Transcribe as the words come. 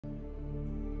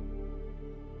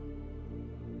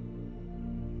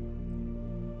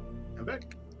I'm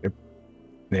back. Yep.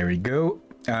 There we go.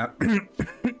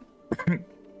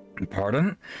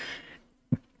 Pardon.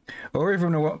 Hello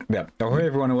everyone,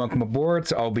 and welcome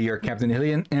aboard. I'll be your Captain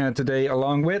Hillyan today,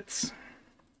 along with...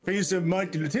 Please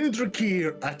mighty Lieutenant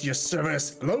Rakir at your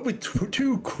service, along with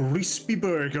two crispy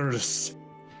burgers.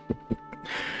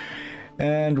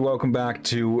 And welcome back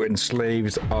to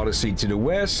Enslaved Odyssey to the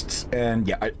West. And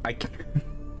yeah,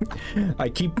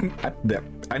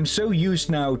 I'm so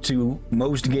used now to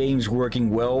most games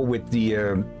working well with the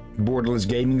borderless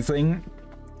gaming thing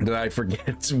that I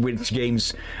forget which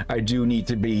games I do need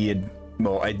to be,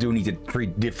 well, I do need to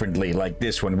treat differently, like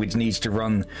this one, which needs to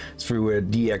run through a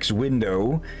DX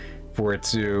window for it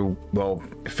to, well,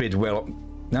 fit well,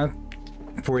 not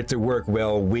for it to work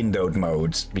well windowed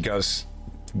modes, because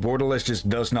borderless just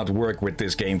does not work with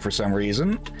this game for some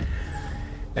reason.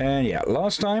 And yeah,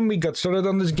 last time we got started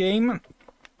on this game,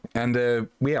 and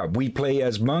yeah, we play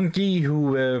as Monkey,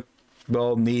 who,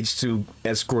 well, needs to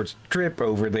escort Trip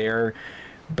over there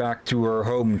back to her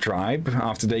home tribe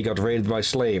after they got raided by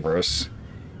slavers.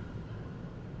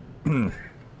 How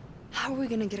are we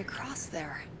gonna get across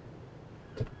there?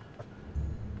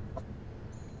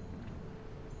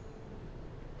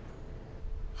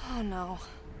 Oh no.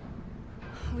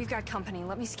 We've got company.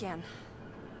 Let me scan.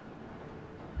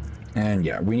 And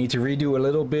yeah, we need to redo a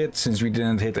little bit since we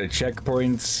didn't hit a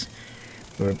checkpoint.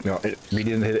 No, we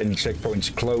didn't hit any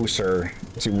checkpoints closer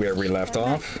to where we left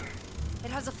off.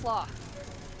 It has a flaw.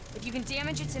 If you can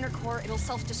damage its inner core, it'll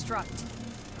self-destruct.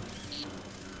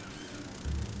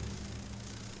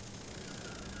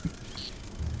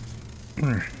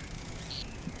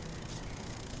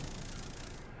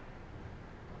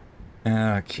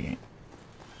 Okay.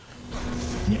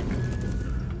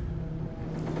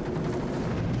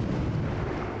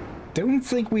 Don't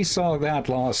think we saw that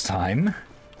last time.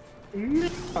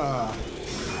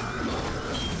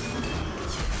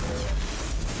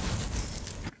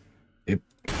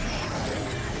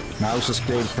 Mouse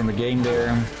escaped from the game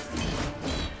there.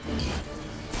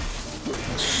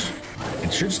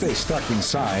 It should stay stuck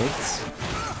inside.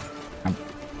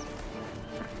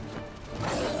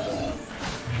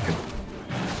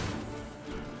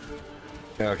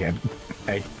 Okay.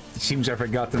 It seems I've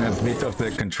forgotten a bit of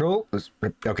the control.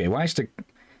 Okay, why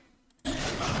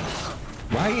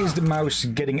is the mouse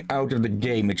getting out of the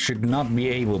game? It should not be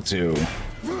able to.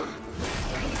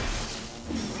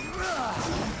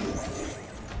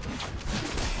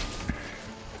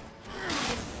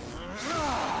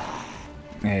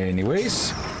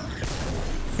 Anyways,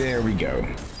 there we go.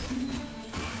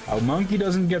 How Monkey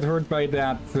doesn't get hurt by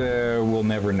that, we'll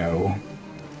never know.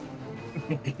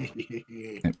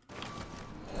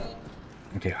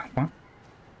 Okay,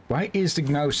 why is the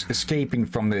mouse escaping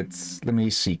from it? Let me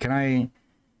see. Can I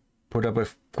put up a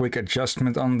quick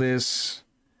adjustment on this?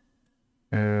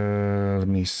 Let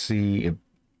me see.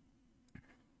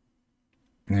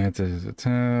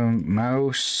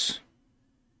 Mouse.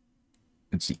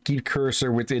 Let's see. Keep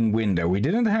cursor within window. We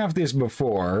didn't have this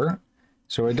before,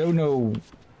 so I don't know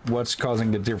what's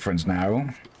causing the difference now.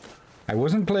 I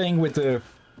wasn't playing with the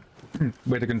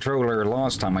controller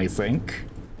last time, I think.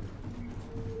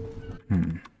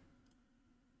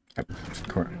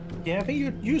 Yeah, I think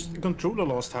you used the controller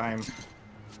last time.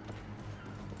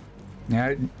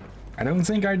 Yeah, I don't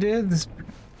think I did.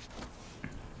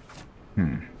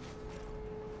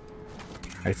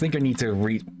 I think I need to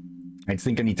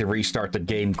restart the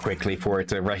game quickly for it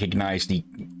to recognize the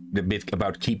bit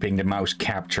about keeping the mouse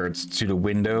captured to the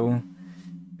window.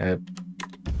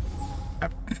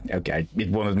 Okay, it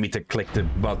wanted me to click the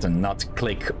button, not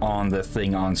click on the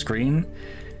thing on screen.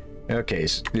 Okay,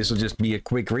 so this will just be a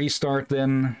quick restart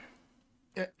then.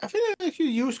 I feel like you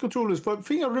use controllers, but I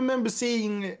think I remember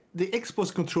seeing the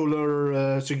Xbox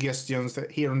controller suggestions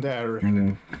here and there.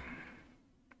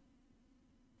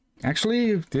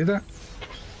 Actually, did I?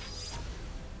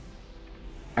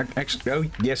 Actually, oh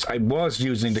yes, I was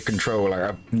using the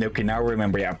controller. Okay, now I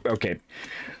remember. Yeah, okay.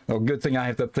 Well, good thing I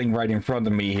have that thing right in front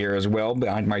of me here as well,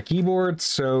 behind my keyboard.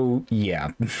 So yeah,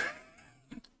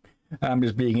 I'm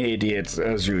just being an idiot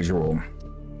as usual.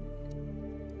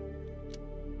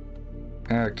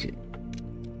 Okay.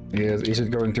 Yes, is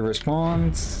it going to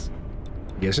respond?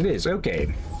 Yes, it is.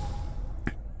 Okay.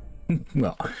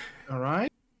 Well. All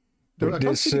right. With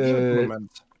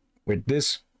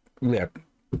this, yeah,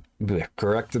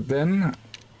 corrected then.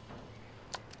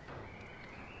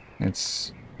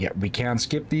 It's, yeah, we can't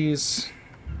skip these.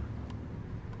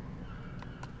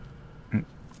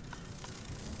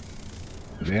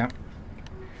 Yeah.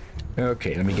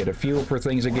 Okay, let me get a feel for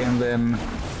things again then.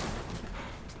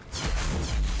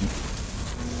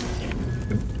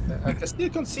 I still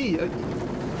can't see.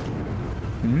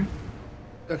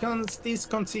 I can't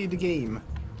see the game.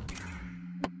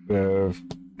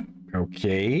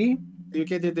 Okay. You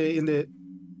get it in the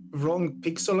wrong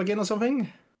pixel again or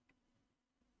something?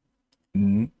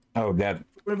 Oh, that.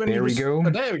 When There we go. Oh,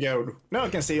 there we go. Now I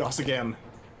can see us again.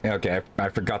 Okay, I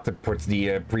forgot to put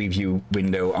the preview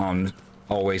window on,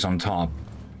 always on top.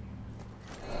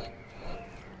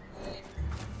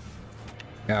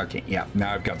 Okay, yeah,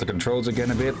 now I've got the controls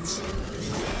again a bit.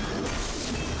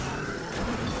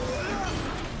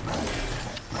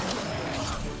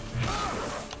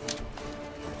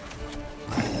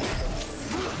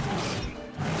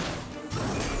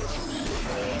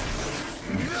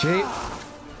 Okay.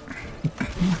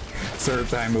 Third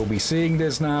time we'll be seeing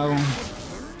this now.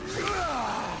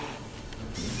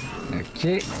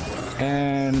 Okay,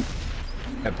 and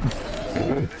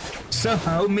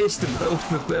somehow missed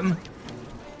both of them.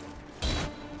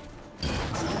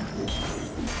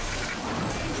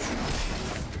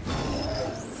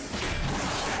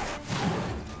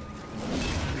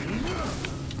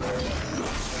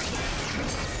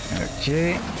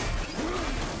 Okay.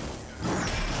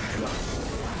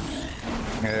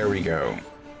 There we go.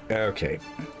 Okay.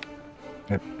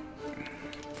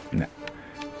 No.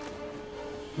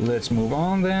 Let's move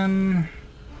on then.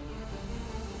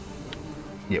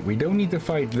 Yeah, we don't need to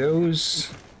fight those,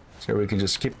 so we can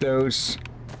just skip those.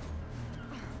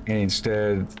 And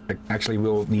instead, actually,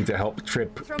 we'll need to help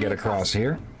Trip get across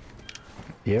here.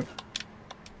 Yep.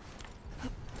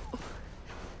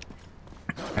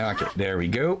 Okay, there we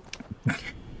go.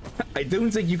 I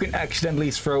don't think you can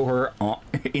accidentally throw her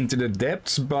into the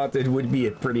depths, but it would be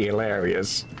pretty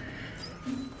hilarious.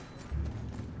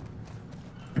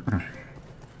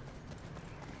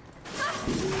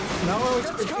 Now I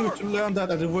expect you to learn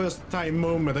that at the worst time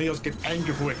moment and just get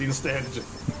angry for it instead.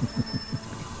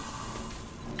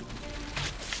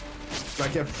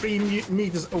 Like you're 3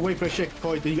 meters away from a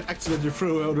checkpoint and you accidentally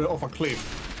throw her off a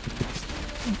cliff.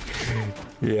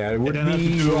 Yeah, it would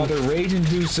be rather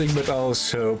rage-inducing, but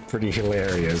also pretty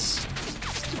hilarious.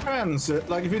 Depends.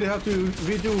 Like if you have to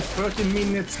redo 30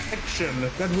 minutes action,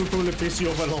 that would probably piss you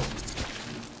off a lot.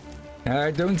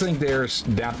 I don't think there's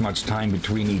that much time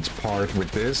between each part with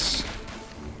this.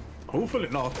 Hopefully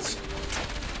not.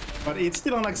 But it's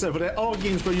still unacceptable. There are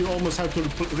games where you almost have to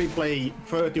replay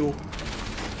 30.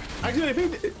 Actually, I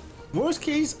think worst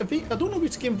case, I don't know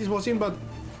which game this was in, but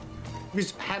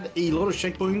which had a lot of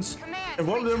checkpoints. And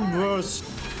one of them was,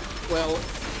 well,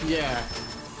 yeah,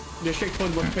 the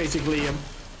checkpoint was basically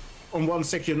on one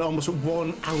section almost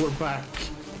 1 hour back.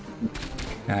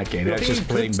 Okay, that's just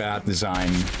plain bad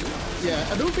design. Yeah,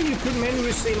 I don't think you could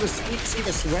manually save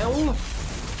as well.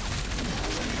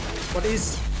 But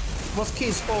it's was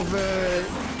case of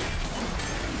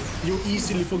you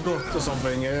easily forgot or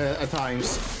something at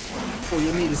times, or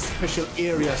you need special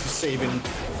areas to save in.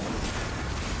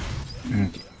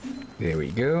 Okay, there we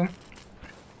go.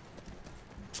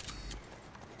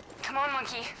 Come on,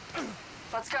 monkey.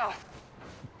 Let's go.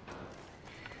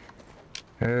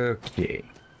 Okay.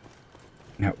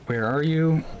 Now, where are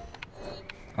you?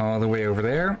 All the way over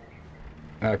there?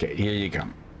 Okay, here you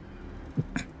come.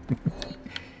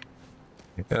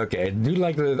 Okay, I do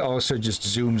like that it also just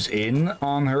zooms in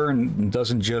on her and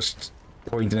doesn't just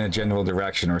point in a general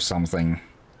direction or something.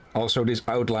 Also, this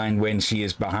outline when she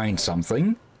is behind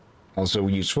something. Also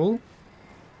useful.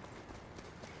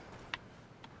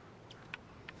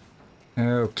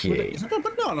 Okay. Is it a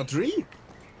banana tree?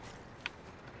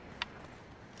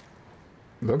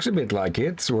 Looks a bit like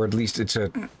it, or at least it's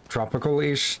a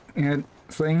tropical-ish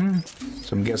thing.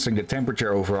 So I'm guessing the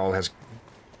temperature overall has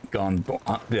gone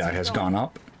up. Yeah, has gone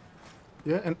up.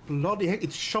 Yeah, and bloody heck,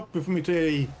 it's shopping for me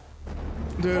today.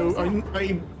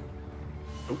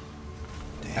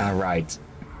 All right.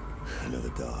 Another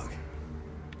dog.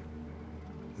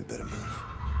 We better move.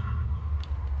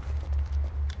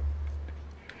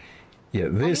 Yeah,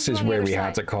 this is where we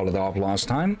had to call it off last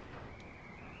time.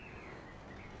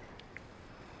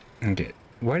 Okay.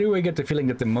 Why do I get the feeling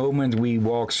that the moment we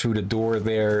walk through the door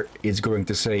there, it's going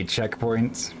to say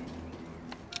checkpoint?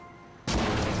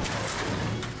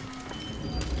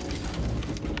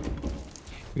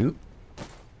 Ooh.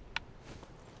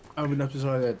 I would not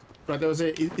decide that. But I was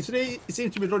saying, it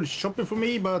seems to be really shopping for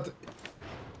me, but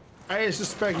I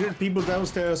suspect that people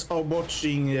downstairs are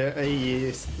watching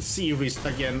a series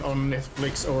again on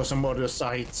Netflix or some other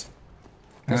site.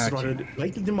 That's rather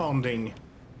lately demanding.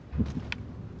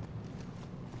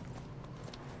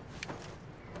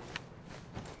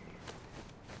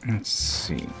 Let's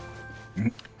see.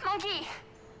 Monkey!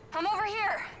 I'm over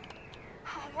here!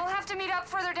 We'll have to meet up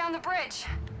further down the bridge.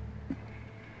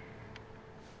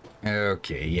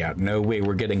 Okay, yeah, no way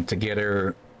we're getting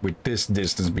together with this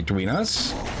distance between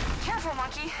us. Careful,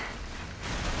 monkey.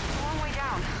 It's a long way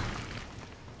down.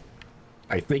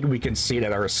 I think we can see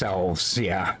that ourselves,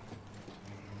 yeah.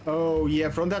 Oh yeah,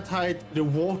 from that height, the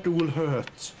water will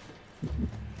hurt.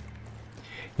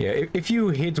 Yeah, if you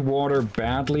hit water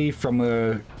badly from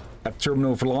a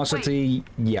terminal velocity,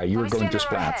 yeah, you're going to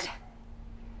splat.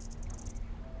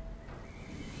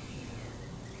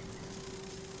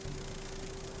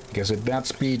 Because at that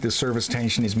speed, the surface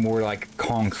tension is more like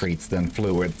concrete than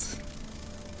fluid.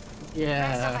 Yeah.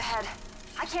 Next up ahead.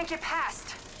 I can't get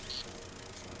past.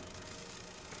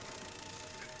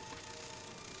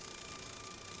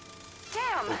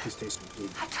 Damn! A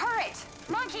turret!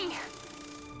 Monkey!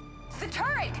 The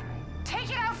turret! Take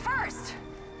it out first!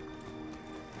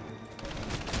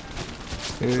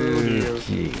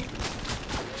 Okay.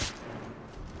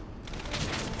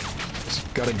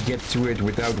 Just gotta get to it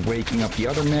without waking up the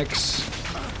other mechs.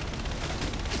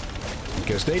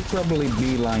 Because they'd probably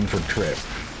beeline for Trip.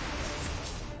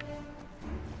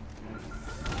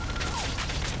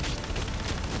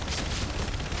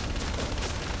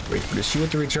 Wait for the shield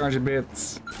to recharge a bit.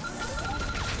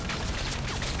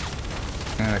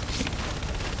 Okay.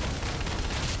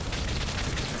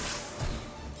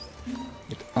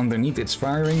 Underneath its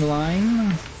firing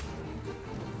line.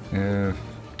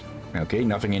 Okay,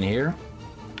 nothing in here.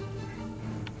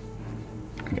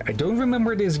 I don't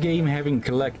remember this game having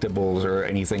collectibles or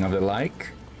anything of the like.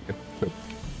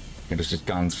 It has just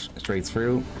gone straight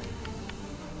through.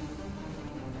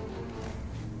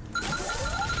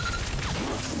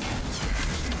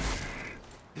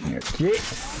 Okay.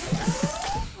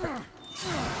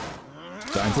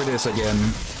 Time for this again.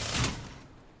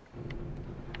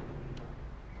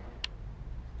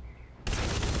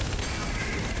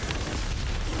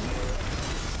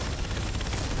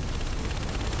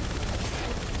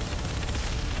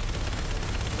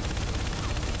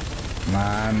 Come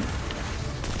on.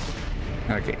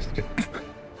 Okay.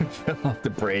 Fell off the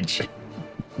bridge.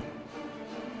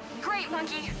 Great,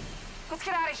 monkey. Let's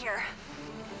get out of here.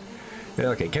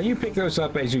 Okay, can you pick those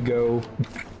up as you go?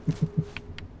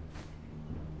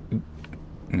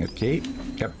 Okay.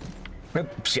 Yep.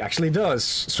 Yep, she actually does,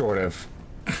 sort of.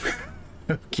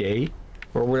 Okay.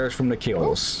 Or where's from the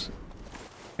kills?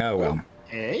 Oh well.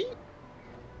 Hey?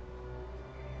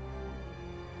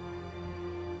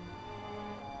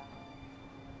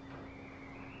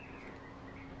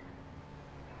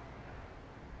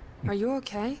 Are you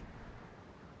okay?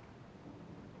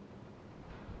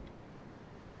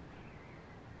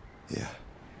 Yeah.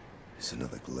 It's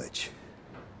another glitch.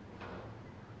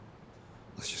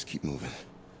 Let's just keep moving.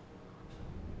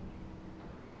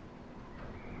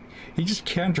 He just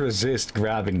can't resist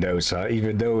grabbing those,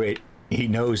 even though he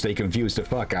knows they confuse the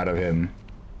fuck out of him.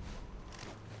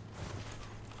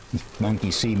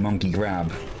 Monkey see, monkey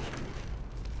grab.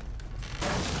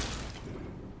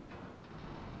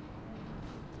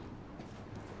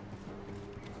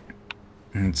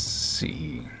 Let's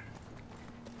see.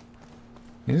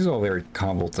 This is all very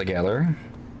cobbled together.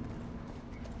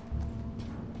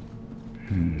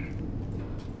 The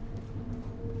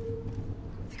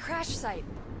crash site.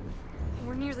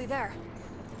 We're nearly there.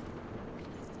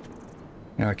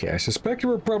 Okay, I suspect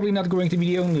we're probably not going to be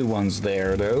the only ones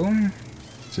there, though.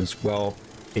 Since, well,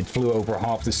 it flew over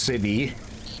half the city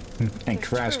and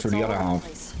crashed through the other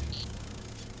half.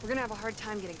 We're gonna have a hard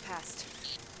time getting past.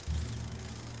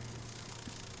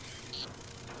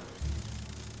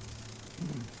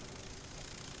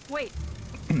 Wait.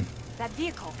 That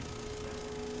vehicle.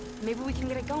 Maybe we can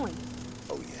get it going.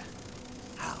 Oh yeah.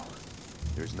 How?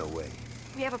 There's no way.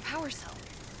 We have a power cell.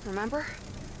 Remember?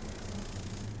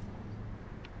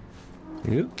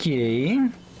 Okay.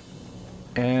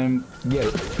 Yeah.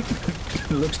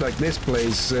 Looks like this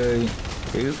place, you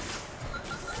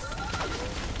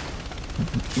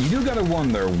do gotta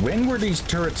wonder, when were these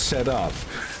turrets set up?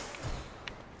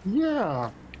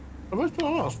 Yeah. I was to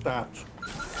ask that.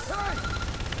 Hey!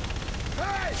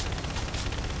 Hey!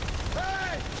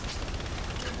 Hey!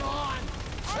 Come on!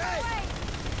 Hey!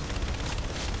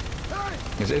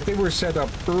 Because if they were set up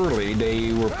early,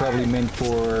 they were probably meant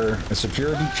for a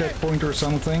security checkpoint or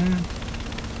something.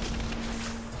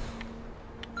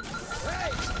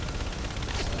 Hey!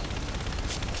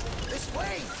 This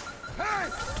way! Hey!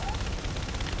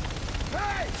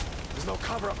 Hey! There's no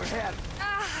cover up ahead.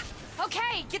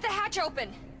 Okay, get the hatch open.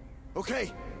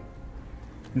 Okay.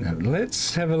 Now,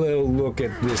 let's have a little look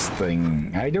at this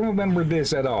thing. I don't remember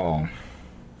this at all.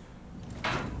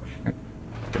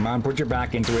 Come on, put your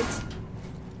back into it.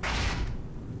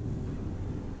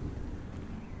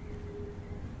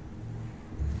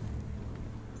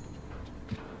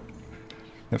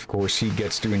 Of course, he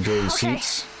gets to enjoy the Okay.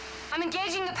 seats. I'm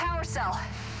engaging the power cell.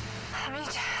 Let me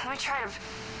try to...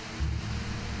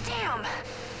 Damn!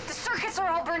 The circuits are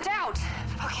all burnt out.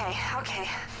 Okay.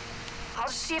 I'll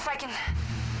just see if I can...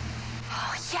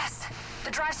 Oh, yes!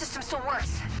 The drive system still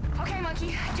works. Okay,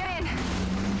 Monkey, get in.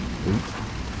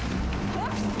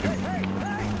 Whoops! Hey,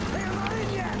 you're not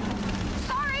in yet!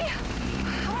 Sorry!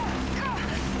 Oh, God.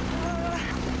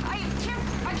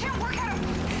 I can't work out of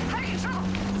control.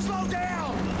 Slow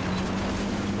down!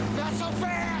 Not so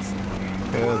fast!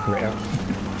 Oh, crap.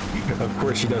 Of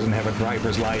course, she doesn't have a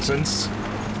driver's license.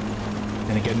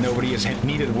 And again, nobody has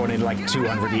needed one in like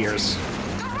 200 years.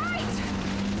 They're right!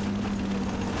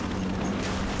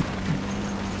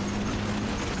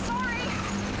 Sorry!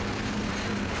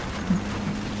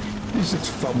 He's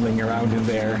just fumbling around in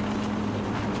there.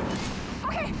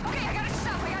 Okay, I gotta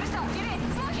stop. Get in.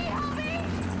 Monkey, help me!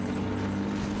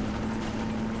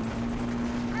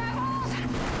 Grab hold!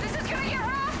 This is gonna get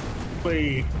rough!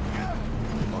 Wait.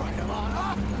 Come on,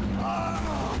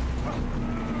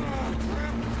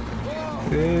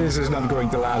 This is not going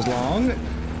to last long.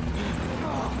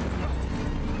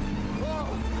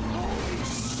 Holy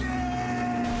shit!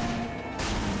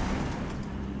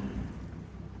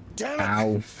 Damn it!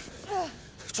 Ow.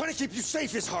 Trying to keep you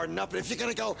safe is hard enough, but if you're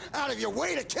gonna go out of your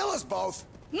way to kill us both...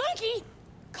 Monkey!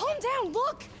 Calm down,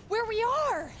 look! Where we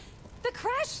are! The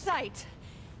crash site!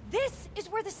 This is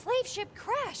where the slave ship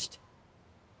crashed!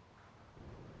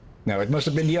 No, it must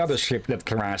have been the other ship that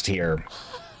crashed here.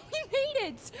 We made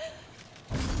it!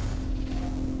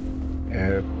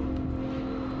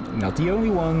 Not the only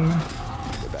one.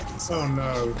 Get back inside. Oh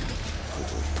no.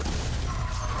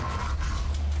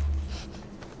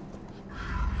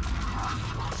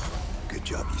 Good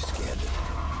job you scanned it.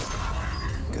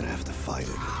 Gonna have to fight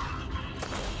it.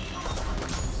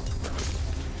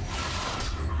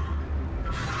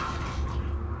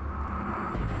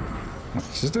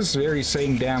 Is this this very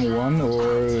same damn one,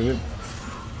 or...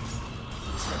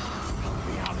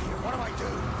 What do I do?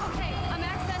 Okay, I'm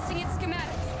accessing its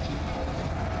schematics.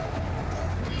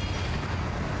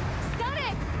 Stun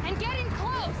it! And get in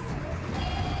close!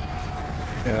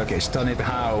 Okay, stun it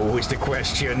how is the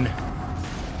question.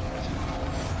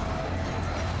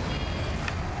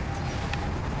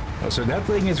 Oh, so that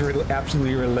thing is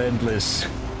absolutely relentless,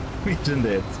 isn't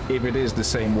it? If it is the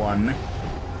same one.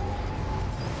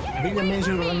 I think I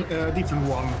mentioned a different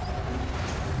one.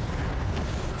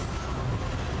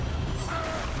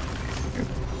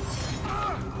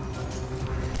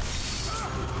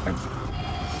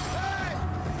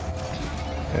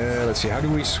 Let's see, how do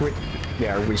we switch?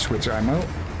 Yeah, we switch ammo.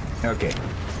 Okay.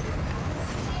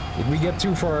 If we get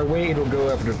too far away, it'll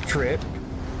go after the trip.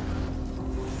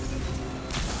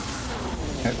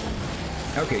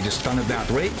 Okay, just stun it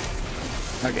that way.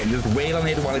 Okay, just wail on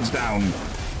it while it's down.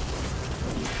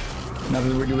 Not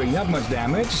that we're doing that much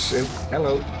damage.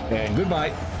 Hello, and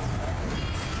goodbye.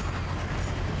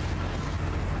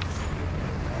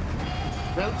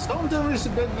 Well, some there is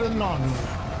better than none.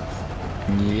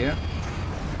 Yeah.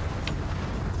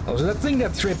 Oh, so that thing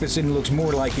that Trip is in looks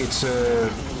more like it's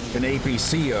an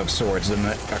APC of sorts than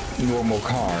a normal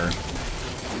car.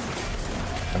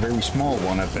 A very small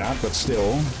one at that, but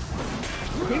still.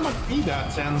 It might be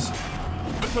that sense.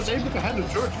 It was able to handle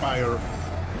church fire.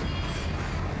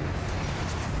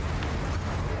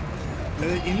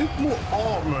 It looked more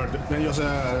armored than just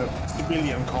a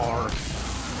civilian car.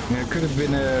 Yeah, it could have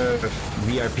been a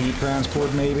VIP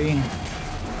transport, maybe.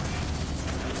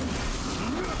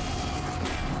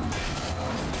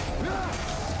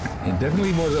 It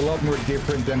definitely was a lot more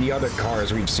different than the other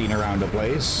cars we've seen around the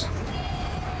place.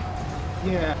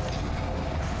 Yeah.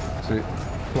 So,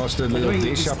 plus the little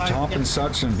dish up top and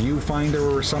such, and viewfinder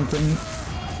or something.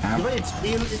 The way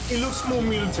it looks more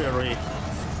military.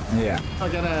 Yeah.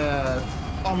 Like an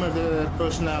armored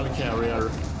personnel carrier.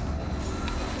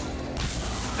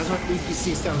 That's what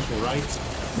APC stands for, right?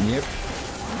 Yep.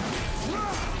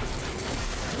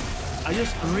 I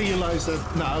just realized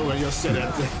that now. I just said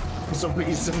it for some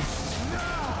reason.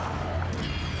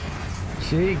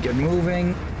 See, get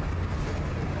moving.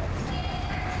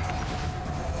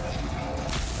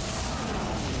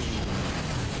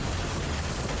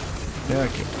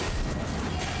 Okay.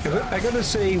 I gotta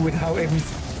say, with how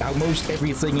most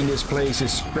everything in this place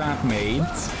is scrap made,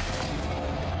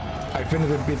 I find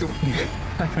it a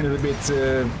bit,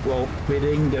 well,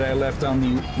 fitting that I left on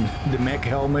the mech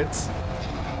helmet.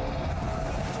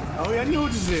 Oh, yeah, I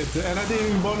noticed it, and I didn't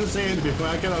even bother saying it before.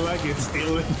 I kind of like it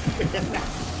still.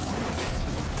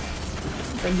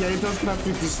 And yeah, it does not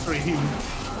fit the stream.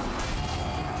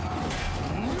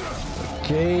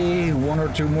 Okay, one or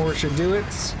two more should do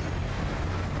it.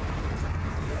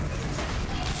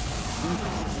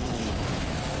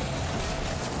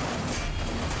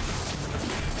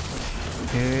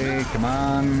 Okay, come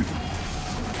on.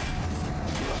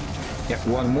 Yep,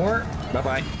 one more.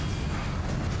 Bye-bye.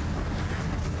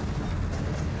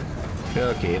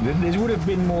 Okay, this would have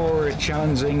been more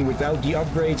challenging without the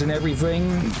upgrades and everything.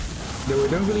 Though I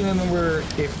don't really remember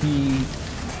if the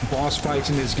boss fights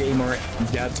in this game are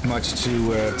that much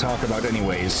to talk about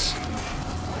anyways.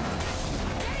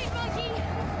 Get it, monkey!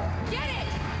 Get it!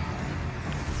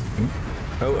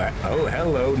 Oh,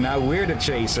 hello. Now we're the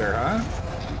chaser, huh?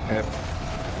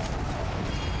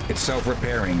 It's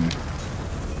self-repairing.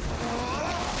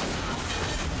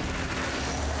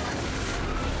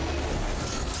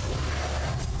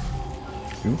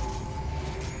 Oop.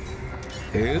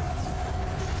 Oop.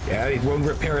 Yeah, it won't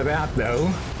repair that,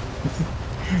 though.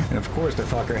 And of course the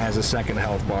fucker has a second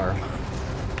health bar.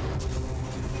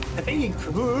 I think it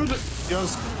could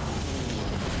just...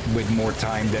 With more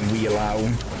time than we allow.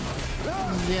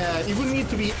 Yeah, it would need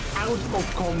to be out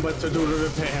of combat to do the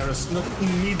repairs, not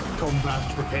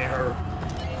mid-combat repair.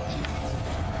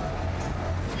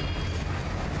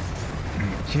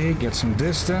 Okay, get some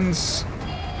distance.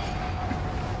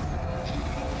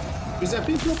 Because I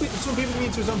think some people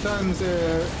need to sometimes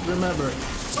remember,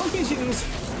 some things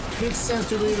makes sense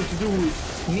to be able to do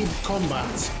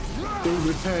mid-combat to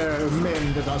repair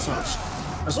men that are such.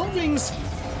 And some things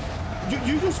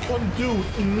you just can't do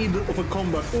in middle of a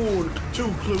combat or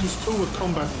too close to a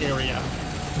combat area.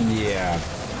 Yeah,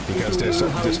 because there's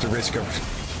just the risk of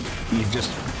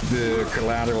just the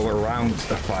collateral around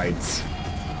the fights.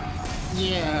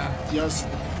 Yeah, just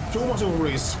too much of a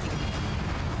risk.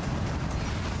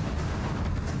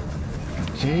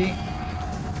 Okay.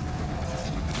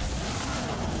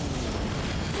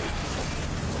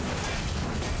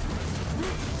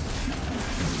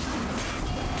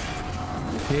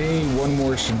 Okay, one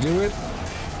more should do it.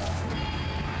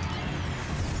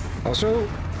 Also,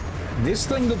 this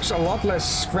thing looks a lot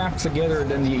less scrapped together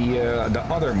than the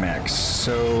other mechs.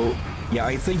 So, yeah,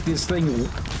 I think this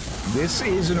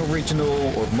is an original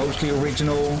or mostly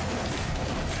original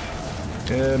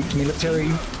military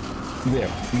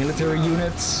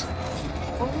units.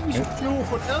 Oh, we should do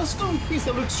for else don't piece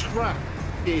that looks scrapped.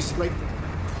 Is like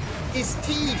his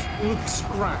teeth look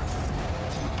scrapped.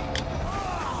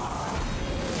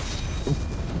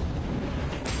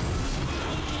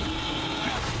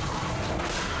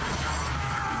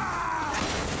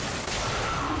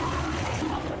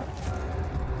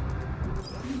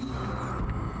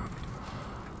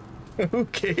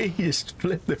 Okay, he just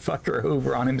flipped the fucker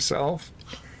over on himself.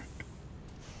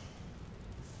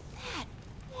 That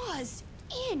was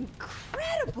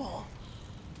incredible!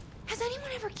 Has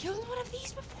anyone ever killed one of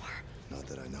these before? Not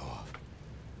that I know of.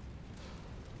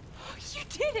 Oh, you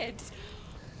did it!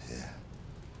 Yeah.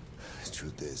 The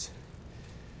truth is,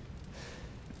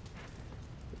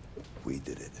 we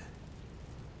did it.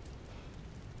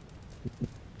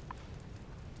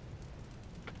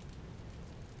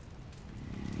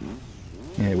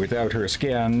 Yeah, without her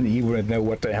scan, he wouldn't know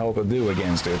what the hell to do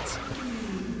against it.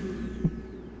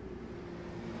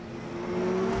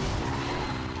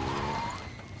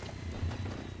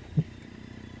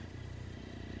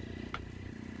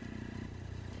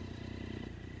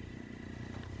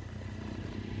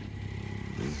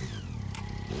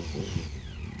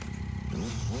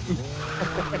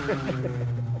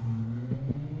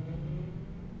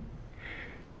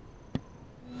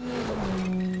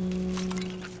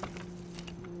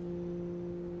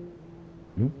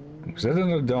 Was that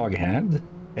another dog hand?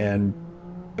 And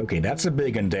okay, that's a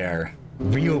big one there.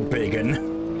 Real big one.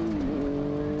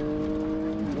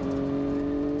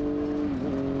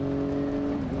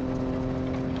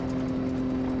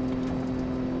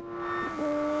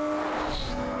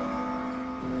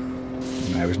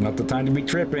 Now is not the time to be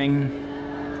tripping.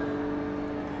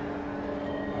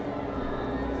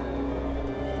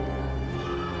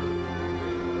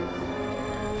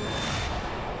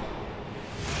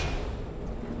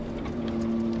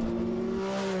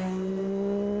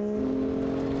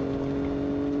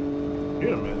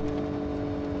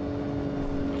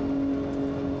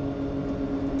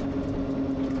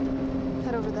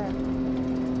 Head over there.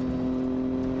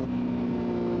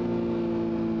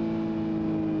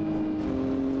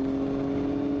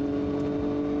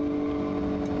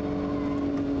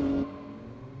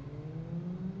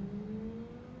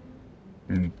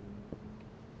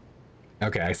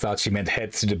 Okay, I thought she meant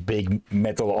head to the big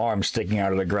metal arm sticking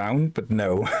out of the ground, but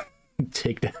no.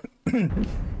 Take that.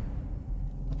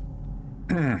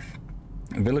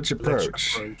 Village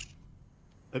approach.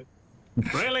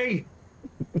 Really?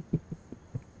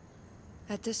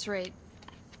 At this rate,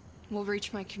 we'll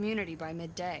reach my community by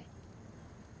midday.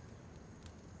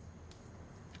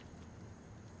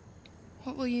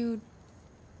 What will you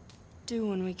do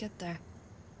when we get there?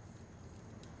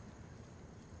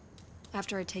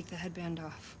 After I take the headband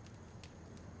off.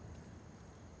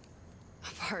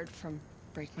 Apart from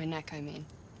break my neck, I mean.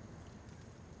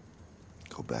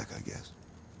 Go back, I guess.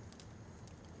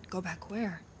 Go back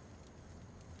where?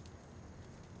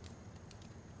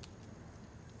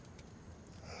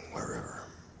 Wherever.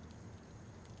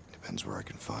 Depends where I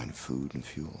can find food and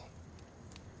fuel.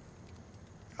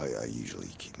 I usually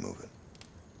keep moving.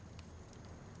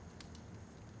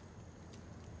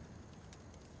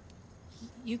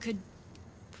 You could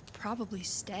probably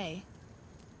stay.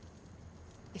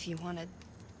 If you wanted.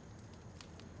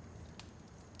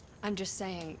 I'm just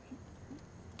saying,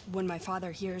 when my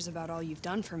father hears about all you've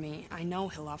done for me, I know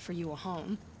he'll offer you a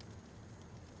home.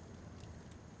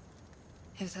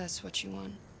 If that's what you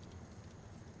want.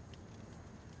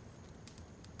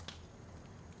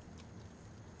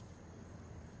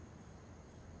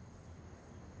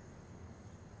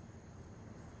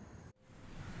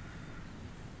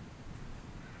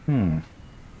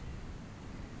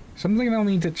 Something I'll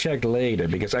need to check later,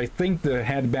 because I think the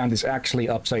headband is actually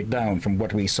upside down from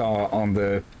what we saw on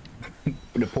the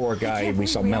poor guy we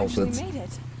saw melted. Made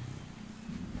it.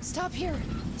 Stop here.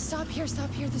 Stop here,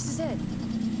 stop here. This is it.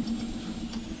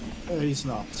 He's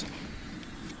not.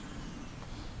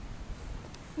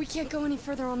 We can't go any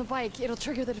further on the bike. It'll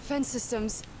trigger the defense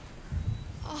systems.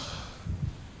 Oh.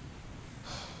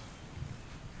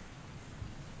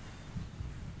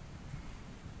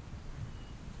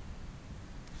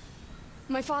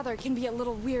 My father can be a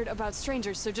little weird about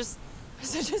strangers, so just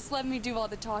let me do all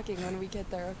the talking when we get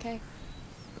there, okay?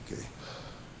 Okay.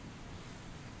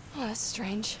 Oh, that's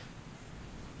strange.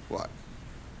 What?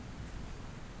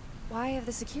 Why have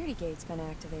the security gates been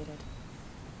activated?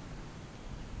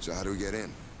 So how do we get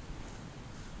in?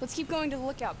 Let's keep going to the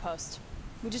lookout post.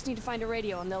 We just need to find a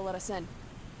radio and they'll let us in.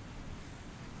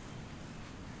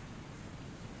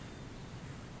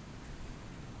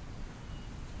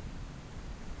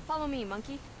 Follow me,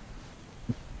 monkey.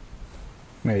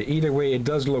 Either way, it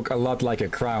does look a lot like a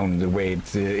crown the way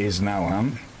it is now, huh?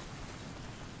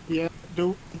 Yeah,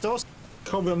 it does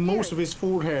cover most of his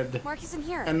forehead. Mark isn't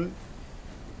here. And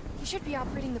he should be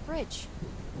operating the bridge.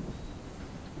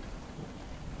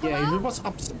 yeah, if Hello? it was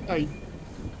upside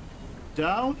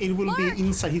down, it will be Mark!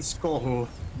 inside his skull.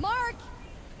 Mark!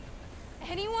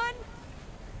 Anyone?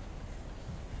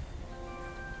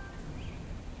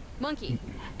 Monkey,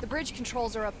 the bridge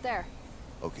controls are up there.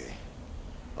 Okay.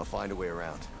 I'll find a way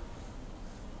around.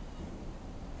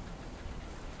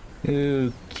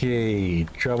 Okay,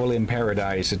 trouble in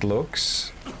paradise it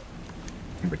looks.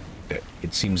 But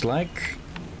it seems like.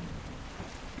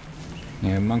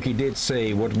 Yeah, Monkey did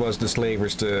say what was the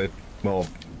slavers to, well,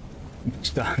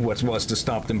 what was to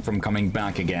stop them from coming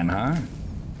back again, huh?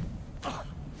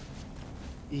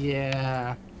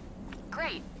 Yeah.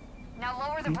 Great. Now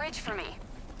lower the bridge for me.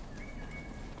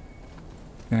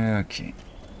 Okay.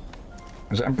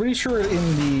 So I'm pretty sure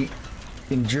in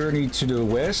Journey to the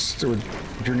West or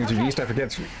Journey to the East, I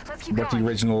forget what the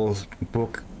original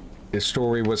book, the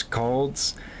story was called.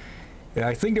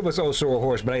 I think it was also a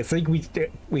horse, but I think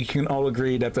we can all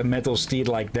agree that the metal steed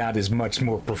like that is much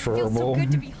more preferable. Feels so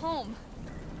good to be home.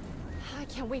 I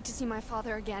can't wait to see my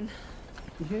father again.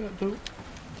 Yeah, do.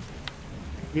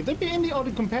 Will there be any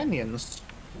other companions?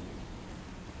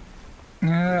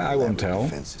 I won't tell.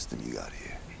 Defense system you got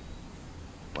here.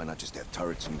 Why not just have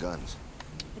turrets and guns?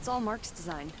 It's all Mark's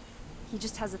design. He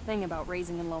just has a thing about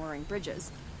raising and lowering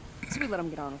bridges. So we let him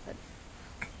get on with it.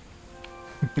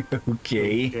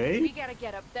 Okay. Okay. We gotta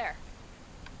get up there.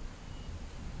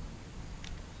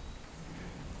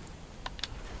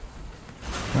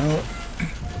 Well,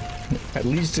 at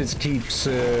least it keeps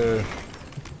the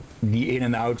in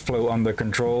and outflow under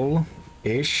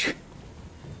control-ish.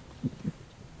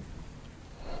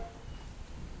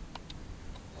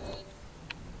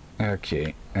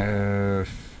 Okay, there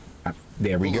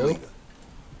we go.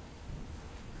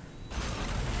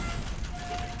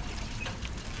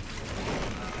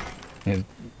 And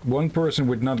one person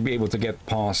would not be able to get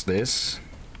past this,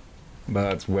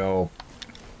 but, well,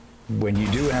 when you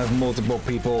do have multiple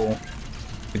people,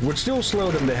 it would still slow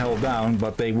them the hell down,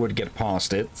 but they would get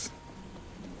past it.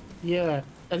 Yeah.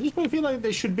 At least I feel like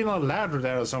there should be a ladder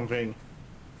there or something.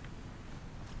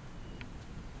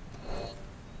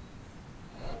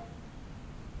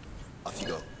 Off you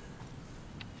go.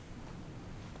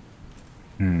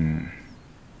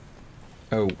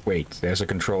 Oh, wait, there's a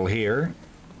control here.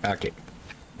 Okay.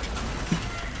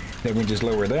 Then we just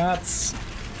lower that.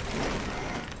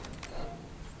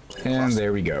 And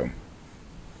there we go.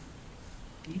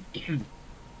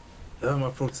 Oh,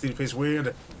 my foot still feels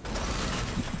weird.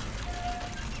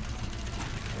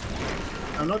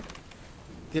 I'm not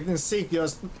getting sick.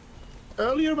 Just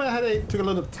earlier, took a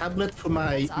little tablet for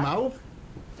my mouth.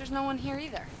 There's no one here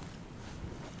either.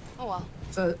 Oh well.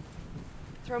 So,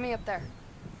 Throw me up there.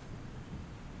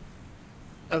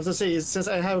 I have to say, since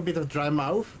I have a bit of dry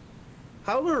mouth.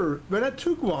 However, when I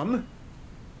took one,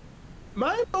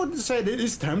 my body decided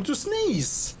it's time to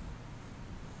sneeze.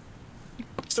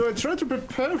 So I tried to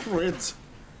prepare for it,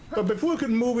 but before I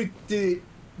could move the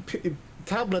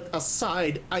tablet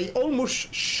aside, I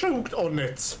almost choked on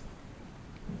it.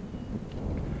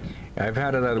 I've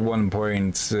had it at one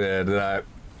point that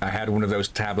I had one of those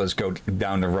tablets go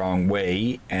down the wrong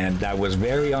way, and that was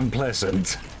very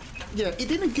unpleasant. Yeah, it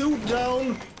didn't go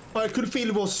down, but I could feel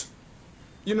it was,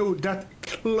 you know, that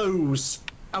close.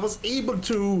 I was able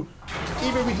to,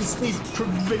 even with the sneeze,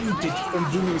 prevent it from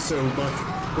doing so, but...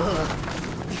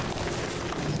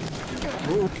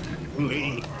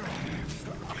 holy.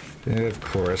 Of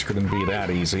course, couldn't be that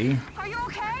easy. Are you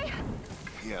okay?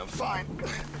 Yeah, I'm fine.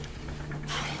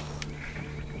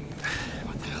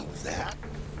 What the hell was that?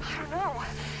 I don't know.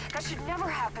 That should never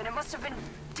happen. It must have been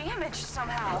damaged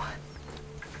somehow.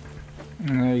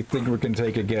 I think we can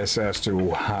take a guess as to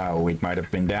how it might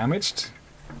have been damaged.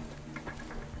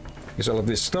 Because all of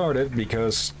this started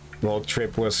because, well,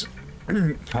 Trip was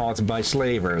caught by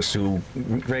slavers who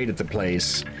raided the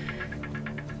place.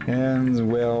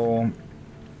 And, well...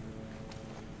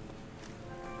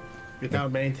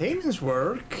 without maintenance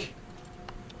work...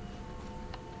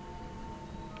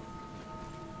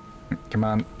 Come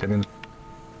on, get in.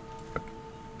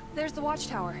 There's the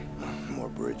watchtower. More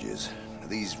bridges. Are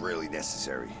these really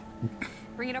necessary?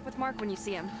 Bring it up with Mark when you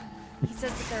see him. He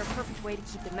says that they're a perfect way to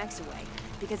keep the mechs away,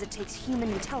 because it takes human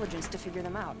intelligence to figure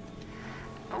them out.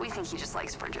 But we think he just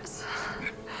likes bridges.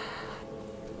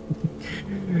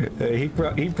 He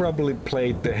probably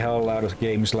played the hell out of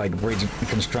games like Bridge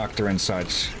Constructor and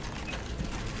such.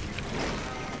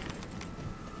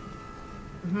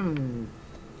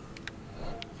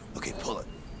 Okay, pull it.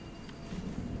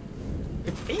 I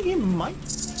think he might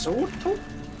sort of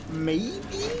maybe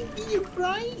be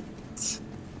right.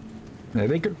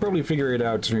 They could probably figure it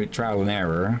out through trial and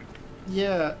error.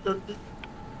 Yeah.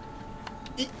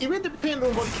 It would depend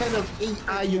on what kind of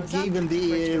AI you gave in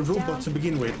the robot to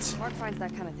begin with. Mark finds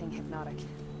that kind of thing hypnotic.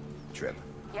 Trip.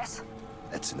 Yes?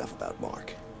 That's enough about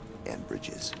Mark. And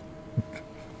bridges.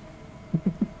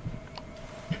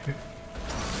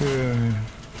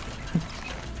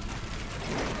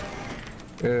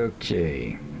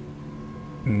 Okay.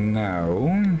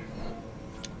 Now...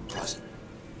 Cross it.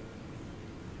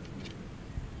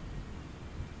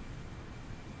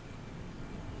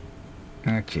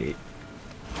 Okay.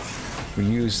 We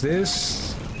use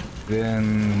this,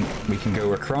 then we can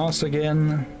go across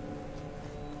again.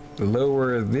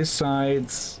 Lower this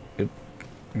side,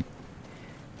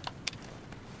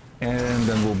 and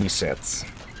then we'll be set.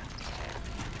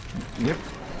 Yep.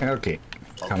 Okay.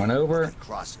 Coming over.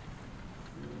 Cross it.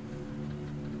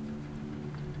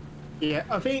 Yeah,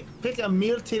 I think a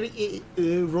military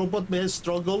robot may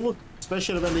struggle,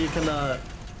 especially when you can,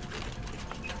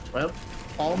 well,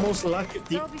 almost like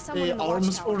the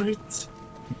arms for it.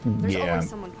 There's Yeah. always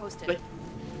someone posted. Like-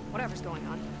 Whatever's going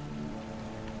on.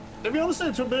 To be honest,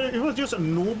 if it was just a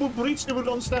normal bridge, they would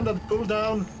understand that pull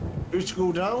down, bridge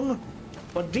go down.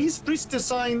 But these bridge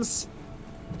designs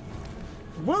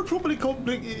will probably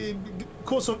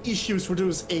cause some issues for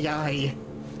those AI.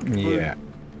 Yeah.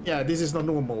 Yeah, this is not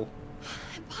normal.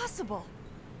 Impossible.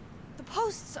 The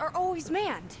posts are always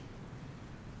manned.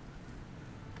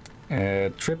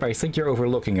 Trip, I think you're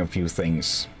overlooking a few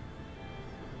things.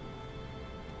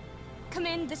 Come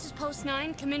in, this is Post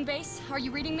 9. Come in, base. Are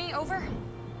you reading me? Over.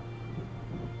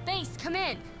 Base, come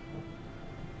in.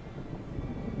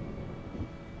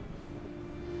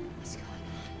 What's going on?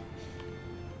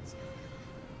 What's going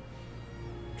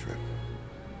on? Trip.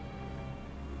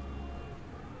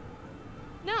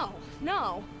 No,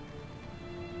 no.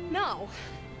 No.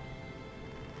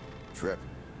 Trip.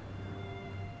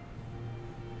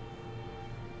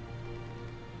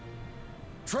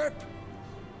 Trip!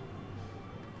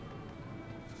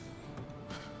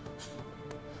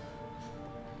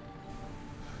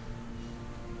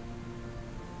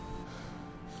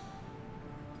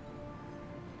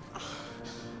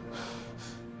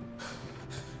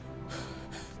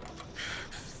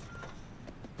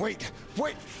 Wait!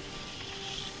 Wait!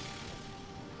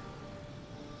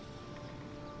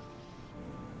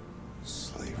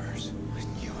 Slavers. I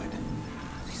knew it.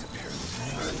 These appear.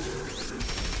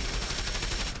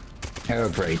 Oh,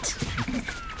 great.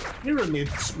 Pyramid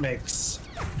mix.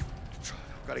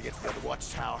 Gotta get to the other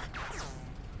watchtower.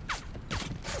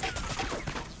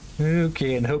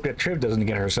 Okay, and hope that Trip doesn't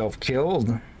get herself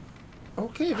killed.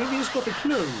 Okay, maybe he's got a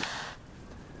clue.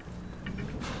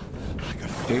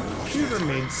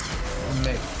 Pyramids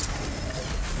next.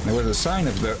 There was a sign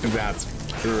of that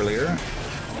earlier.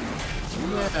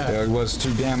 Yeah. It was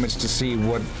too damaged to see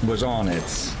what was on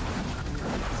it.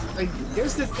 I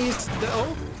guess that is the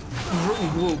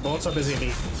robots are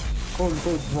basically quote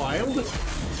unquote wild.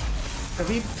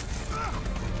 We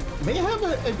may have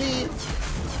a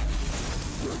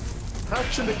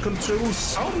actually control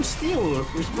some steel,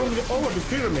 which probably all the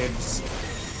pyramids.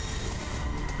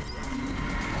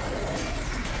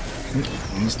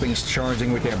 These things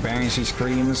charging with their banshee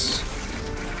screams.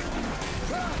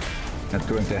 Not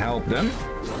going to help them.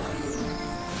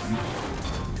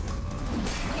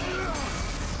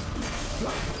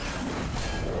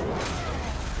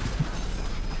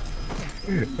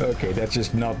 Okay, that's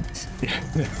just not...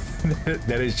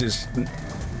 that is just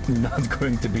not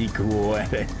going to be cool.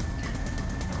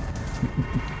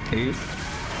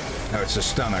 Oh, it's a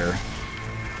stunner.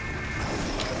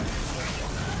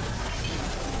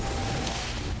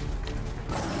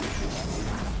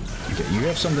 Okay, you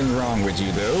have something wrong with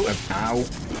you, though. Ow.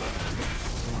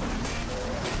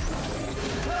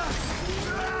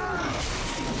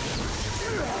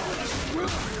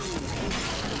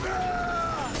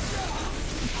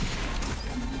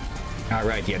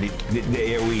 Alright, yeah, the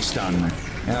AoE stun.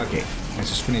 Okay, let's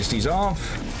just finish these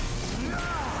off.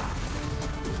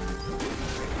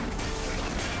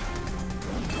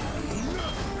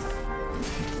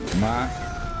 Come on.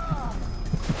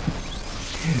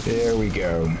 There we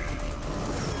go.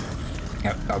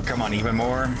 Oh, come on, even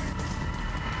more.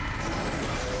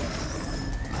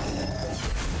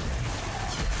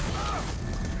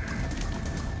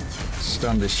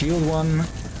 Stun the shield one.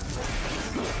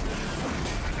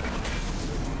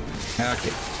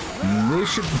 Okay.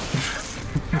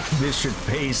 This should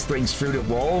pace things through the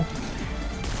wall.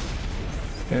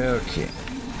 Okay.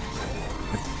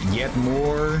 Yet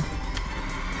more.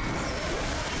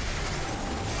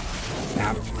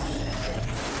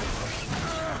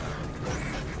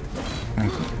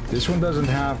 This one doesn't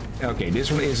have... Okay,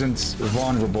 this one isn't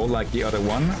vulnerable like the other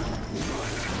one.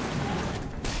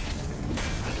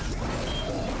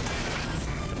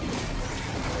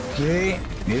 Okay.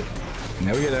 Yep.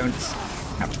 No, you don't.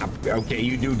 Okay,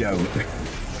 you do don't.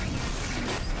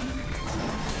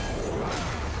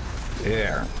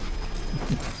 There.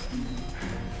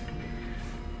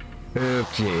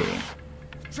 Okay.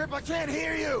 Trip, I can't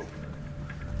hear you!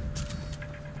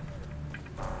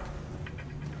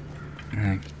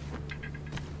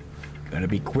 Gotta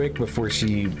be quick before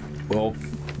she, well,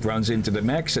 runs into the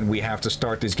mechs, and we have to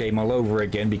start this game all over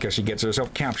again because she gets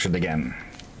herself captured again.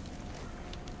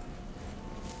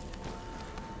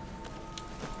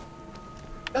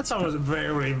 That sounds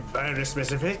very, very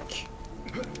specific.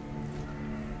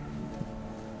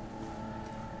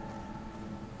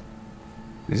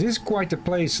 This is quite a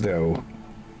place, though.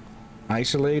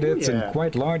 Isolated and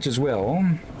quite large as well.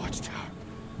 Watchtower.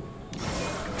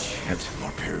 Shit,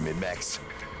 more pyramid mechs.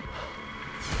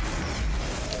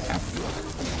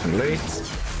 Late.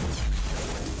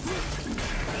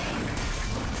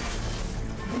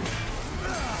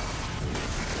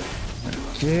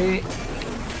 Okay.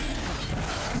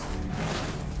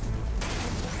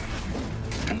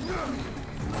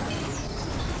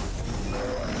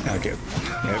 Okay.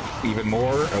 Yep, even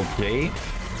more. Okay.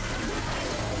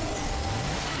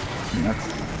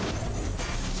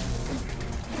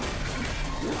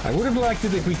 I would have liked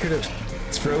it if we could have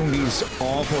thrown these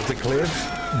off of the cliff,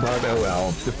 but oh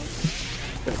well.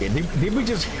 Okay, did we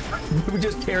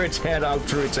just tear its head out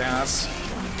through its ass?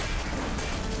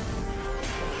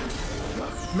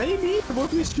 Maybe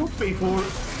what we should be for.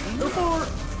 Before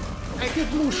I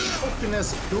get more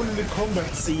shockiness during the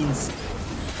combat scenes.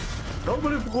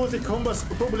 Probably because the combats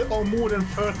probably are more than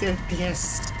 30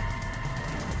 FPS.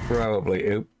 Probably.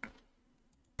 Oop.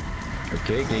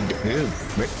 Okay,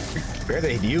 where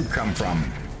did you come from?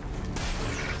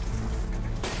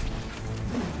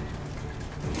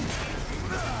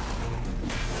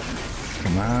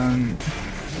 Come on.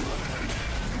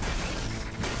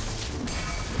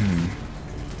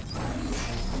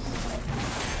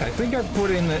 I think I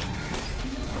put in the...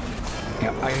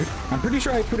 Yeah, I'm pretty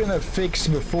sure I put in a fix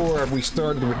before we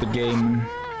started with the game.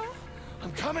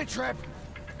 I'm coming, Trip.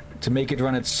 To make it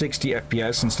run at 60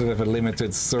 FPS instead of a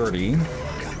limited 30. God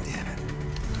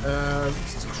damn it.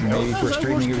 Maybe for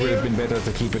streaming it would have been better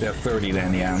to keep it at 30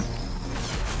 then, yeah.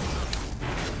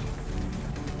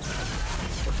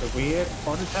 What's weird?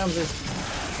 Other times it's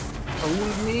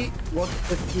told me what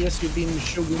FPS you've been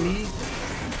showing me.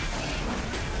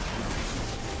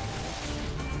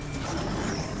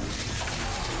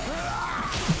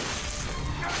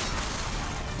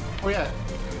 Oh yeah.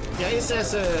 Yeah, it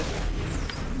says the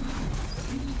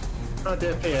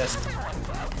FPS.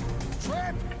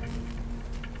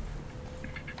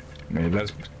 Maybe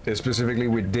that's specifically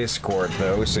with Discord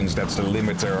though, since that's the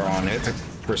limiter on it.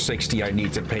 For 60 I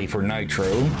need to pay for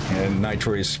Nitro, and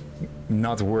Nitro is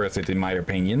not worth it in my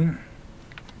opinion.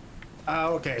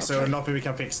 Okay, so nothing we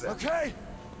can fix that. Okay.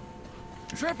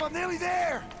 Trip, I'm nearly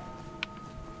there.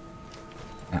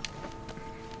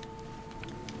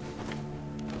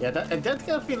 Yeah, that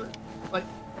kind of feel like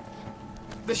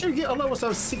they should allow us to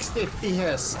have 60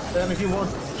 FPS. Then if you want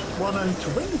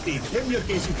 120, then in your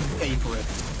case you can pay for it.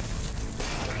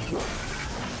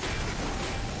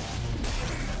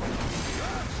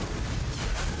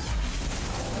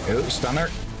 Oh, stunner.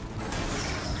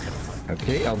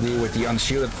 Okay, I'll deal with the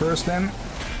unshielded first then.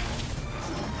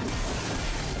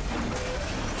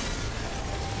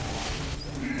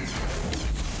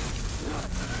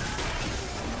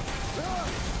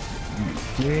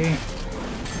 Okay.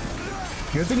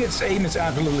 Good thing its aim is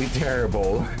absolutely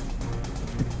terrible.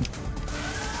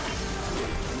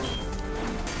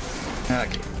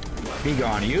 Okay. Be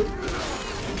gone, you.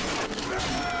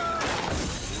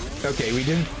 Okay, we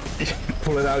didn't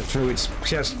pull it out through its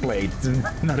chest plate,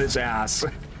 not its ass.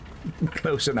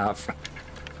 Close enough.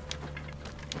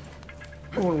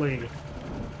 Holy.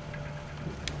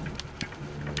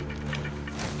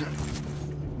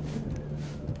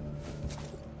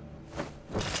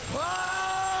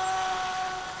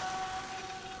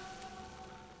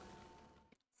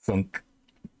 Thunk.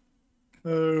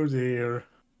 Oh dear.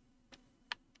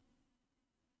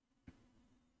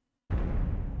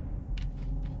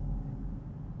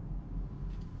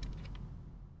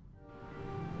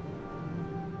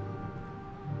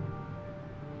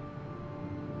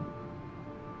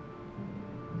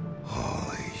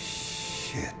 Holy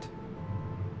shit.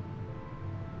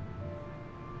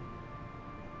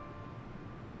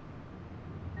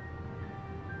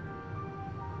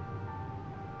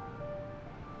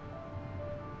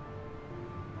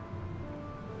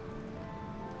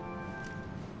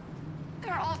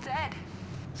 They're all dead.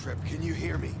 Trip, can you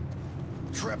hear me?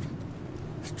 Trip.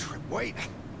 Trip, wait.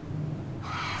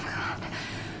 Oh God.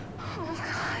 Oh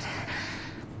God.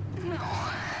 No.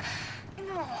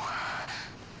 No.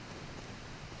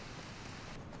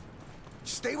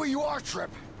 Stay where you are, Trip.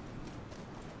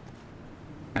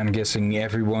 I'm guessing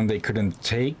everyone they couldn't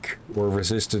take or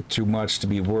resisted too much to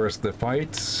be worth the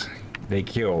fight, they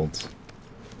killed.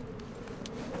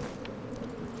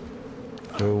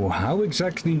 So how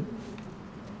exactly...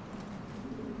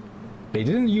 They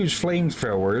didn't use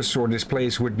flamethrowers, or this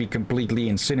place would be completely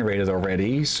incinerated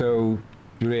already, so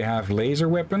do they have laser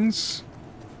weapons?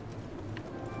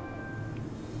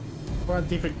 Or a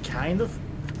different kind of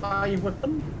fire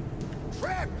weapon?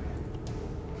 Trip!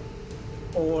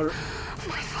 Or...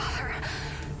 My father.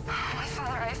 My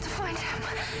father, I have to find him.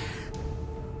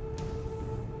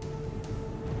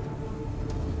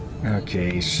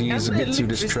 Okay, she is a bit too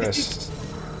distressed.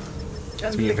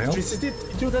 Can be of help? electricity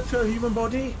do that to a human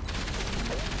body?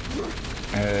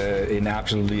 In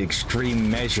absolutely extreme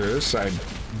measures, I'm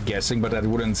guessing, but that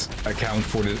wouldn't account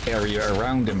for the area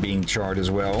around them being charred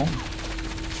as well.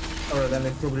 Or then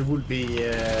it probably would be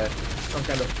some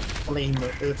kind of flame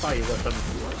fire weapon.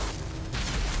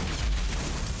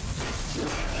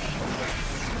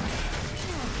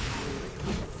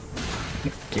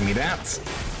 Give me that.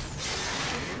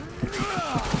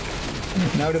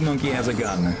 Now the monkey has a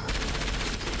gun.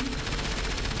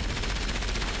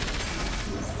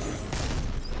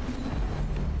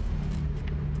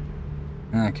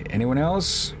 Okay, anyone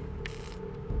else?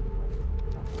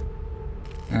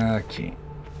 Okay.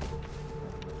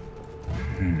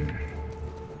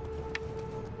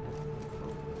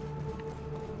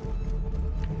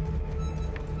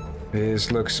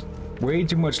 This looks way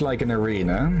too much like an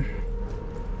arena.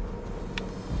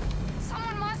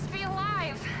 Someone must be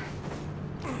alive.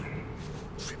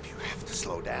 Trip, you have to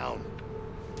slow down.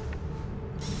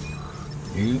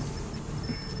 You.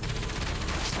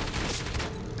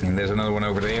 And there's another one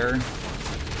over there.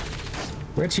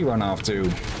 Where'd she run off to?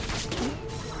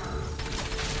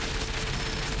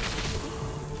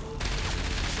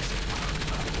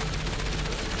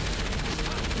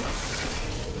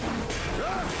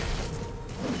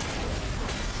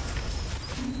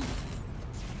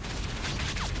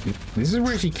 This is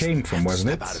where she came from,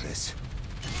 wasn't it? Step out of this.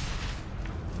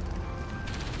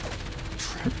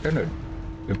 Oh, no.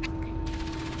 Why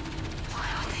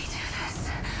would they do this?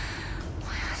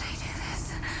 Why would they do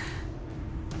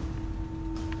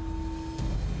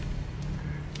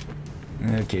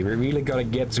this? Okay, we really gotta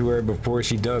get to her before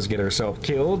she does get herself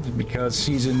killed, because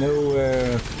she's in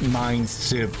no mind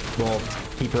to, well,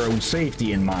 keep our own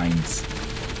safety in mind.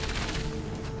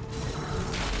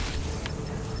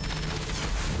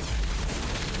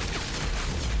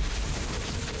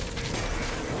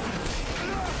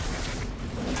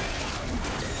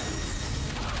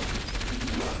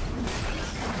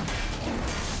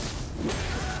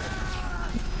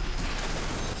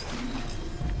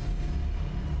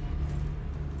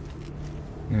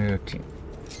 Okay.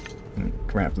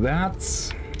 Grab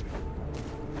that.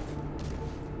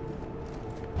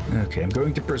 Okay, I'm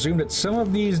going to presume that some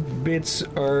of these bits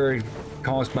are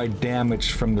caused by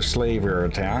damage from the slaver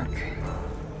attack.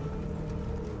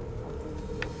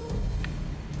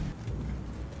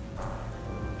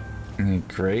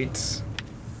 Great.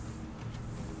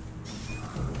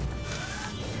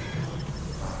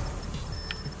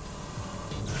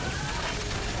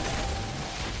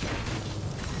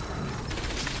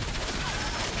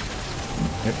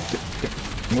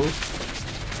 Move.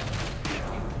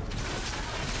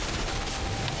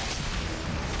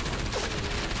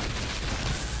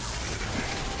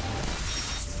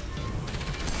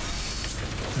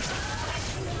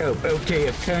 Oh, okay,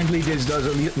 apparently this does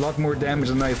a lot more damage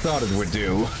than I thought it would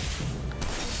do.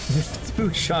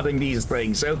 Two-shotting these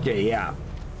things, okay, yeah.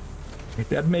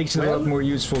 That makes it a lot more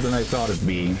useful than I thought it'd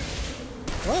be.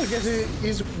 Well, I guess it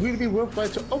will be worthwhile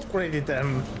to upgrade it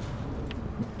then.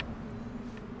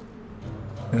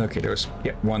 Okay, there's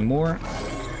one more.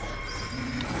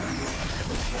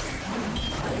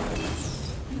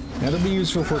 That'll be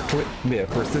useful for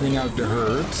thinning out the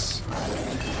herds.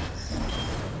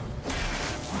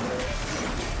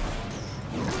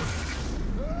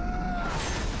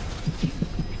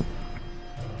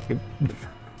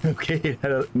 Okay, it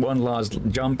had one last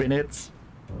jump in it.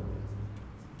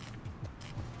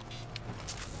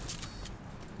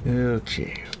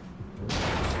 Okay.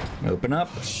 Open up.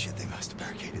 Shit, they must have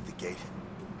barricaded the gate.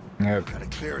 Okay. Gotta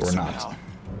clear it Or somehow.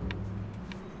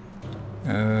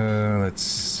 not. Let's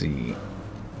see.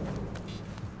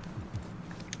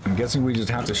 I'm guessing we just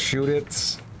have to shoot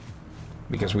it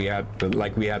because we had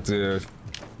to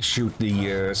shoot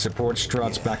the support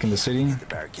struts back in the city. The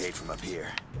barricade from up here.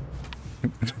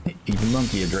 Even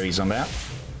Monkey agrees on that.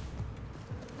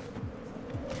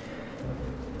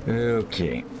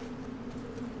 Okay.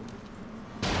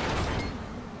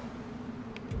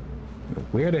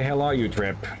 Where the hell are you,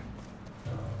 Trip?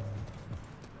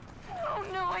 Oh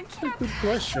no, I can't. Good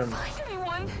question. Find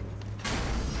anyone.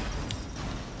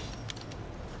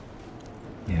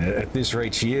 Yeah, at this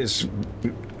rate, she is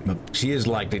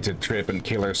likely to trip and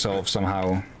kill herself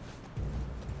somehow.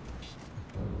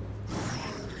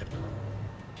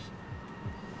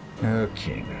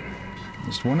 Okay.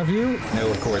 Just one of you? No,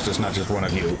 of course, it's not just one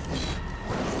of you.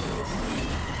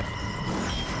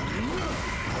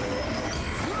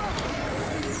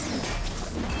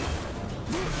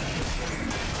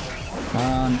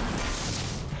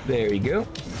 There we go.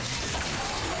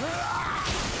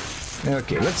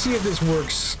 Okay, let's see if this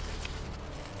works.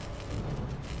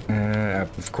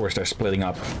 Of course, they're splitting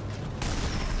up.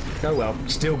 Oh well,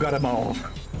 still got them all.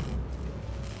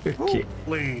 Okay.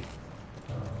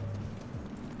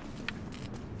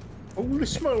 Holy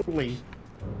smoly.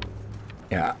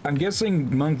 Yeah, I'm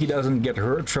guessing Monkey doesn't get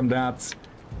hurt from that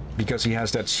because he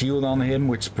has that shield on him,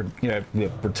 which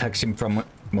protects him from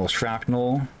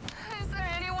shrapnel. Is there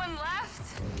anyone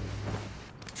left?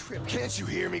 Trip, can't you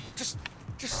hear me? Just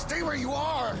stay where you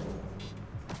are.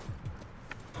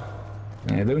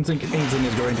 I don't think anything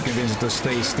is going to convince us to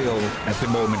stay still at the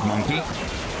moment, Monkey.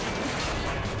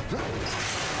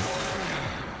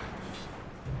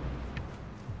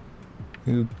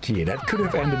 Okay, that could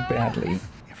have ended badly.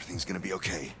 Everything's gonna be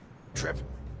okay. Trip,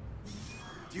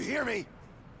 do you hear me?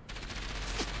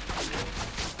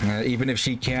 Even if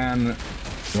she can,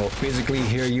 well, physically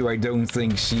hear you, I don't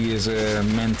think she is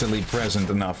mentally present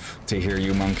enough to hear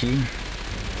you, Monkey.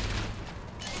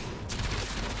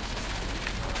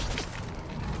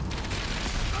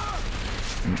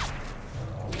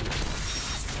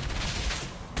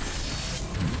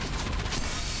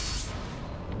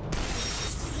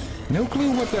 No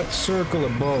clue what that circle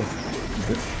above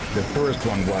the first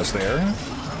one was there.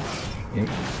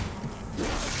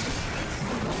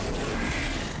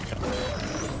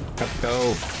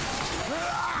 Oh.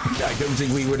 I don't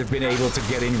think we would have been able to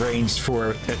get in range for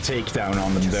a takedown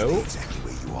on them, though. Exactly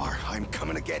where you are. I'm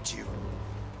coming to get you.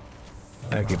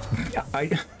 Okay.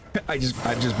 I've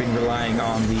just been relying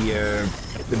on the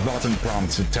button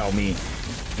prompt to tell me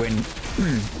when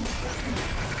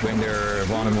they're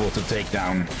vulnerable to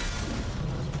takedown.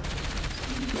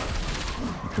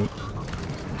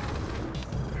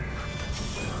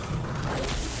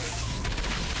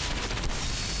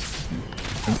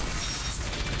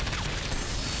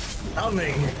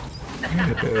 Stunning.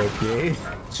 Okay.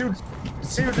 Shoot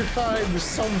 0 to 5 with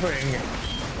something.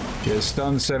 Just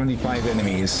stun 75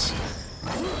 enemies.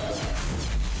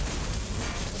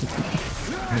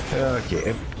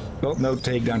 Okay. Well, no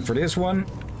takedown for this one.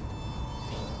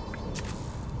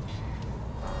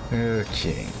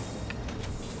 Okay.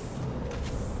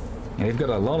 Yeah, they've got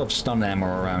a lot of stun ammo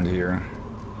around here.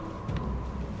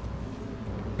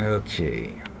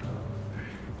 Okay.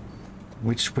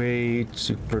 Which way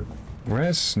to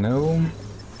progress? No.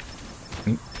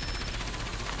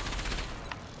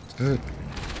 Yeah,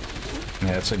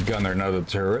 it's a gunner, not a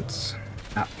turret.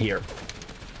 Ah, here.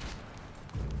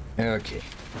 Okay.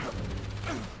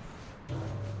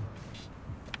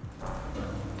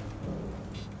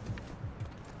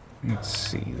 Let's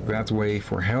see, that way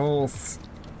for health.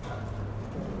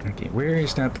 Okay, where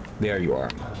is that? There you are.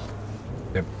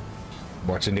 Yep.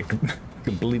 Watching the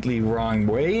completely wrong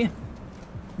way.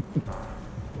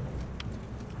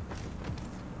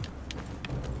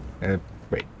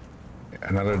 Wait.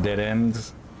 Another dead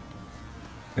end.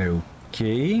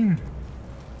 Okay.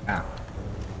 Ah.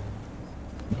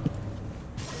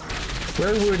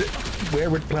 Where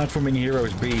would platforming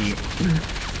heroes be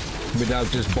without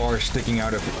just bars sticking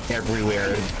out of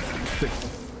everywhere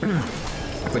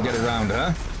to get around,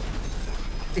 huh?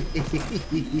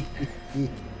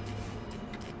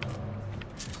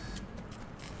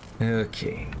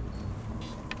 Okay.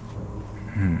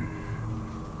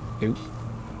 Oop.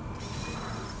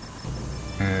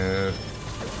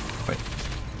 Wait.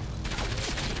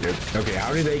 Okay,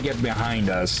 how did they get behind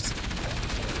us?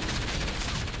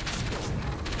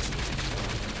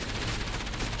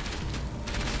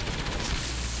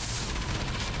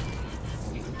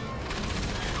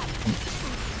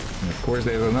 Of course,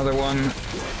 there's another one.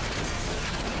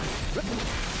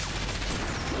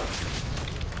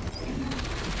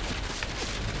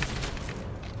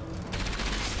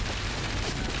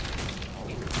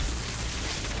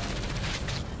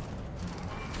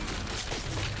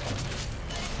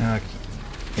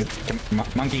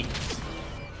 Monkey.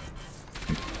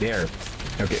 There.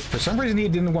 Okay, for some reason he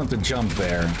didn't want to jump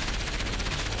there.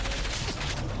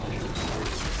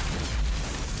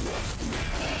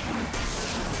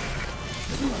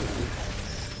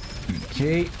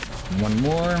 Okay, one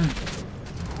more.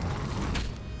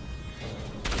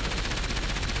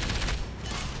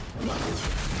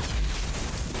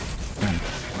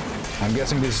 I'm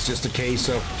guessing this is just a case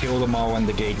of kill them all and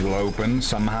the gate will open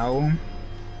somehow.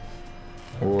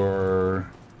 Or...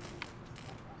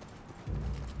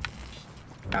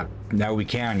 now we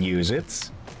can use it.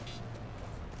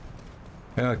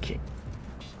 Okay.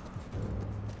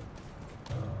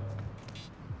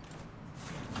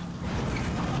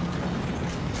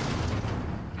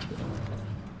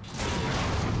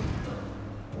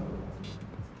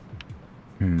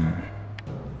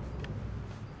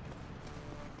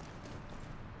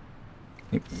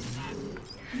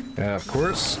 Of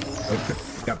course. Okay.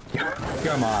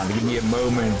 Come on, give me a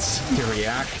moment to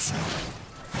react.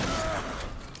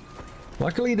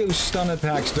 Luckily, those stun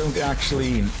attacks don't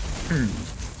actually,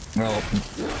 well,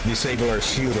 disable our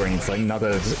shield or anything. Not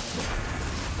that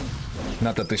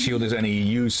the shield is any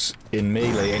use in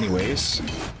melee anyways.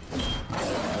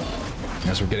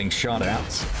 As we're getting shot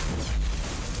at.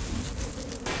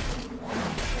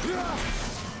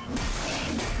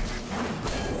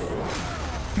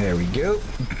 There we go.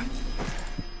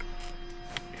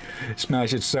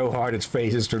 Smash it so hard it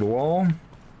faces through the wall.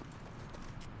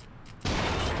 Is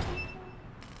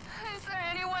there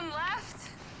anyone left?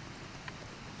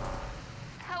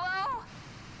 Hello?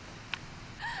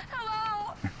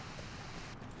 Hello?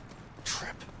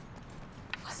 Trip.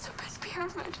 Must have been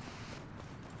pyramid.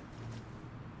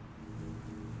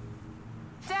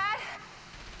 Dad?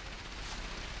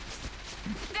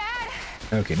 Dad?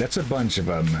 Okay, that's a bunch of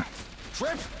them.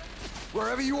 Trip!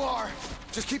 Wherever you are,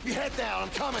 just keep your head down. I'm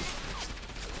coming.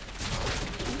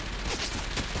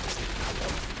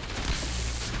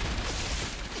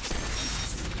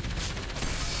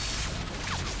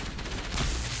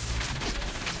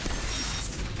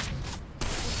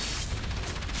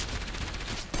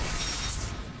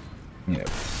 Yep.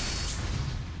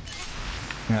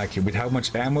 Okay, with how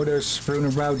much ammo there's strewn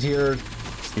about here,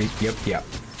 yep.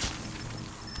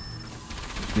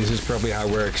 This is probably how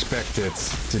we're expected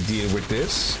to deal with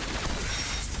this.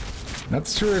 Not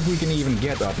sure if we can even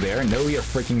get up there. No, we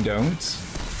freaking don't.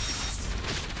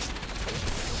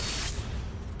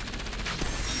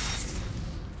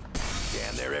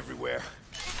 Damn, they're everywhere.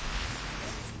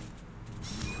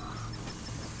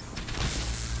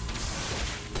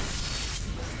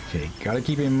 Okay, gotta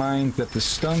keep in mind that the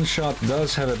stun shot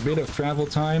does have a bit of travel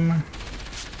time.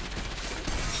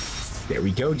 There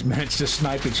we go. Managed to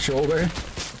snipe its shoulder.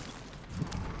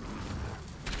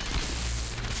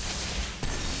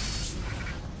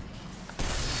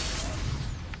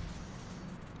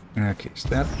 Okay, is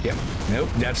that... Yep. Nope,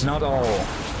 that's not all.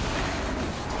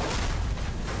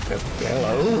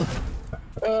 Hello.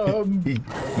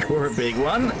 You're a big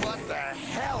one. What the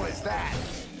hell is that?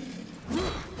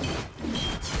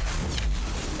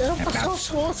 Jag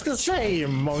vad ska jag säga,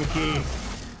 monkey?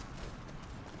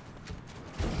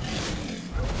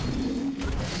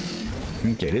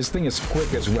 Okay, this thing is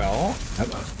quick as well.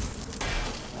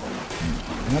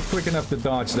 Not quick enough to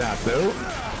dodge that, though.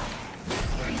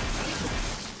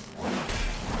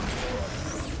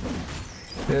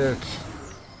 Okay.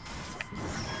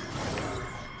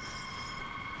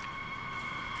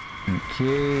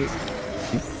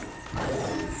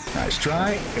 Nice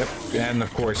try. Yep. And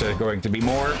of course, there's going to be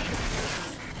more.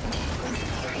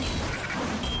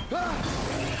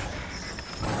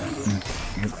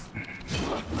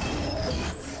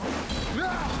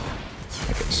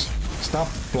 Okay, stop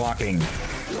blocking.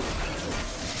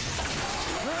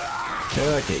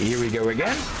 Okay, here we go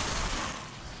again.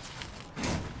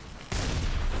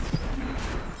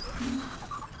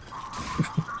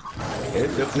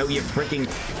 No, you freaking...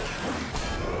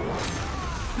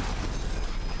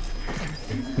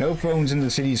 No phones in the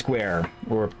city square.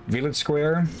 Or village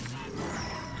square.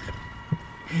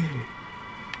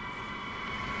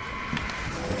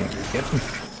 Yep.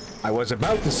 I was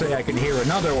about to say I can hear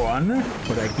another one,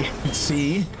 but I can't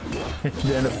see.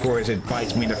 Then, of course, it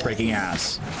bites me in the freaking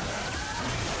ass.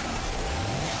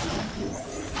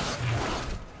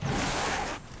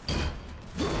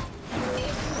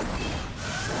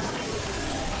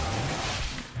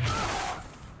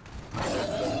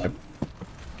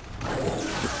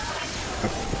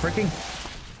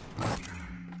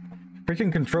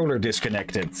 Freaking controller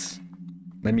disconnected.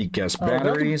 Let me guess.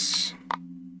 Batteries.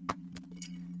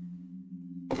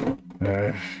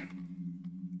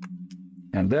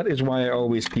 And that is why I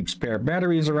always keep spare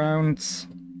batteries around. So,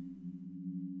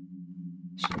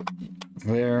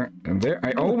 there and there.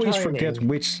 I always forget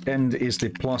which end is the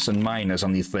plus and minus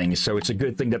on these things, so it's a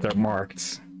good thing that they're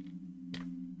marked.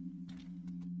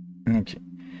 Okay.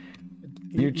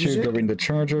 You two go in the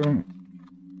charger.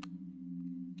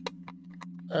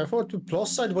 I thought the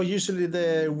plus side was usually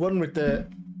the one with the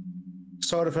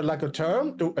sort of like a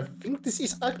term. I think this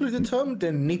is actually the term,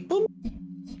 the nipple?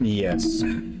 Yes.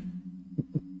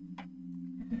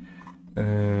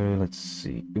 Let's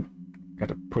see. Oop,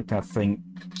 gotta put that thing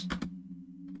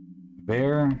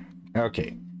there.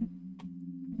 Okay.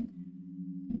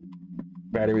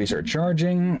 Batteries are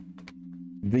charging.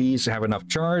 These have enough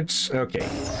charge. Okay.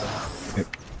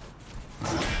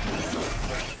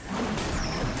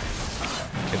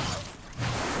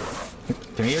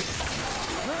 Come here.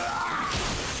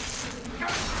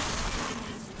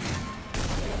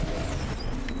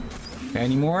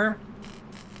 Any more?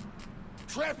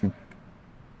 Trip!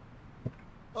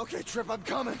 Okay, Trip, I'm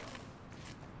coming.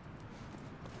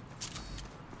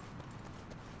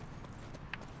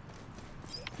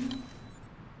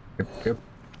 Yep.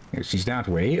 She's that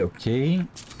way, okay.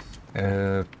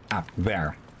 There.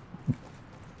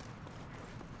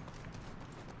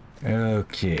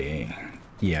 Okay.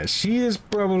 Yeah, she is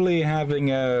probably having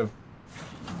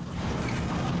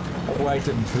quite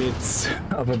a bit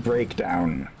of a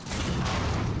breakdown.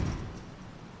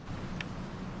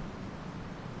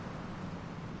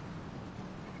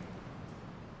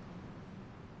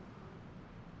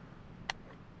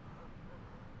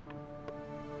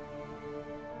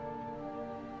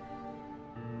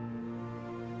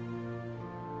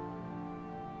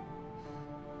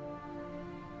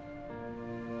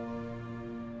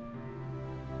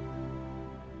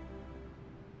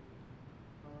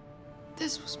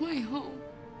 This was my home.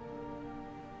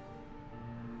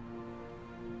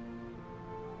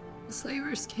 The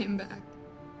slavers came back,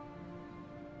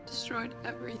 destroyed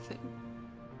everything.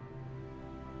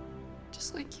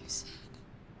 Just like you said.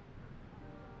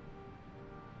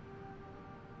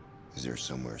 Is there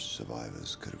somewhere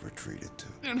survivors could have retreated to?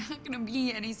 There are not gonna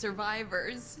be any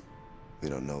survivors. We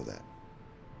don't know that.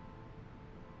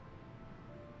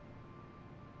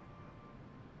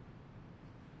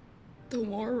 The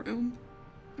war room,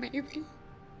 maybe.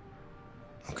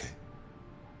 Okay.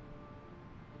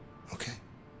 Okay.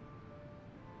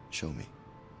 Show me.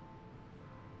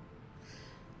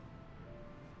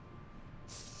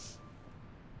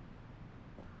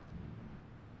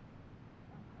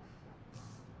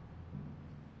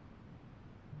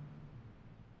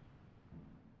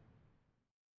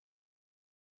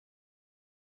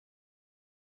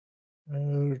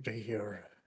 Oh dear.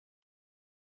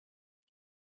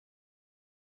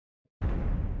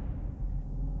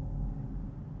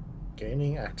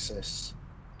 Gaining access.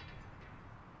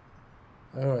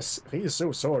 Oh, I feel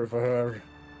so sorry for her.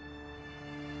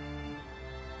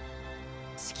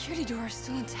 Security door is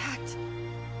still intact.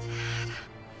 Dad.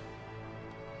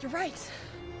 You're right.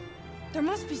 There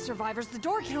must be survivors. The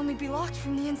door can only be locked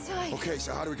from the inside. Okay,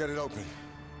 so how do we get it open?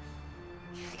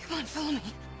 Come on, follow me.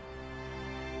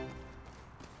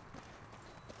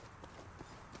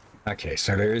 Okay,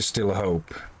 so there is still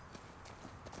hope.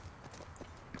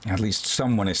 At least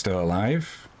someone is still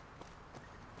alive.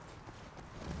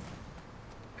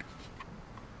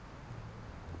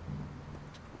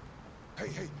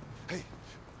 Hey,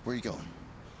 where are you going?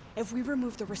 If we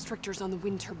remove the restrictors on the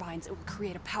wind turbines, it will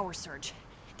create a power surge.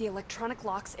 The electronic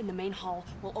locks in the main hall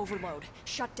will overload,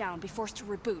 shut down, be forced to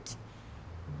reboot.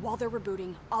 While they're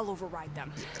rebooting, I'll override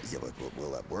them. Yeah, but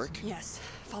will that work? Yes,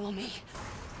 follow me.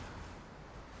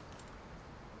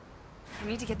 I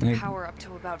need to get the power up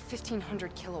to about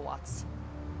 1,500 kilowatts.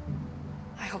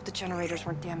 I hope the generators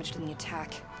weren't damaged in the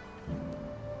attack.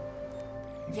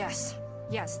 Yes,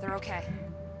 they're okay.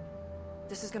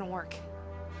 This is gonna work.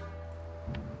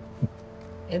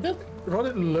 Is that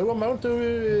rather low amount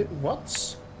of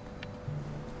watts?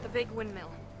 The big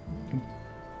windmill.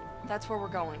 That's where we're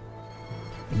going.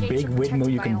 Big windmill,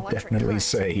 you can definitely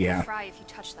say, yeah. They'll fry if you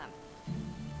touch them.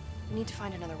 We need to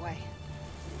find another way.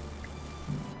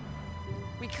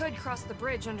 We could cross the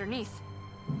bridge underneath.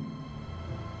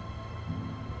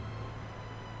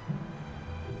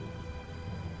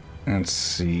 Let's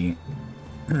see.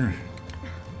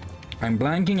 I'm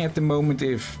blanking at the moment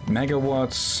if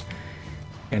megawatts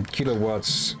and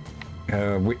kilowatts,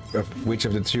 which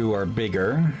of the two are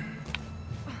bigger.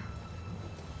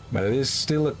 But it is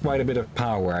still quite a bit of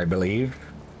power, I believe.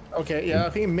 Okay, yeah,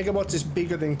 I think megawatts is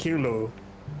bigger than kilo.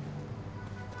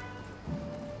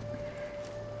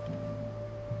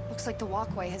 Looks like the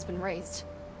walkway has been raised.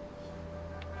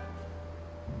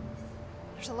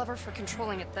 There's a lever for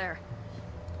controlling it there.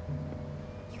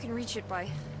 You can reach it by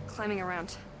climbing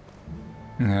around.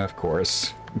 Of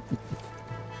course.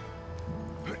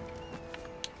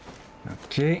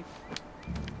 Okay.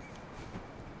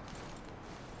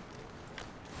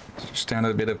 Stand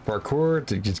a bit of parkour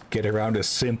to just get around a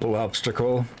simple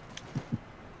obstacle.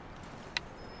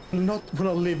 We not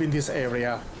live in this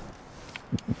area.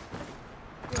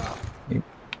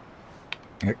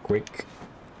 Yeah, quick.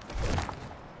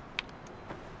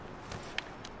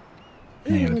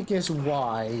 I guess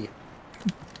why?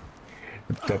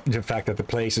 The fact that the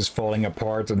place is falling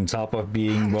apart on top of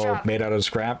being, well, made out of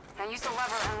scrap. Now use the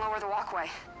lever and lower the walkway.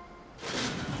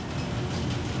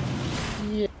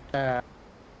 Yeah.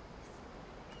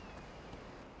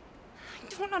 I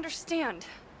don't understand.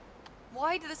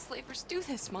 Why do the slavers do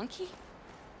this, Monkey?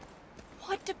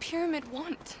 What do Pyramid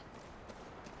want?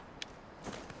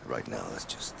 Right now, let's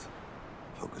just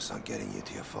focus on getting you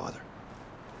to your father.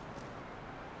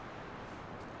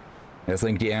 I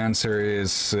think the answer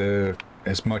is,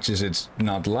 as much as it's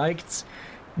not liked,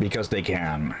 because they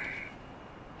can.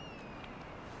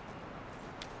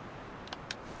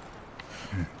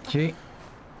 Okay.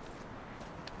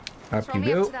 Up Throw you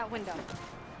me up go. to that window.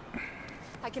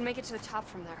 I can make it to the top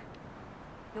from there.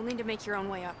 You'll need to make your own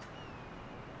way up.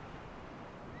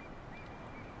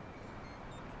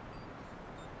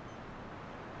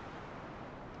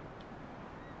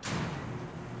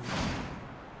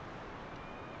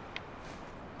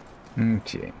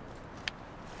 Okay.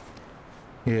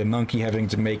 Yeah, Monkey having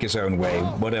to make his own way.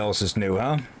 What else is new,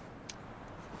 huh?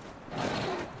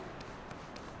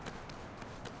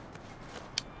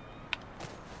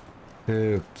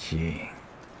 Okay.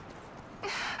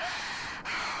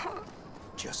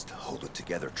 Just hold it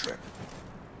together, Trip.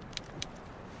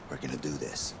 We're gonna do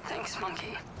this. Thanks,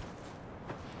 Monkey.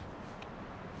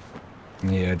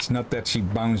 Yeah, it's not that she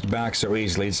bounced back so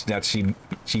easily, it's that she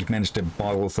managed to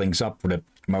bottle things up for the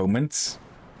moment.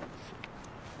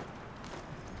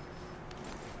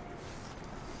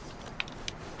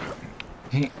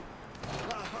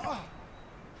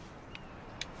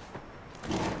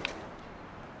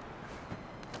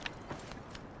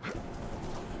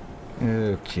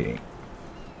 Okay.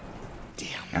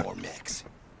 Damn, more mix.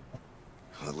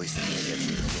 Well, at least I'm gonna get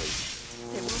through the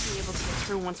gate. They will be able to get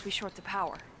through once we short the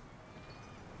power.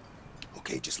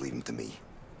 Okay, just leave him to me.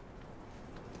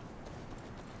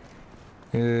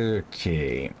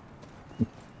 Okay.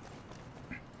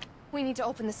 We need to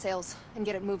open the sails and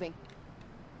get it moving.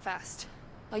 Fast.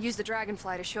 I'll use the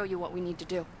dragonfly to show you what we need to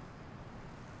do.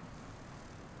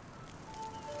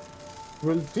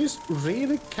 Will this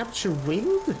really capture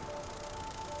wind?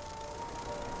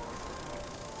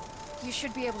 You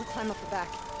should be able to climb up the back.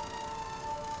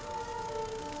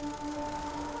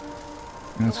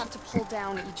 You'll have to pull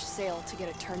down each sail to get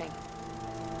it turning.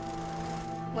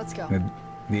 Let's go.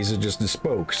 These are just the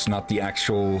spokes, not the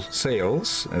actual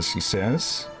sails, as he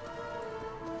says.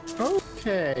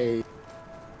 Okay.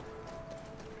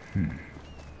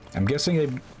 I'm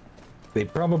guessing they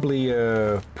probably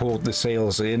pulled the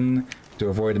sails in to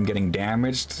avoid them getting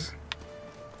damaged.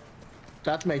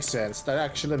 That makes sense. That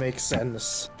actually makes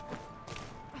sense.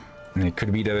 And it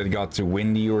could be that it got too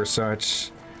windy or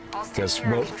such. Because,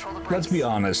 well, let's be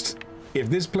honest. If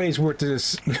this place were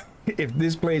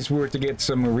to get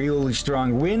some really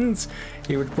strong winds,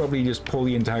 it would probably just pull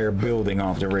the entire building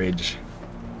off the ridge.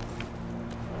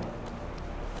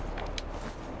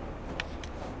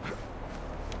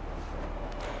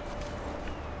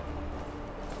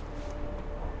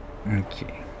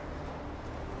 Okay.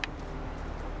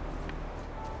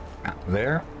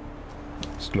 There.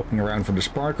 Just looking around for the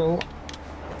sparkle.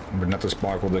 But not the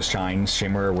sparkle, the shine,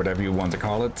 shimmer, whatever you want to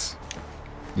call it.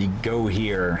 You go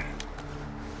here.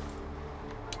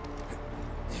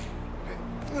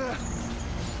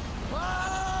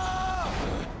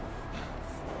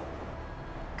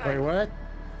 Wait, what?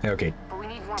 Okay. But we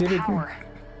need more Did it- power.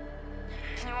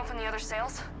 Can you open the other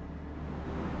sails?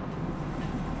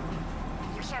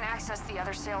 You can't access the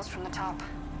other sails from the top.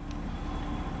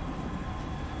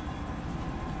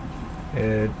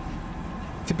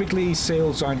 Typically,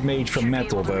 sails aren't made from Should be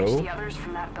metal, able to reach though. the others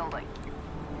from that building.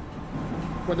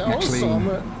 But Actually,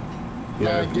 also,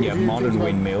 Yeah, if yeah, you modern think about-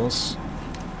 windmills.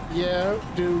 Yeah,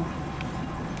 do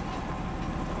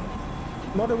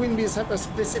modern windmills have a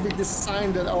specific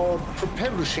design that are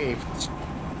propeller shaped?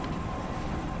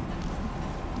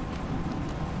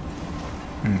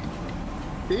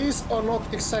 These are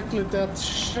not exactly that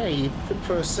shape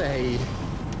per se.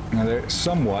 Now, they're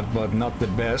somewhat, but not the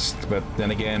best. But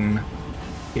then again,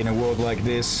 in a world like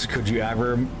this, could you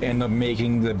ever end up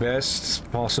making the best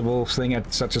possible thing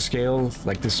at such a scale?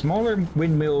 Like the smaller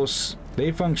windmills,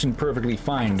 they function perfectly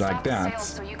fine like Stop the that. sails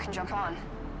so you can jump on.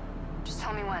 Just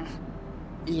tell me when.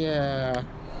 Yeah.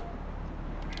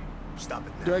 Stop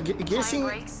it Do now. I guessing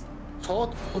Flying brakes?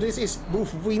 part of this is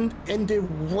both wind and the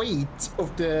weight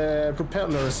of the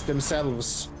propellers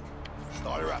themselves.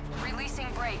 Start her up. Releasing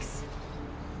brakes.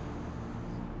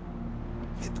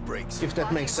 Hit the brakes. If that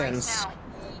Locking makes brakes sense.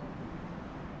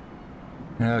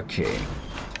 now. Okay.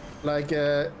 Like,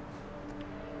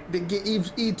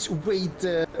 each weight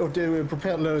of the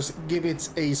propellers give it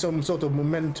some sort of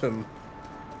momentum.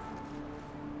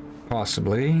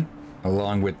 Possibly.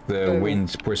 Along with the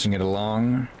wind pushing it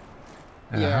along.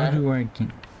 Yeah. How do I...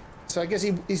 So I guess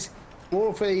it's more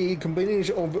of a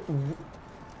combination of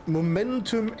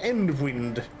momentum and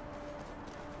wind.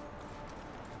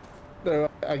 Though,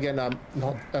 again, I'm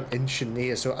not an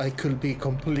engineer, so I could be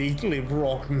completely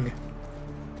wrong.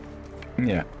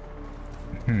 Yeah.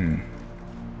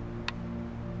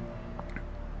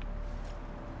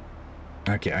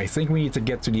 Okay, I think we need to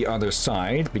get to the other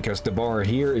side, because the bar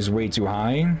here is way too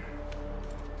high.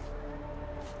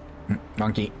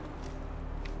 Monkey.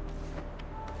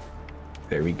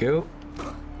 There we go.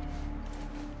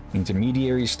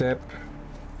 Intermediary step.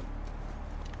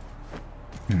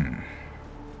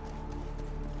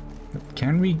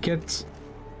 Can we get...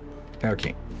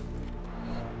 Okay.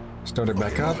 Start it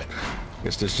back up.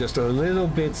 Because there's just a little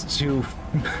bit too...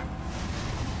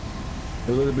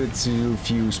 a little bit too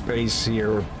few space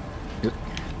here.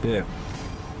 Yeah.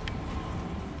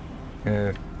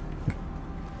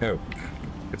 Oh.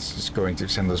 It's just going to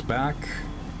send us back.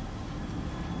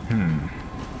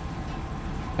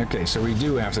 Okay, so we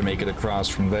do have to make it across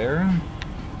from there.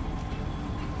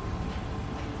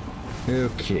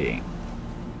 Okay.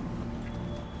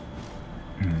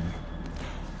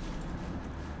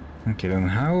 Okay, then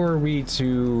how are we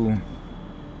to...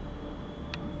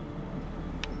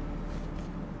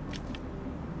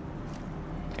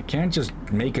 I can't just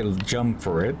make a jump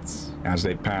for it as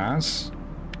they pass.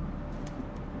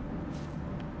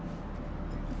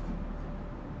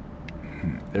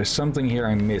 There's something here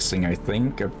I'm missing, I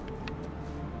think.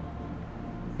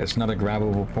 It's not a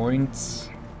grabbable point.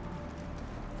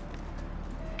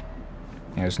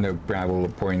 There's no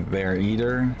grabbable point there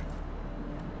either.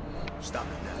 Stop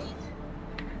it now.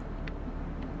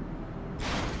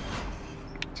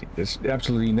 There's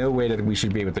absolutely no way that we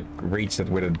should be able to reach that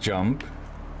with a jump.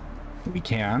 We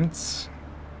can't.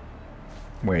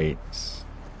 Wait.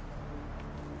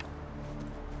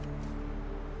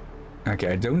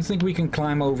 Okay, I don't think we can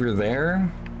climb over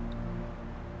there.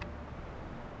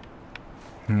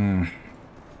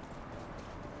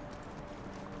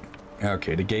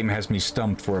 Okay, the game has me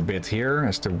stumped for a bit here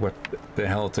as to what the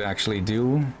hell to actually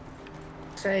do.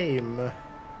 Same.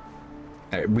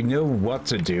 We know what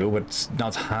to do, but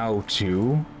not how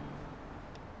to.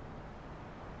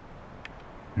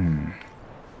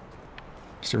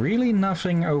 Is there really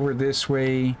nothing over this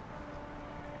way?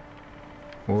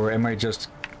 Or am I just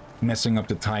messing up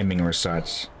the timing or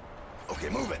such? Okay,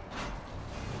 move it.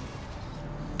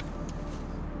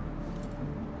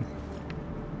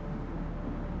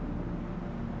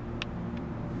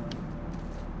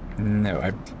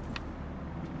 No,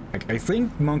 I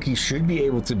think monkeys should be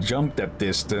able to jump that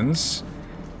distance.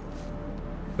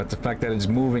 But the fact that it's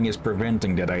moving is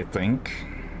preventing that, I think.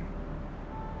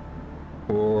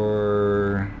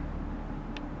 Or...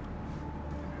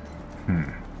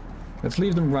 Let's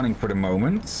leave them running for the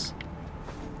moment.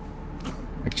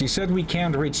 Like she said, we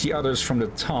can't reach the others from the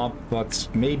top, but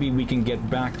maybe we can get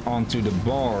back onto the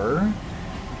bar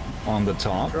on the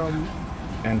top.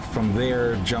 And from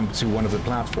there, jump to one of the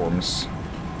platforms.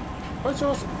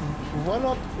 Why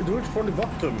not do it from the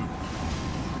bottom?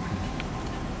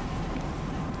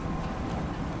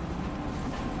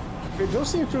 It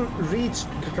does seem to reach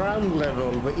ground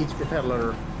level with each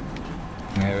propeller.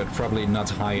 Yeah, but probably not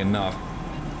high enough.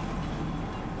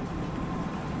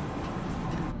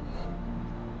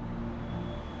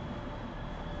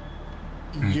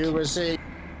 USA.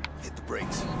 Hit the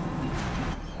brakes.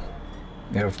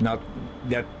 If not,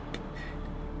 that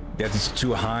is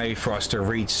too high for us to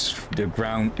reach the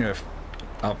ground,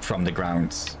 up from the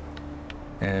ground.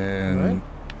 And right.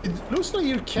 It looks like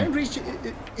you can reach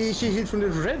each hit from the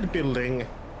red building.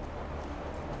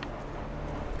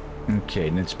 Okay,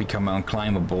 and it's become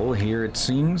unclimbable here, it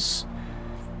seems.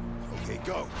 Okay,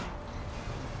 go.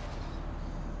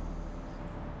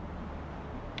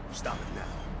 Stop it now.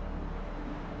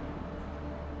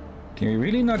 Can we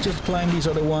really not just climb these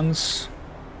other ones?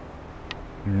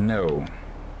 No.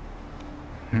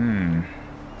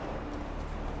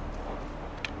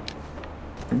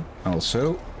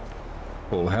 Also,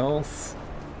 full health.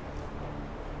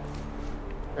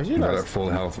 Another full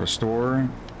health restore.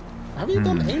 Have you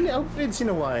done any upgrades in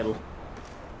a while?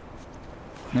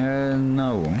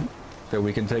 No. So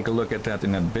we can take a look at that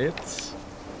in a bit.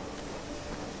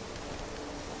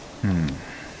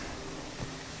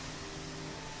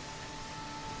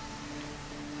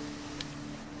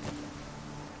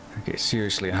 Okay,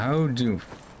 seriously, how do...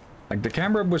 Like, the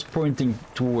camera was pointing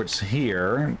towards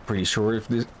here. I'm pretty sure if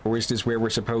this... Or is this where we're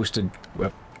supposed to...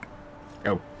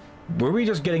 oh. Were we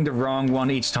just getting the wrong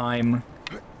one each time?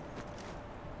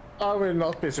 I will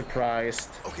not be surprised.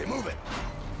 Okay, move it.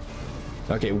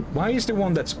 Okay, why is the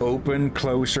one that's open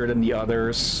closer than the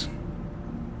others?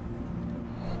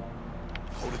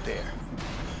 Hold it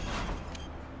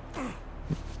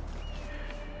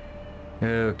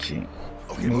there. Okay.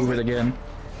 Move it again.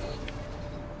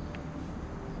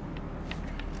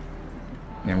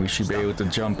 And we should be able to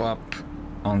jump up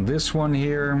on this one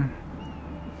here.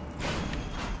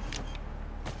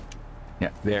 Yeah,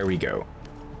 there we go.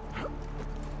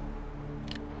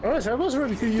 Alright, so I was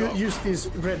ready to use this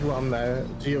red one to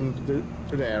jump to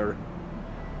there.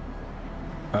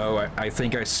 Oh, I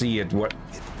think I see it. What?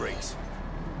 Hit the brakes.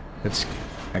 It's...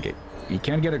 Okay. You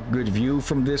can't get a good view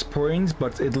from this point,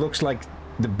 but it looks like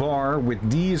the bar with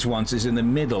these ones is in the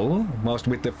middle, whilst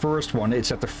with the first one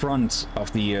it's at the front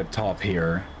of the top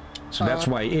here. So that's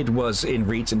why it was in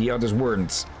reach and the others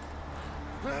weren't.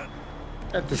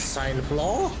 At the sign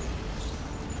flaw?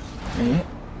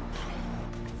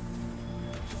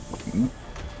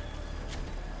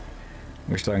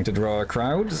 We're starting to draw a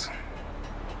crowd.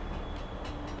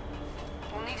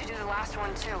 We'll need to do the last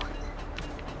one too.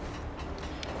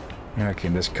 Okay,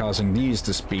 that's causing these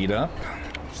to speed up.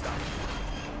 Stop.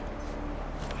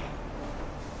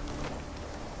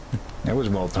 That was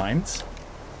well timed.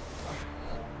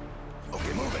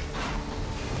 Okay, move it.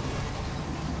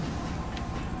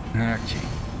 Okay.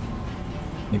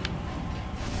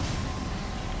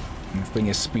 The thing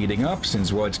is speeding up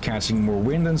since it's catching more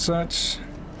wind and such.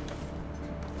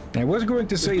 I was going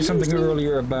to say something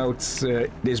earlier about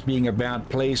this being a bad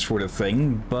place for the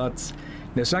thing, but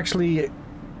there's actually,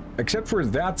 except for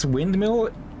that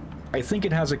windmill, I think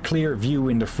it has a clear view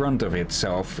in the front of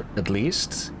itself, at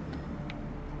least.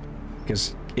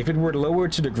 Because if it were lower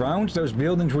to the ground, those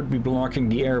buildings would be blocking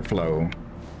the airflow.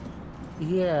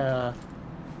 Yeah.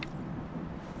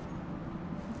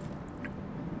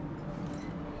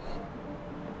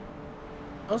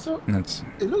 Also,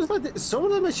 it looks like some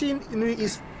of the machine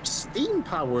is steam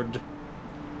powered.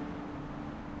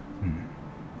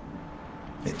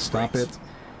 Stop it.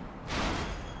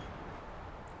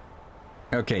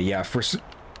 Okay, yeah,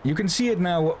 you can see it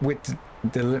now with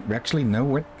the... Actually, no,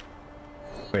 what?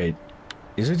 Wait.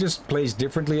 Is it just placed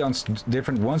differently on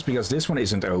different ones? Because this one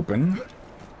isn't open.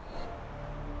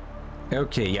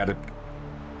 Okay, yeah.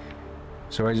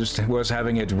 So I just was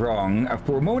having it wrong.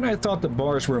 For a moment I thought the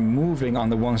bars were moving on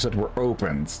the ones that were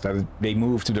opened. That they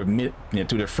moved to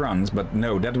the front, but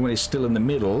no, that one is still in the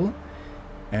middle.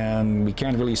 And we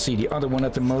can't really see the other one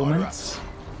at the moment.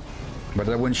 But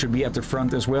that one should be at the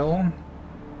front as well.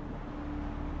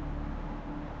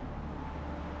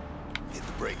 Hit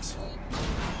the brakes.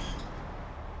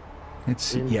 Let's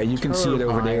see. Yeah, you can see it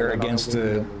over there against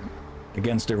the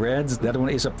reds. That one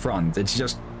is up front. It's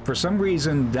just for some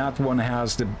reason that one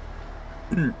has the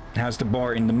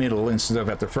bar in the middle instead of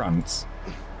at the front.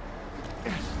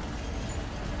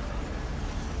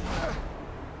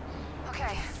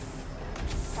 Okay,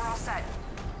 we're all set.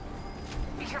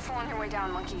 Be careful on your way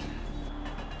down, Monkey.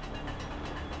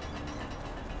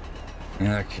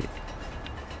 Okay.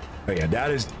 Oh yeah,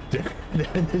 that is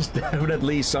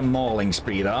definitely some mauling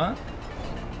speed, huh?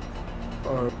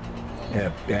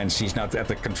 Yeah, and she's not at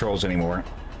the controls anymore.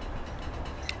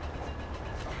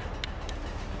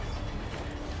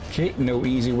 Okay, no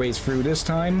easy ways through this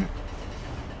time.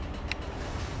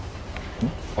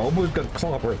 Almost got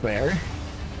clobbered there.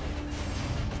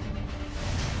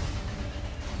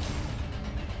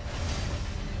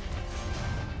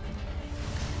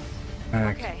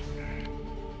 Okay.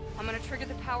 I'm gonna trigger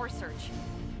the power surge.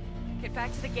 Get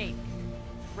back to the gate.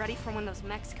 Ready for when those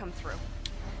mechs come through.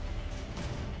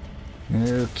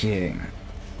 Okay.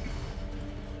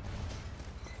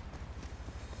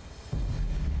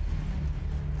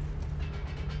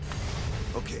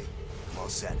 Okay, I'm all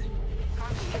set.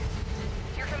 Monkey,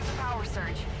 here comes the power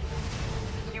surge.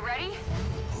 You ready?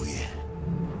 Oh yeah.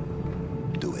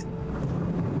 Do it.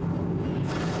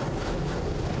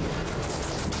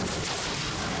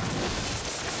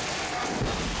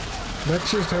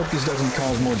 Let's just hope this doesn't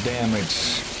cause more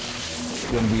damage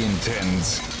than we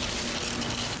intend.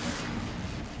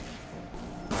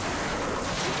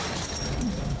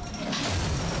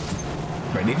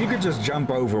 But if you could just jump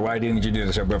over, why didn't you do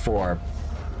this before?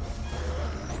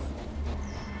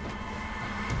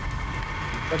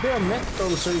 But they are metal,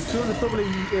 so you could probably,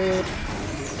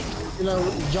 you know,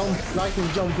 lightning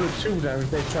jump through them if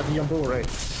they try to jump over it.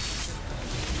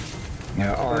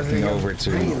 Yeah, arcing over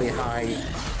to really high.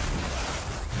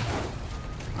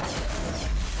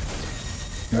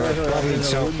 There are probably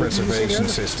self-preservation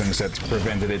systems that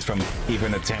prevented it from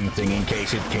even attempting in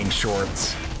case it came short.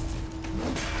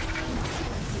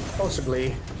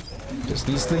 Possibly. Just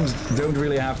these things don't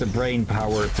really have the brain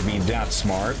power to be that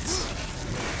smart.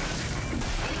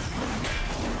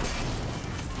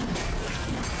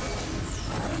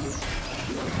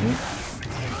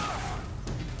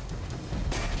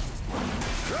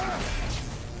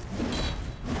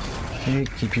 Okay,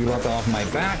 keep you lot off my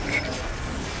back.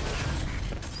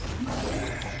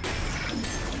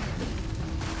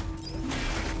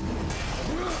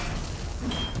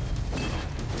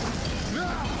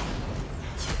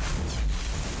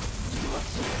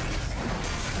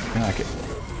 Okay.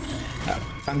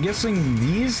 I'm guessing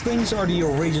these things are the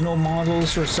original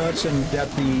models or such, and that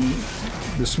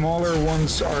the smaller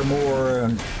ones are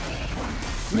more,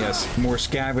 yes, more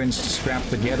scavenged, strapped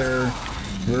together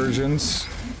versions.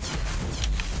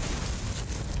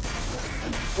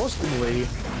 Possibly.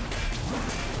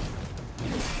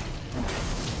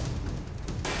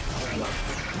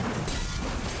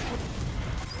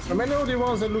 I mean, the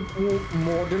ones that look more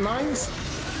modernized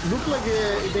look like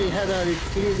they had a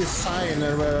clear design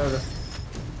and were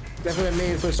definitely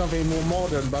made for something more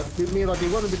modern, but it mean like they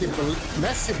wanted with the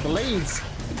massive blades.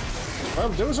 Well,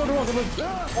 those are the ones that look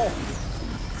off.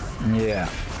 Yeah.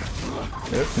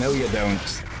 No, you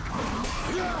don't.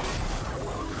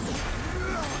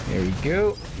 There we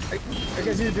go. I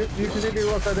guess you can say the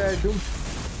ones that don't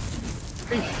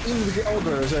fit in with the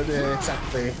others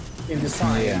exactly in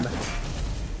design. Yeah.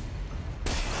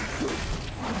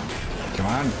 Come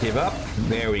on, give up.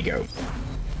 There we go.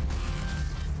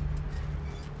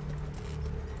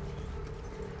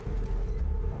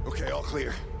 Okay, all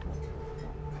clear.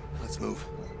 Let's move.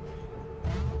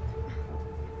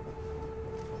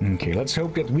 Okay, let's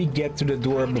hope that we get to the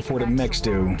door before the mechs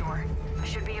do. I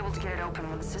should be able to get it open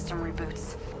when the system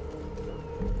reboots.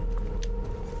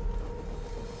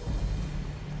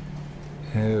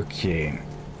 Okay.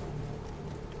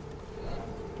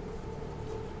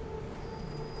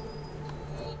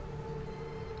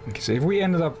 Okay, so if we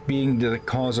ended up being the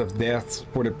cause of death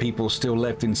for the people still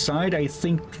left inside, I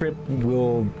think Trip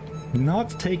will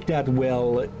not take that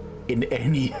well in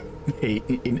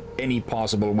any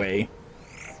possible way.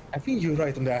 I think you're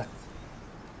right on that.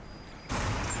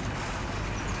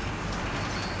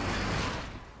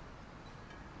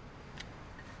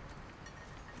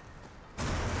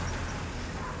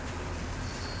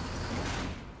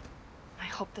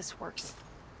 hope this works.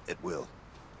 It will.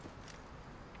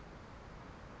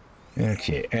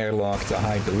 Okay, airlock to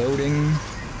hide the loading.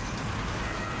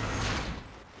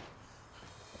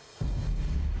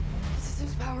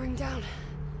 System's powering down.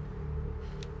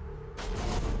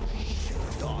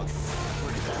 Dog.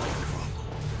 Where did that come from?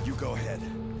 You go ahead.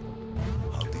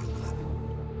 I'll deal with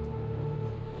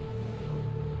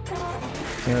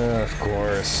it. Of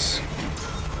course.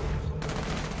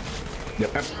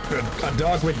 Yep, a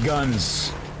dog with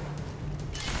guns.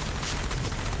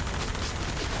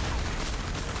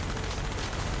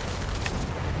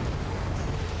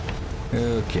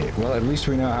 Okay, well, at least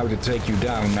we know how to take you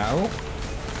down now.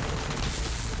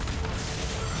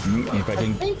 If I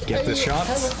can get the shot.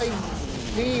 I have an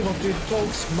idea what the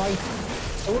dogs might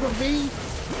sort of be.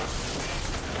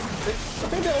 I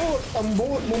think they're all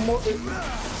more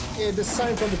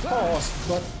designed from the past,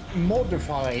 but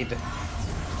modified.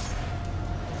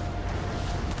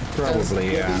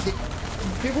 Probably, yeah.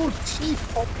 The whole teeth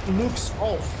looks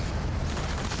off.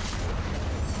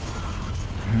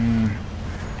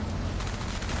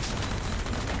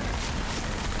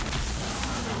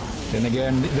 Then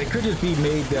again, they could just be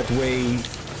made that way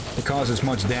to cause as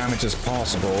much damage as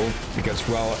possible, because,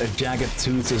 well, a jagged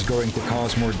tooth is going to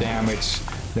cause more damage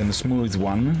than a smooth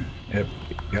one.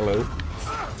 Hello.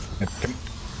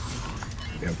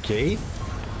 Okay.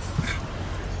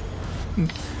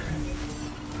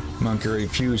 Monkey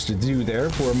refused to do there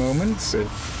for a moment. So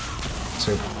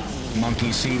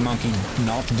monkey see, monkey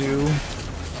not do.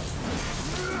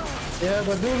 Yeah,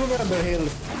 but do remember, Hill,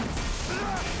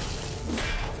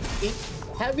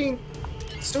 having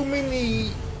so many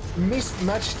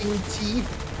mismatched in teeth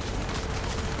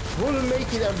will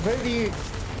make it a very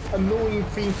annoying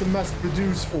thing to mass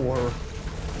produce for.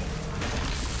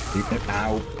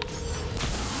 Ow.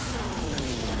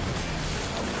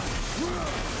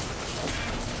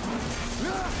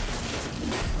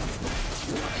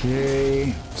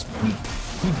 Okay. Just keep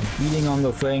beating on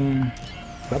the thing.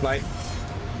 Bye-bye.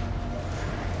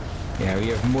 Yeah, we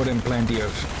have more than plenty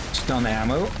of stun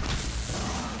ammo.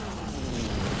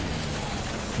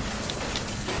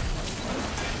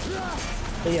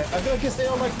 Yeah, I guess they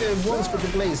are like the ones with the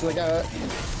blaze, like a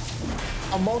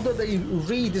model they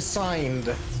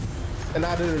redesigned and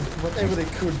added whatever they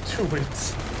could to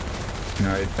it.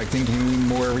 No, I think you mean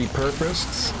more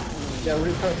repurposed. Yeah,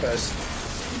 repurposed.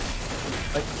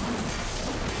 Like,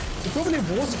 it probably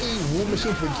was a war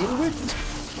machine to begin with.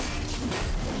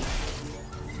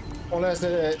 Unless,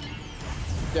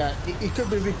 yeah, it could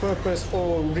be repurposed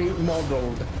or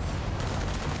remodeled.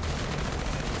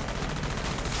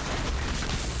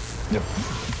 Yep.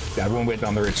 That one went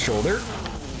under its shoulder.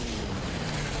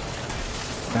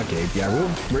 Okay, yeah,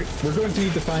 we're going to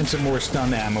need to find some more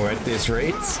stun ammo at this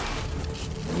rate.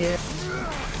 Yeah.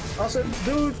 Also,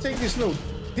 do take this note.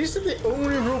 This is the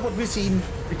only robot we've seen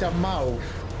with a mouth.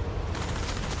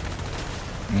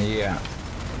 Yeah.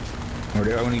 Or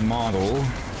the only model.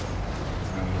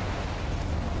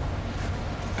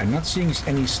 I'm not seeing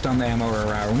any stun ammo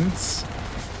around.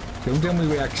 Don't tell me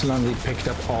we accidentally picked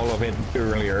up all of it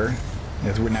earlier.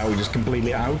 That we're now just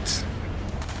completely out.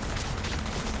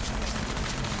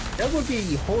 That would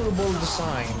be horrible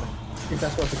design, if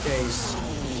that's what the case.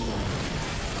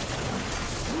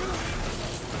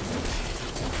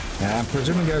 I'm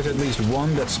presuming there's at least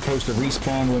one that's supposed to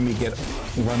respawn when we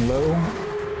run low.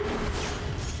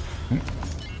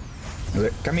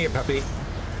 Come here, puppy.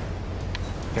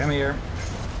 Come here.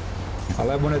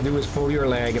 All I want to do is pull your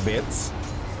leg a bit.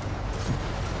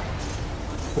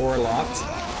 Or a lot.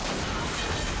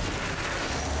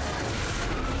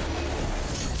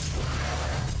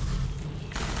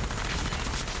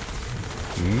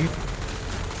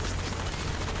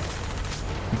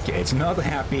 Okay, it's not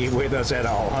happy with us at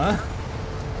all, huh?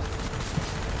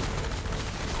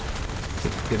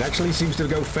 It actually seems to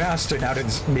go faster now that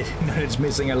it's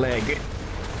missing a leg.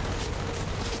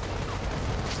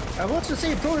 I want to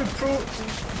say probably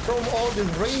from all the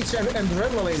rage and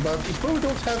adrenaline, but you probably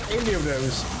don't have any of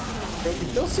those.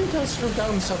 It does seem to slow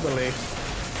down suddenly.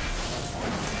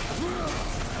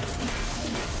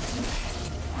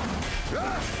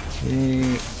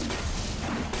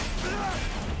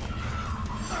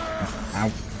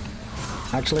 Ow.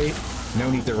 Actually, no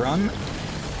need to run.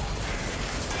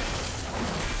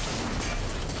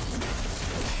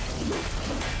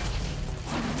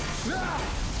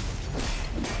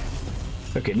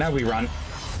 Okay, now we run.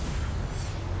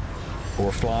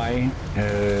 Or fly.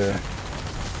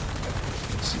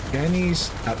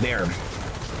 Pennies out there.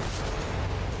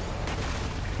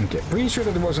 Okay, pretty sure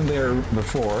that it wasn't there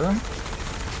before.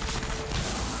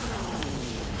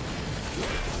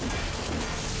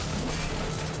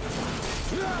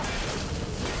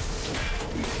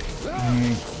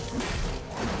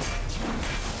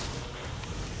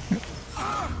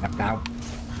 Ow.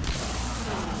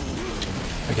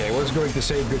 Okay, I was going to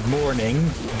say good morning,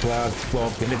 but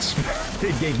well,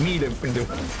 it gave me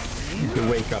the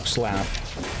wake up slap.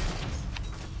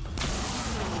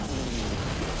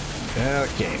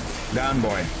 Okay, down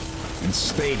boy, and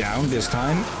stay down this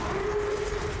time.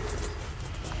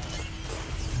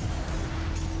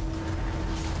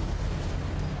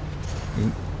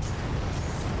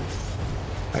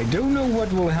 I don't know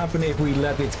what will happen if we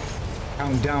let it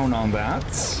count down on that.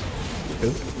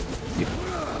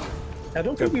 I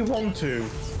don't think we want to.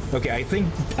 Okay, I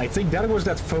think that was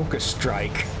that focus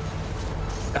strike.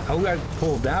 How I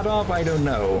pulled that off, I don't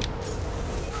know.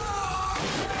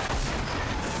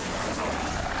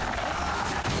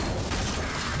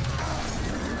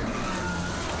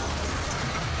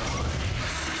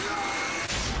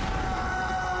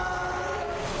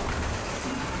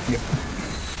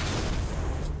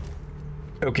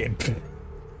 Okay.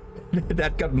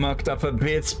 That got mucked up a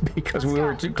bit because we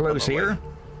were too close here.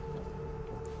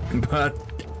 But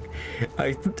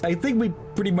I think we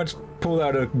pretty much pulled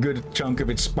out a good chunk of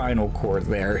its spinal cord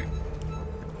there.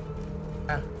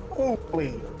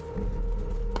 Holy.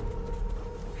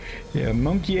 Yeah,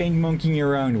 monkey ain't monkeying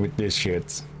around with this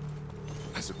shit.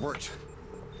 Has it worked?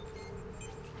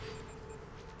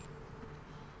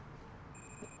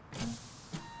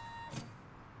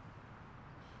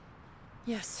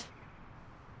 Yes.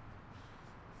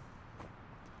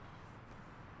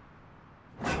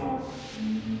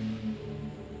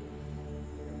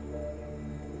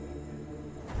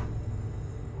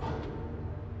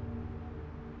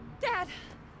 Dad!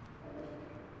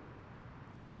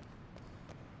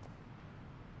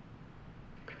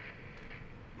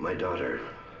 My daughter.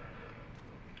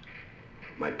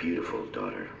 My beautiful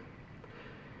daughter.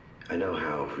 I know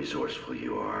how resourceful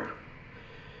you are.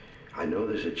 I know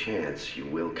there's a chance you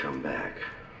will come back,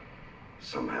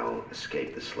 somehow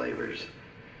escape the slavers,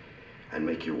 and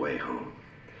make your way home.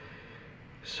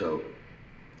 So,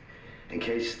 in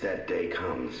case that day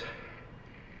comes,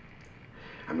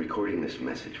 I'm recording this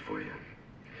message for you.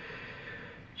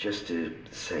 Just to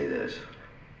say this.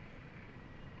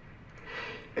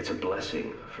 It's a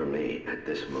blessing for me at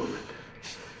this moment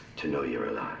to know you're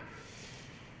alive.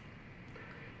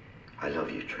 I love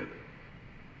you, Trip.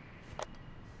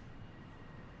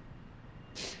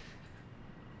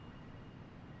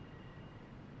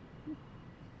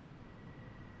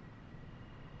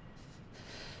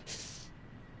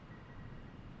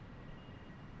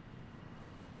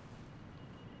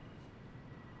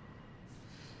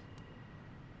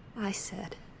 I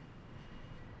said,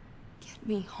 get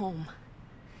me home.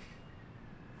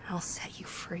 I'll set you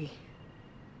free.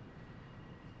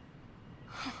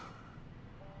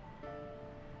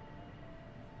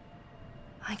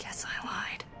 I guess I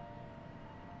lied.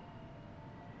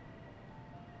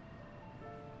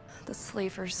 The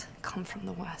slavers come from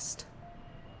the west,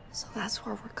 so that's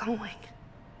where we're going.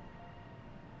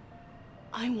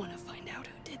 I want to find out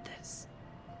who did this.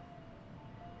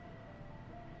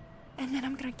 And then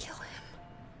I'm gonna kill him.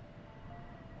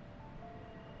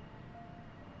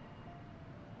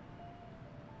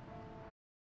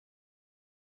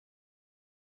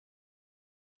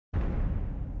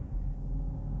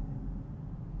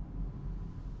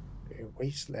 A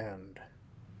wasteland.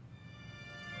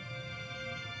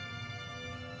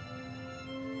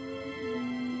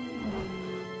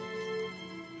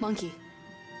 Monkey.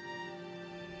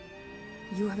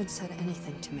 You haven't said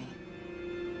anything to me.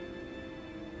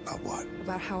 About what?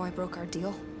 About how I broke our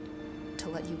deal? To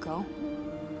let you go?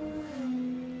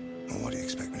 Well, what do you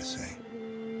expect me to say?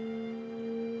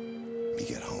 You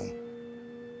get home.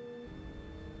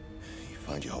 You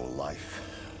find your whole life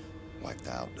wiped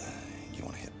out. You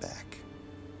want to hit back.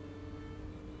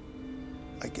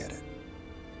 I get it.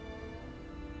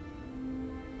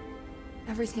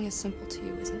 Everything is simple to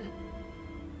you, isn't it?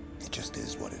 It just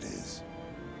is what it is.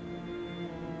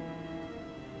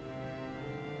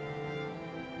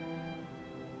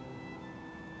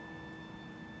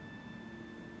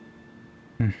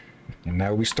 And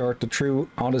now we start the true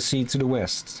Odyssey to the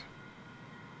west.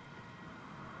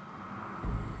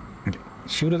 Okay.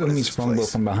 Shoot at enemies from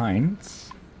behind.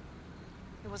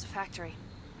 It was a factory.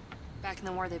 Back in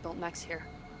the war, they built mechs here.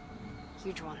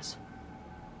 Huge ones.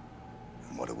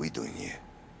 And what are we doing here?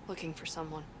 Looking for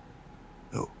someone.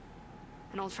 Who?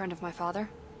 An old friend of my father.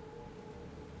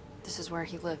 This is where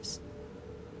he lives.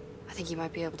 I think he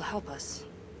might be able to help us.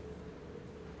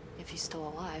 If he's still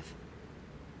alive.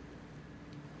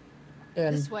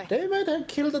 And This way. they might have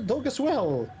killed the dog as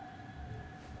well.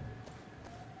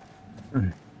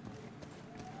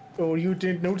 Or you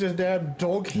didn't notice that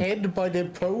dog head by the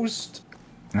post?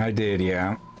 I did,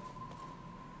 yeah.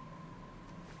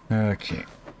 Okay.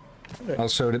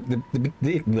 Also,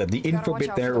 the info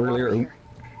bit there earlier.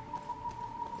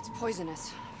 It's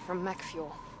poisonous from mech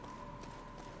fuel.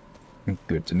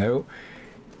 Good to know.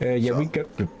 Yeah, So, we got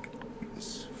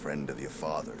this friend of your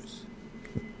father's.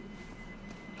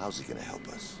 How's he gonna help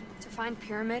us? To find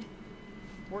Pyramid,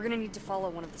 we're gonna need to follow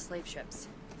one of the slave ships.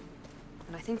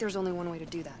 And I think there's only one way to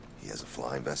do that. He has a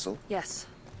flying vessel? Yes.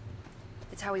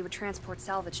 It's how he would transport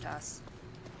salvage to us.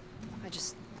 I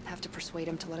just have to persuade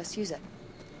him to let us use it.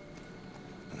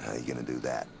 And how are you gonna do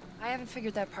that? I haven't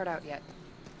figured that part out yet.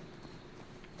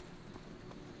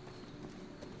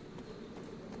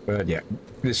 But yeah,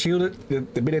 the shielded,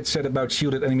 the bit it said about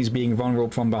shielded enemies being vulnerable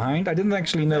from behind, I didn't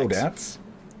actually know that.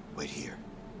 Wait here.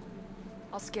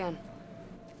 I'll scan.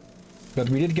 But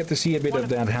we did get to see a bit of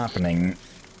that happening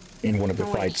in one of the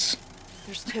fights.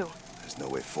 There's two. There's no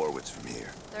way forwards from here.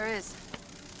 There is.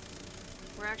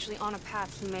 We're actually on a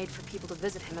path he made for people to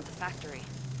visit him at the factory.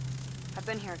 I've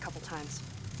been here a couple times.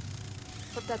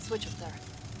 Flip that switch up there.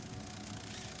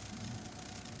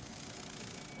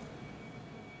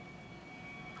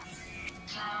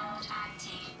 Cloud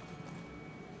active.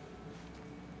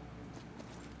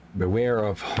 Beware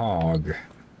of Hog.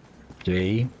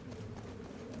 Okay.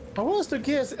 I was to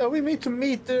guess, are we made to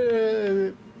meet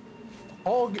the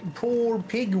hog, poor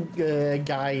pig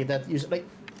guy that is like...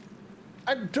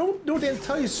 I don't know the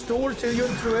entire story to your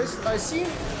interest. I've seen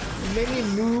many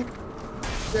real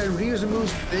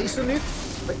moves based on it,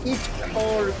 but each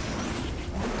are,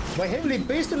 by heavily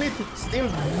based on it, still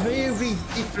very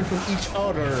different from each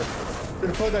other.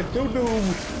 Therefore, I don't know,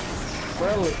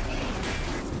 well,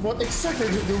 what exactly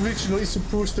the original is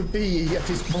supposed to be at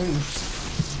this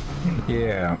point.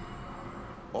 Yeah.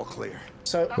 All clear.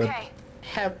 So, Okay.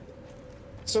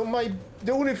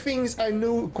 the only things I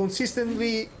know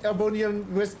consistently about the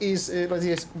West is like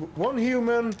this: one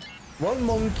human, one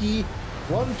monkey,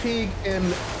 one pig, and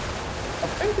I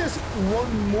think there's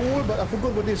one more, but I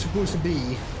forgot what it's supposed to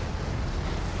be.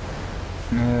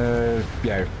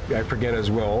 Yeah, I forget as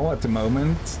well at the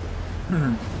moment.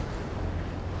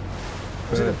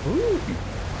 Is it a food?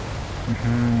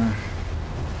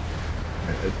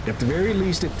 At the very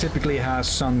least, it typically has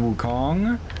Sun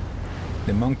Wukong,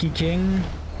 the Monkey King,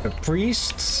 a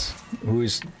priest, who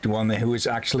is the one who is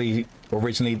actually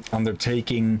originally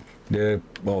undertaking the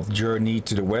journey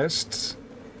to the west.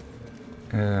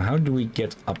 How do we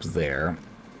get up there?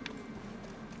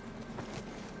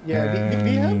 Yeah,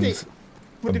 we have the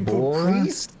a boar?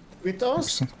 priest with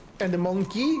us and the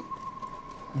monkey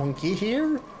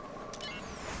here,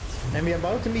 and we're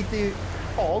about to meet the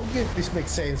hog. This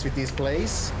makes sense with this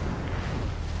place.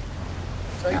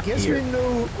 So I guess here. we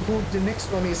know who the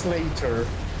next one is later.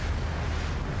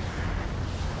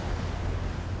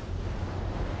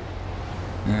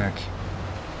 Okay.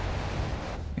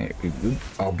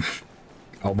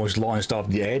 Almost launched off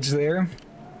the edge there.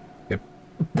 Yep.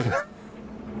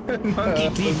 Monkey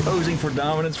T posing for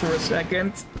dominance for a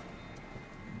second.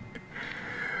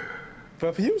 For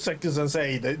a few seconds, I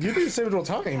say that you did several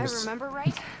If I times. remember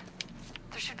right,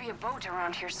 there should be a boat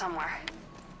around here somewhere.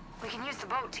 We can use the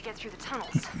boat to get through the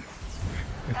tunnels.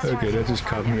 That's where I Okay, think that just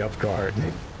we'll caught find me it. off guard.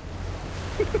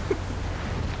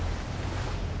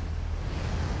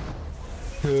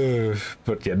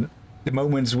 But yeah, the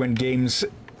moments when games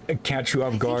catch you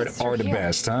off guard it's are through the here.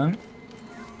 best, huh?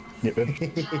 Yep.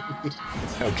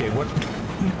 Okay, what?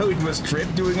 No, it was Trip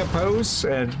doing a pose,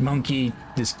 and Monkey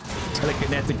just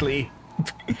telekinetically.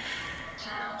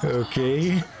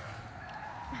 Okay.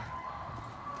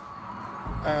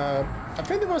 I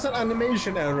think there was an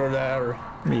animation error there.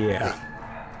 Yeah.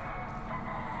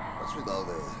 What's with all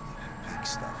the pig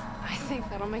stuff? I think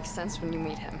that'll make sense when you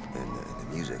meet him. And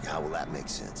the music, how will that make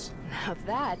sense? Now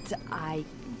that, I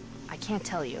can't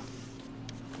tell you.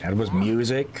 That was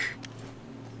music.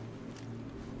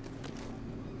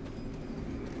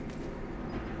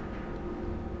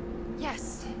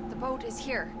 Yes, the boat is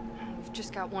here. We've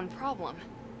just got one problem.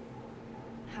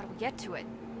 How do we get to it?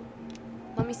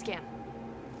 Let me scan.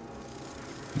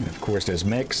 And of course, there's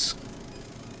mechs.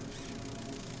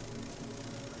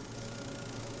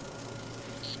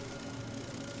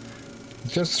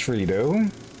 Just 3 though.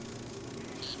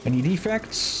 Any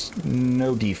defects?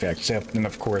 No defects. And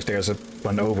of course, there's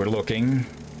one overlooking.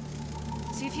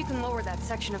 See if you can lower that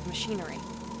section of machinery.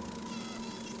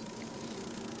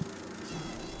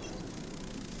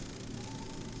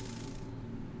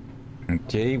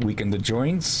 Okay, weaken the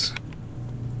joints.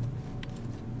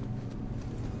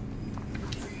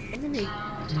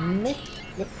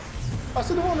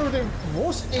 Also, the one where there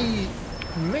was a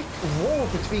mech war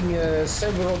between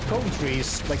several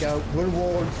countries, like a World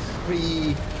War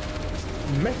III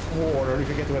mech war, if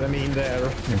you get what I mean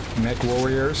there. Mech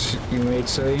warriors, you might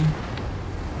say.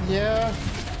 Yeah.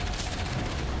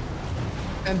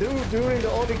 And during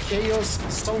the other chaos,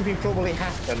 something probably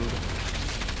happened.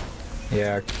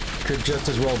 Yeah, could just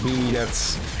as well be that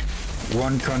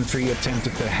one country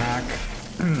attempted to hack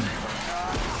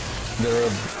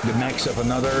the mechs of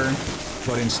another,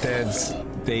 but instead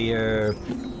they you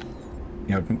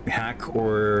know, hack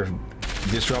or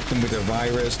disrupt them with a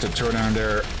virus to turn on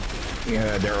their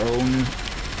own,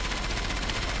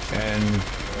 and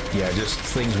yeah, just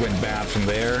things went bad from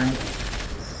there.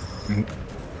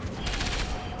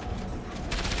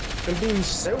 There've been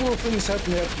several things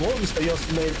happening at once that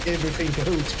just made everything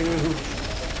go to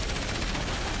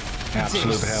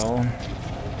absolute hell.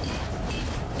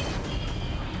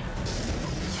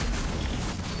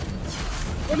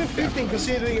 Well, if you think,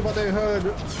 considering what I heard,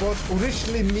 what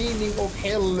originally meaning of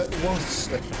hell was.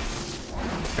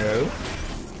 Oh?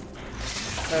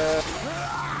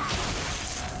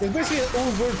 It's basically an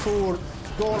old word for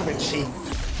garbage heap.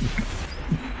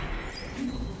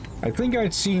 I think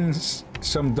I'd seen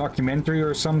some documentary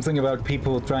or something about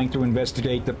people trying to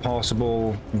investigate the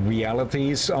possible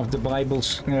realities of the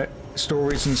Bible's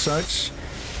stories and such.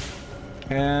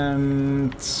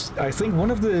 And I think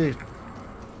one of the,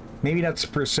 maybe that's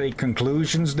per se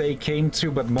conclusions they came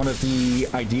to, but one of the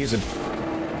ideas of,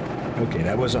 okay,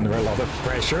 that was under a lot of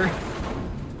pressure.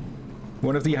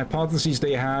 One of the hypotheses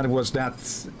they had was that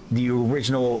the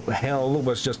original hell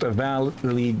was just a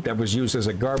valley that was used as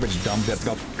a garbage dump that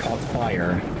got caught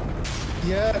fire.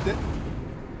 Yeah,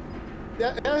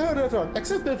 I heard that one,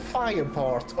 except the fire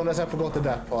part, unless I forgot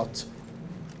that part.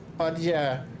 But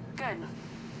yeah, Good.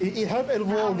 it have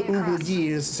evolved over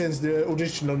years since the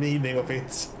original meaning of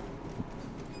it.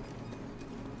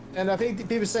 And I think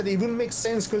people said it wouldn't make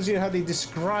sense because you know how they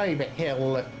describe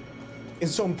hell in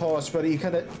some parts, but it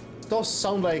kind of does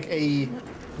sound like a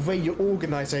way you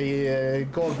organize a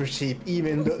garbage heap,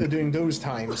 even during those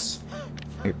times.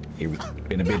 It's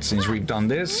been a bit since we've done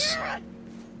this,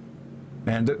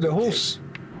 and the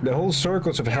whole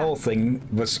circles of hell thing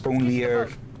was only a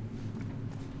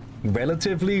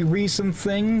relatively recent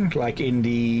thing, like in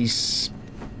the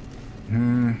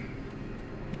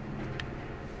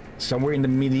somewhere in the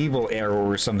medieval era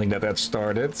or something that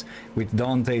started with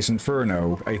Dante's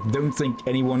Inferno. I don't think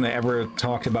anyone ever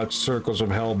talked about circles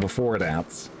of hell before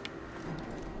that.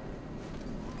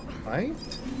 Right?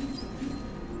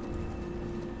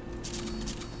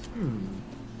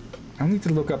 I'll need to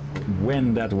look up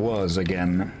when that was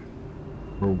again,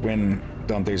 or when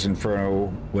Dante's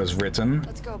Inferno was written.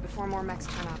 Let's go before more mechs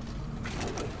turn up.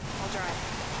 I'll drive.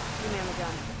 You man the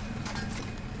gun.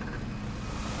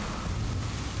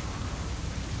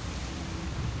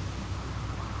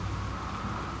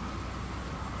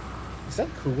 Is that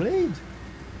Kool-Aid?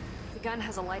 The gun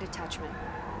has a light attachment.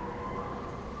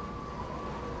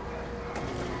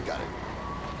 Got it.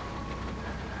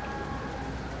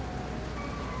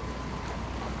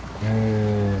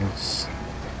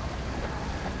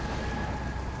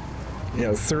 Yeah,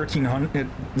 1300,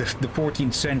 the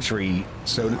 14th century,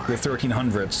 so the 1300s.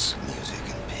 Music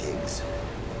and pigs.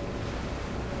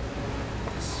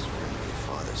 This friendly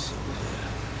father seems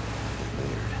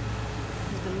weird.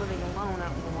 He's been living alone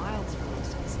out in the wilds for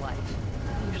most of his life.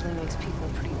 That usually makes people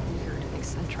pretty weird and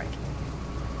eccentric.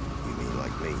 You mean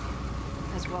like me?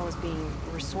 As well as being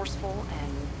resourceful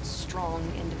and strong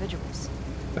individuals.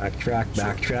 Backtrack,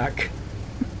 backtrack.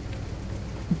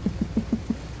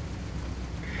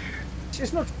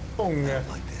 She's not wrong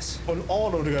Like this. on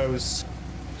all of those.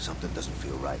 Something doesn't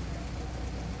feel right.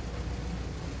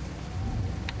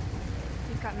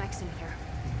 We've got mechs in here.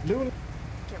 Loon,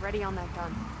 Get ready on that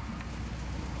gun.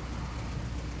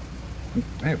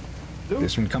 Hey,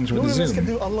 this one comes with a loneliness can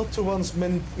zoom. do a lot to one's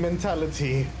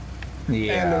mentality.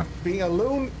 Yeah. And being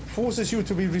alone forces you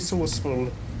to be resourceful.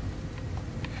 Max,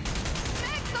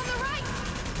 on the right!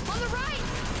 On the right!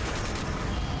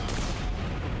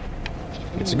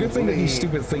 It's a good thing that these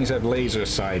stupid things have laser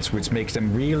sights, which makes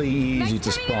them really easy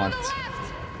to spot. That's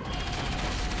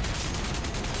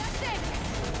it!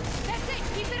 That's it!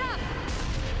 Keep it up!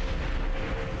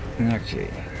 Okay.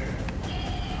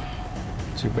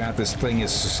 Too bad this thing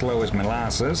is as slow as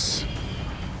molasses.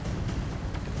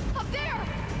 Up there!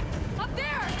 Up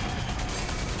there!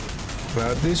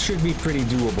 But this should be pretty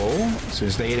doable,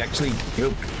 since they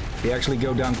actually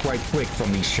go down quite quick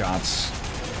from these shots.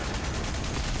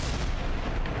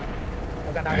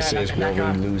 I says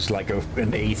we'll lose like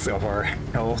an eighth of our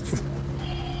health.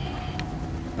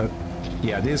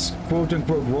 Yeah, this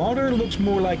quote-unquote water looks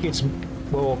more like it's,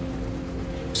 well,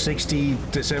 60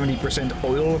 to 70%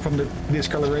 oil from the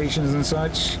discolorations and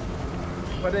such.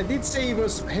 But I did say it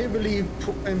was heavily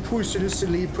and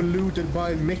poisonously polluted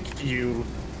by mech fuel.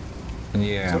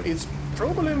 Yeah. So it's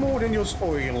probably more than just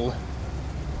oil.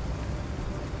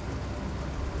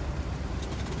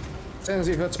 Since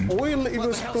if that's oil, it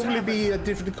must probably be a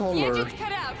different The color. engine's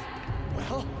cut out.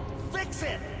 Well, fix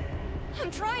it!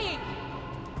 I'm trying.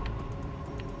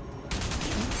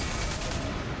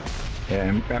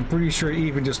 Yeah, I'm pretty sure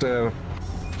even just a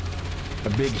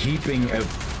big heaping of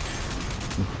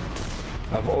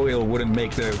oil wouldn't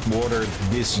make the water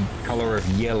this color of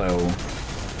yellow.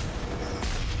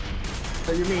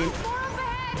 So you mean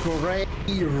gray,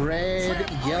 red,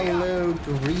 yellow,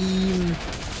 green,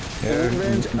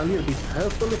 orange, a little bit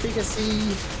purple if you can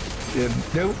see.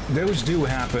 Those do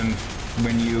happen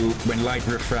when light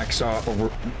refracts off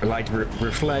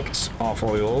reflects off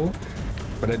oil,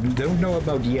 but I don't know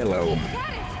about yellow.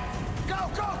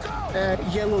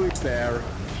 Yellow is there.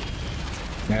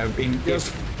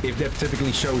 If that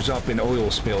typically shows up in oil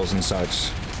spills and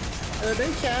such.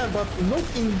 They can, but not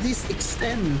in this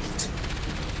extent.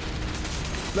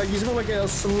 Like it's more like a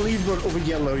sliver of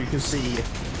yellow you can see.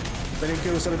 Then it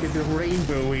goes a little bit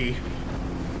rainbowy.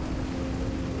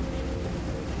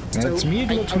 To me,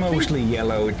 it looks mostly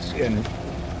yellow and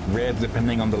red,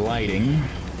 depending on the lighting.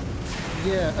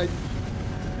 Yeah,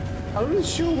 I'm not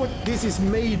sure what this is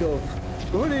made of.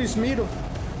 What it is made of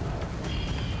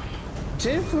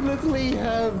definitely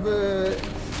have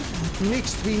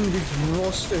mixed in with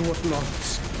rust and whatnot.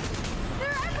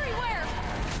 They're everywhere.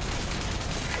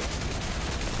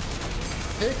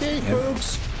 Okay,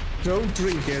 folks, don't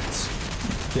drink it.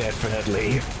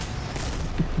 Definitely.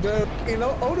 But in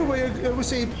other way, I would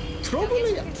say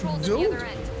probably don't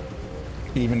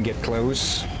even get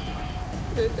close.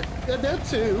 That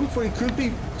too, for it could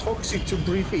be toxic to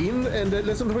breathe in, and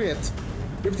let's not forget,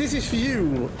 if this is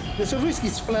fuel, there's a risk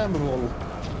it's flammable.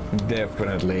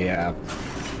 Definitely, yeah.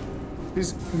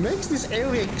 This makes this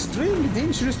area extremely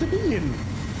dangerous to be in.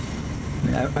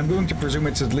 I'm going to presume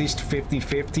it's at least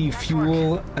 50-50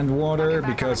 fuel and water,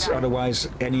 because otherwise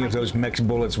any of those mech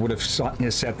bullets would have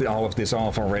set all of this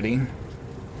off already.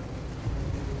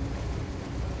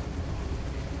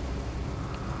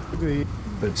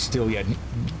 But still, yeah.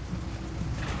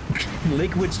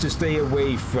 Liquids to stay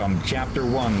away from. Chapter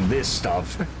 1, this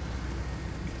stuff.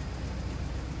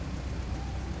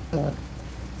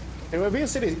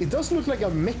 It does look like a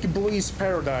mech boy's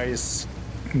paradise.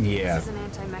 Yeah. This is an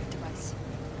anti-mech device.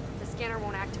 The scanner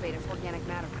won't activate if organic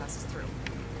matter passes through.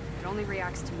 It only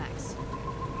reacts to mechs.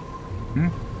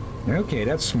 Okay,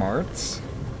 that's smart.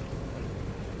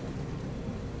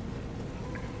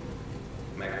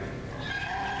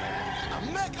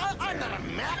 I'm not a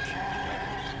mech!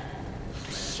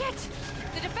 Shit!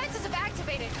 The defenses have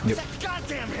activated. Yep. That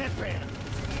goddamn headband!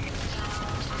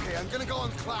 Okay, I'm gonna go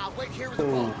on Cloud. Wait here with the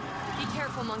boat. Be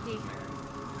careful, monkey.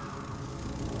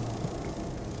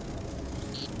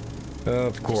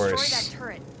 Of course.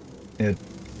 Destroy that turret.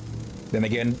 Then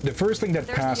again, the first thing that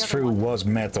passed through was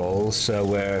metal,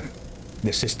 so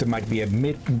the system might be a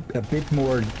bit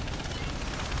more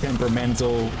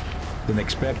temperamental than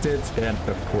expected. And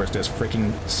of course, there's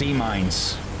freaking sea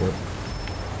mines or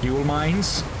fuel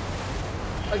mines.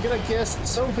 I'm gonna guess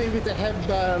something with the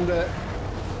headband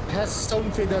has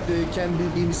something that can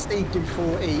be mistaken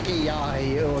for a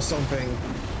AI or something.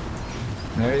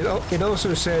 It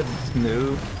also said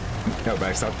no. No,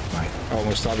 but I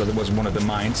almost thought that it was one of the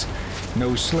mines.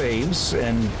 No slaves,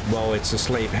 and well, it's a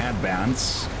slave headband,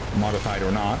 modified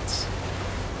or not.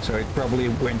 So it probably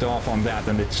went off on that,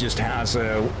 and it just has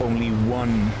only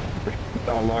one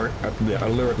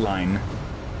alert line.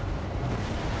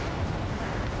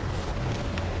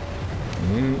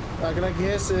 I'm gonna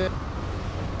guess.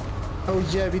 Oh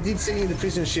yeah, we did see in the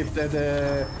prison ship that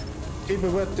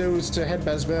people with those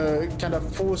headbands were kind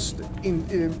of forced in,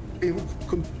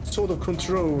 sort of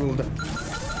controlled.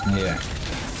 Yeah.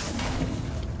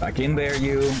 Back in there,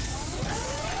 you.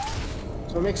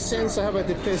 So it makes sense to have a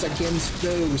defense against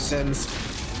those, and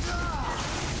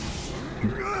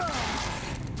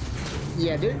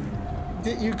yeah,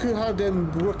 you could have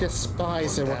them work as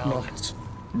spies and whatnot.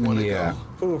 Yeah.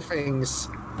 Poor things.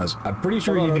 I'm pretty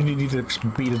sure you didn't need to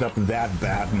speed it up that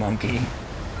bad, monkey.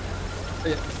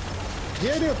 The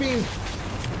idea of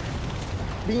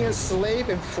being a slave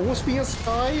and forced being a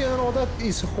spy and all that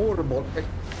is horrible.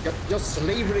 Just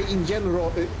slavery in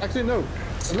general. Actually, no.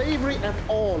 Slavery at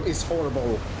all is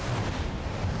horrible.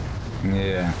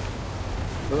 Yeah.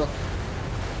 Ugh.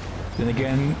 Then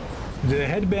again, the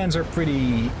headbands are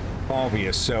pretty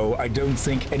obvious, so I don't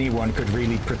think anyone could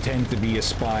really pretend to be a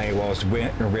spy whilst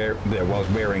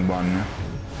wearing one.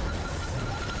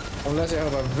 Unless you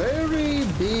have a very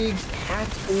big hat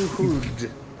or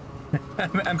hood.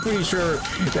 I'm pretty sure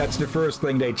that's the first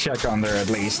thing they check on there, at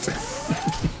least.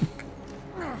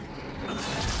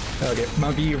 Okay,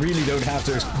 Monkey, you really don't have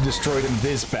to destroy them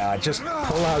this bad. Just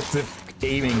pull out the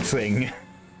aiming thing.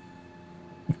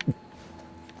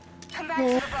 Come back to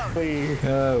the boat.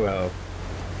 Oh well.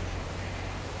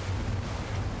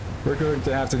 We're going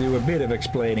to have to do a bit of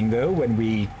explaining, though, when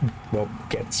we, well,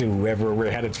 get to wherever we're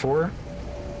headed for.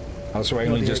 Also, I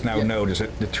only just now noticed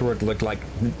that the turret looked like...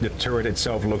 The turret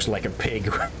itself looks like a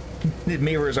pig. It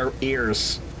mirrors our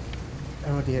ears.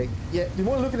 Oh dear. Yeah, you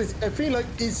want to look at this? I feel like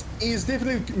it's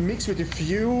definitely mixed with the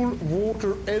fuel,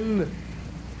 water, and...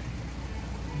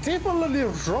 definitely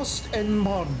rust and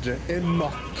mud and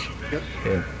muck. Yep.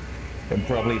 Yeah. And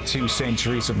probably 2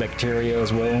 centuries of bacteria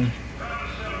as well.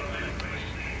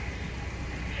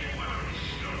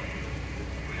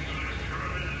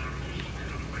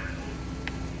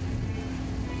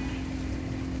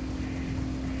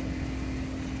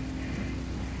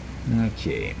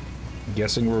 Okay,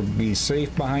 guessing we'll be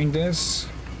safe behind this.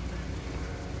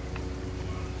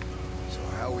 So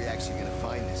how are we actually gonna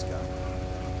find this guy?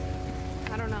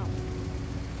 I don't know.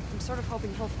 I'm sort of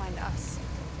hoping he'll find us.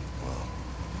 Well,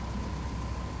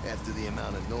 after the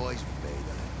amount of noise we made,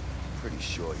 I'm pretty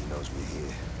sure he knows we're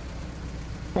here.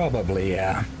 Probably,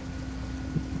 yeah.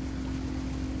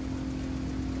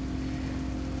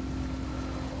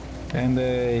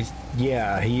 And,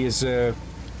 yeah, he is,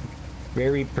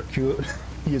 very peculiar.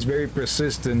 He is very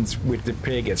persistent with the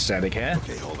pig aesthetic, huh?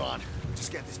 Okay, hold on.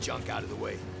 Just get this junk out of the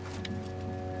way.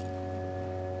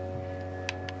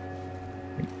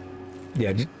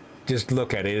 Yeah, just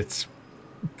look at it.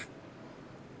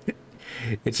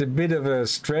 It's a bit of a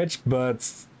stretch,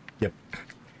 but yep.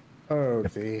 Oh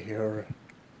dear.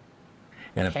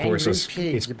 And of course,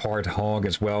 it's part hog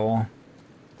as well,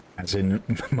 as in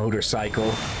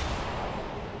motorcycle.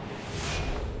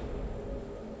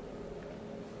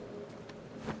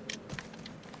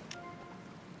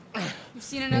 You've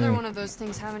seen another one of those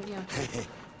things, haven't you?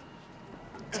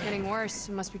 It's getting worse.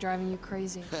 It must be driving you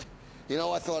crazy. You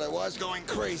know, I thought I was going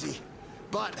crazy,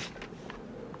 but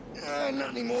not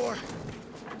anymore.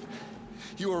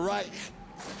 You were right.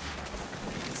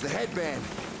 It's the headband.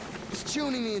 It's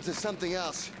tuning me into something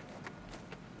else.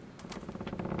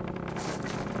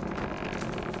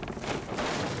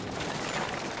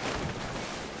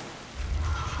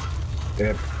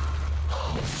 Yep.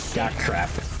 Got crap.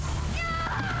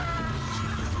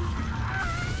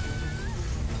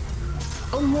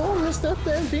 Oh no, there's that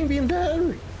damn thing being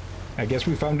there. I guess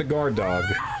we found the guard dog.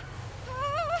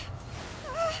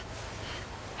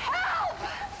 Help!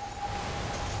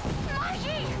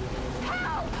 Mikey!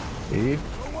 Help!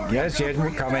 Yes, yes,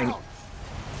 we're coming.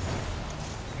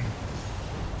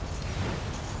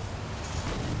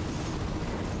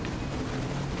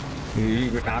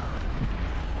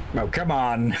 Oh, come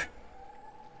on.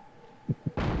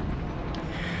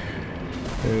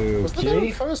 Was that the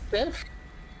Okay. first death?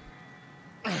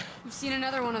 You've seen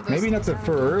another one of those. Maybe not things, the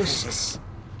haven't you? first,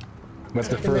 but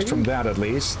the first from that at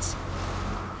least.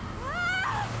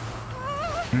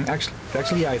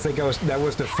 Actually, I think that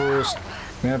was the first.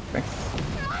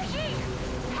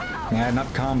 Yeah,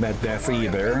 not combat death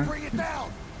either. Bring it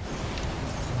down.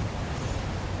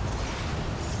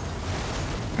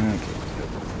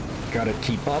 Okay, gotta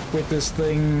keep up with this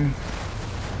thing.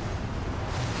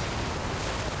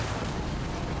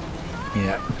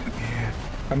 Yeah.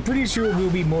 I'm pretty sure we'll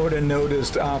be more than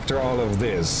noticed after all of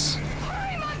this.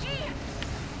 Hurry, Mikey!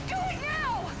 Do it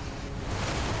now!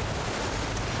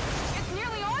 It's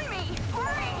nearly on me!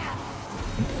 Hurry!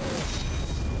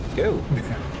 Go.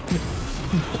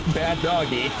 Bad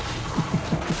doggy.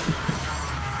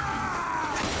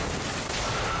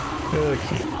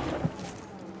 Okay.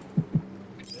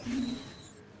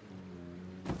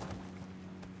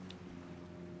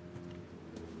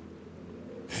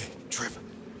 Trip,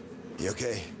 you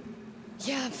okay?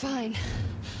 Yeah, I'm fine.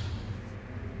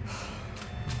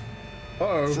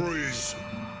 Uh-oh. Freeze.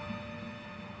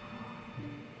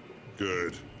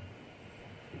 Good.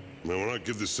 Now, when I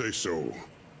give the say-so,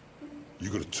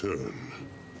 you're gonna turn.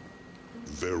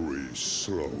 Very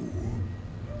slow.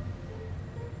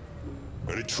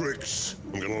 Any tricks?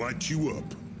 I'm gonna light you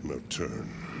up. Now turn.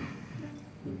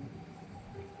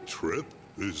 Trip?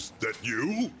 Is that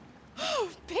you?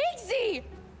 Pigsy!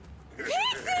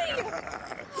 Pigsy!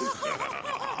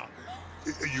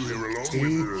 Are you here alone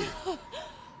with her?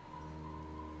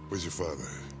 Where's your father?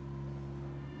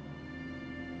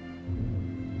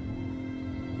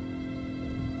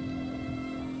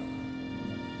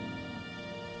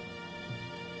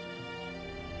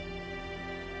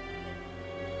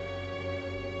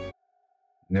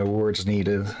 No words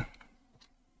needed.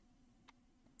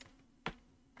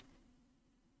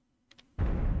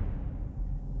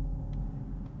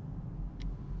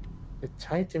 The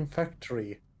Titan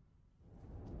Factory.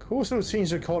 Coastal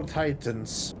scenes are called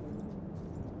Titans.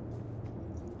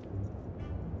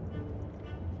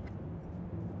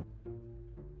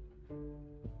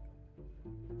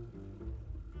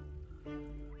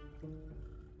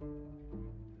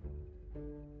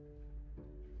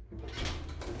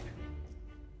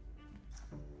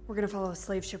 We're gonna follow a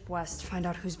slave ship west, find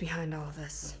out who's behind all of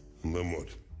this. And then what?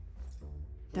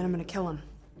 Then I'm gonna kill him.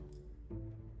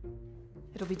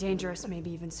 It'll be dangerous, maybe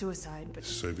even suicide, but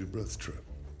Save your breath, Trip.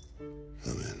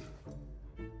 I'm in.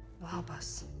 it'll help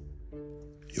us.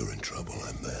 You're in trouble,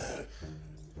 I'm there.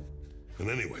 And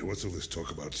anyway, what's all this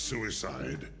talk about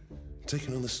suicide?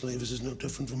 Taking on the slavers is no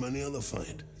different from any other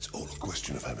fight. It's all a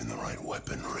question of having the right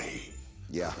weaponry.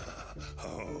 Yeah.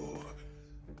 Oh.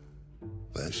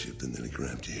 That ship that nearly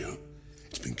grabbed you,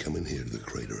 it's been coming here to the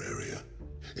crater area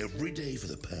every day for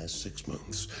the past 6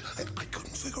 months. I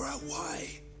couldn't figure out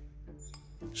why.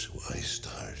 So I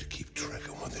started to keep track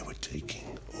of what they were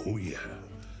taking. Oh, yeah.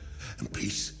 And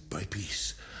piece by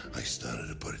piece, I started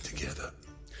to put it together.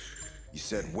 You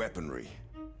said weaponry.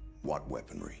 What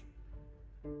weaponry?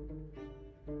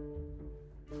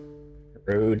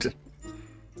 Rude.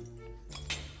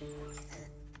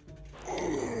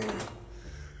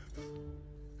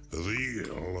 The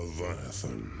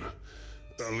Leviathan.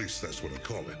 At least that's what I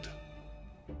call it.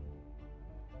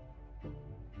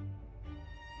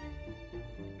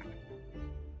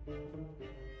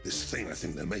 This thing I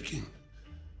think they're making,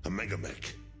 a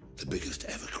megamech, the biggest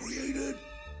ever created.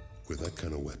 With that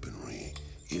kind of weaponry,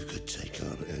 you could take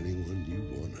on anyone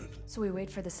you wanted. So we wait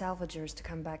for the salvagers to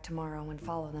come back tomorrow and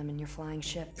follow them in your flying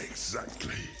ship.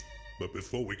 Exactly. But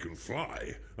before we can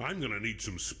fly, I'm gonna need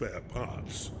some spare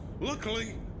parts.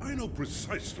 Luckily, I know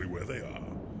precisely where they are.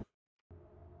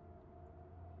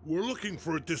 We're looking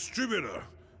for a distributor,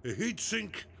 a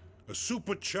heatsink, a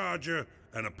supercharger,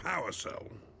 and a power cell.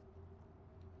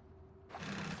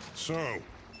 So,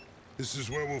 this is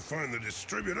where we'll find the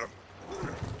distributor.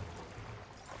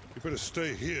 You better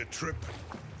stay here, Trip.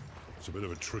 It's a bit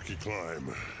of a tricky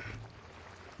climb.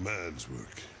 Man's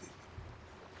work.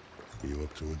 Are you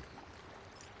up to it?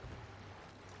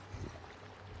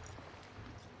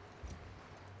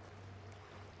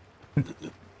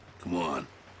 Come on.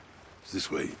 It's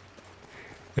this way.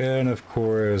 And of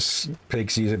course,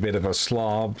 Pixie's a bit of a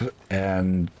slob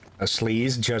and a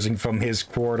sleaze, judging from his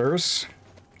quarters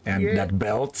and that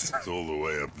belt. It's all the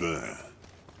way up there.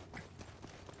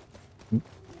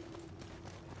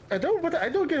 I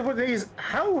don't get what it is.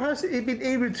 How has he been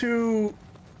able to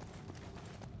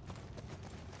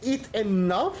eat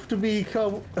enough to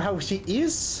become how she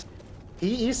is?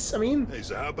 He is, I mean. Hey,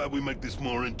 so how about we make this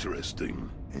more interesting?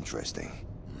 Interesting.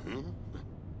 Mm-hmm.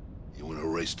 You want to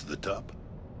race to the top?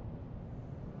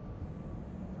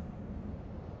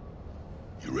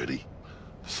 You ready?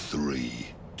 3,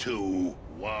 2,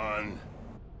 1,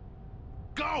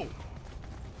 go!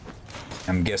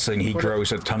 I'm guessing he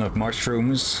grows a ton of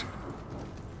mushrooms.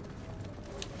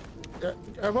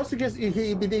 I was to guess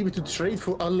he'd been able to trade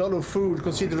for a lot of food,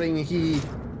 considering he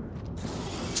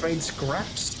trades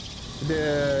scraps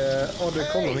the other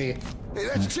colony. Hey,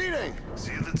 that's cheating!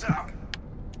 See you at the top.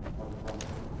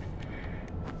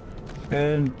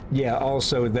 And yeah,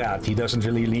 also that he doesn't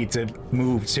really need to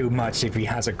move too much if he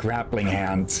has a grappling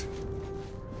hand.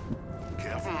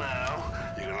 Careful now.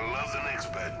 You're gonna love the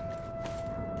next bed.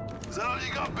 Is that all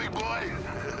you got, big boy?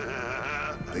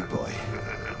 Big boy.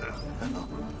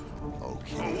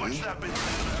 Okay. Oh, watch that bit.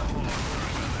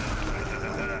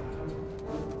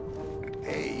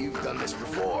 Hey, you've done this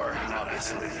before,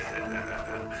 obviously.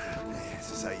 Is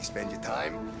this how you spend your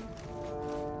time?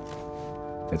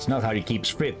 It's not how he keeps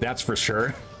fit, that's for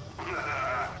sure.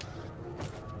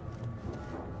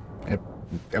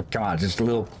 Oh, come on, just a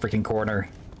little freaking corner.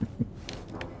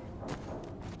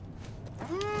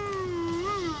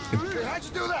 How'd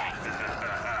you do that?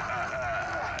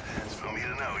 It's for me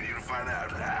to know and you to find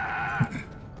out.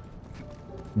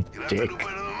 You'll have to Dick. do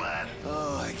better than that.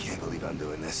 Oh, I can't believe I'm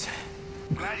doing this.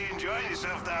 Glad you enjoyed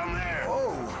yourself down there.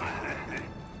 Oh.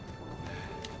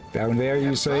 Down there,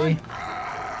 you say?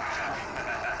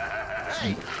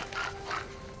 Hey.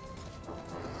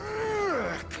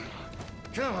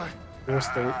 Come on.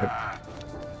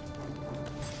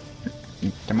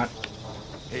 Come on.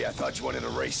 Hey, I thought you wanted a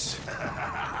race.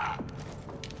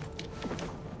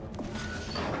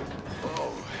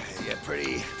 Oh, you're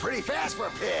pretty fast for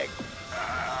a pig.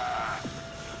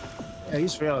 I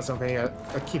just realized something I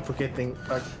keep forgetting.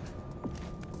 Like,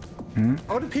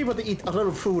 Are the people that eat a lot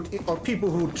of food are people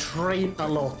who train a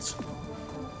lot?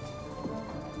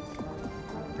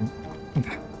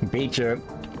 Beat you.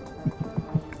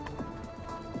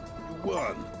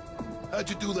 Won. How'd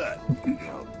you do that? You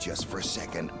know, just for a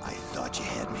second, I thought you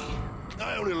had me.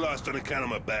 I only lost on account of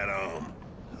my bad arm.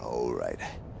 All right.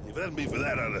 If it hadn't been for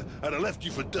that, I'd have left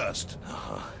you for dust.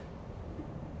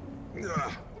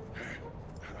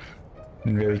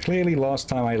 Very clearly, last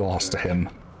time I lost to him.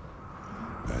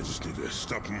 I just need to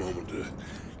stop a moment to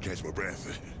catch my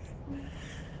breath.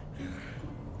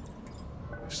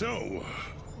 So,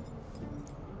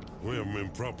 we haven't been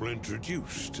properly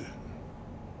introduced.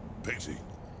 Pigsy.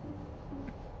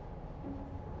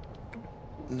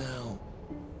 Now,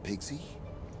 Pigsy,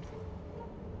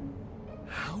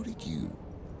 how did you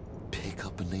pick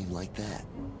up a name like that?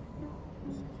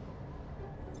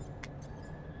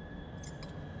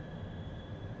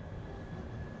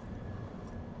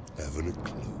 Haven't a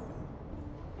clue.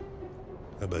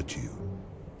 How about you?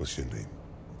 What's your name?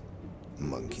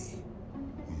 Monkey.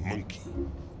 Monkey.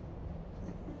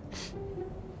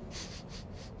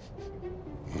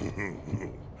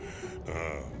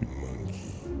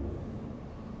 Monkey.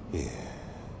 Yeah.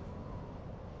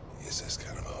 Yes, that's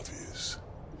kind of obvious.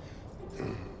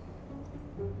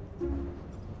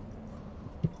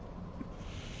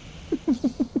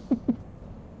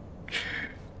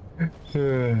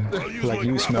 Like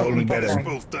you smell me better.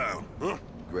 Both down, huh?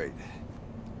 Great.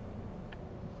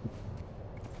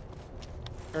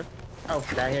 Oh,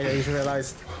 dang it, I just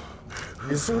realized.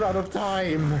 You're soon out of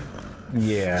time.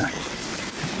 Yeah.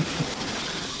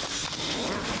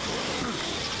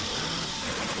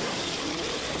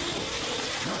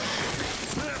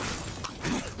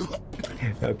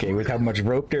 Okay, with how much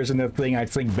rope there's in the thing, I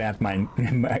think Batman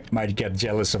might get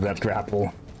jealous of that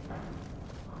grapple.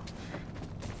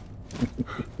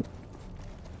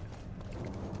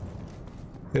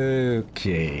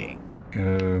 Okay.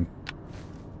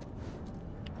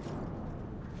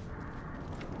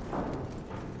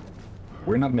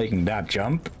 We're not making that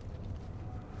jump.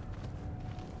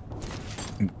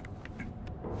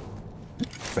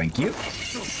 Thank you.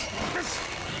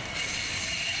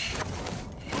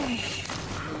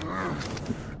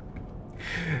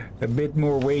 A bit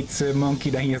more weight,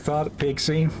 Monkey, than you thought,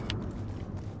 Pixie.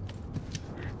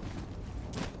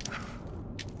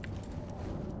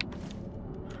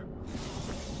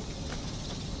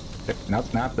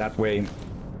 Not that way.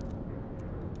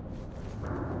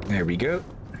 There we go.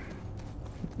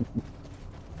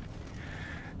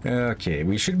 Okay,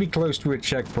 we should be close to a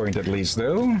checkpoint at least,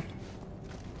 though.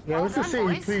 Yeah, I was the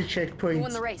same. 3 Who checkpoints.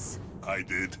 won the race? I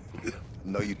did.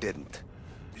 No, you didn't.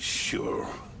 Sure.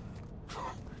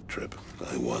 Trip,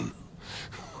 I won.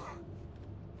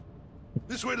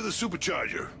 This way to the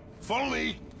supercharger. Follow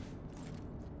me.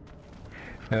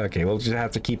 Okay, we'll just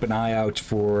have to keep an eye out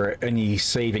for any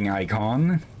saving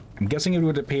icon. I'm guessing it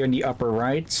would appear in the upper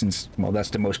right, since, well, that's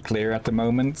the most clear at the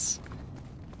moment.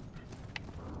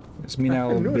 This means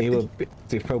I'll be able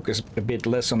to focus a bit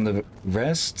less on the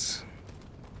rest.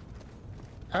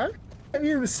 Have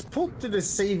you spotted the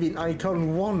saving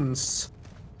icon once?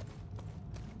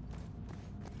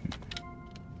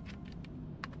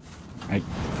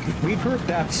 We've heard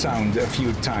that sound a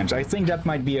few times. I think that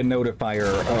might be a notifier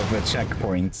of a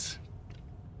checkpoint.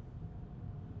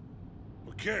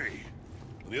 Okay.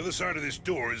 On the other side of this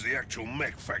door is the actual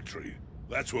mech factory.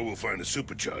 That's where we'll find a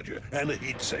supercharger and a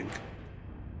heat sink.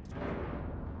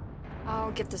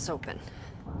 I'll get this open.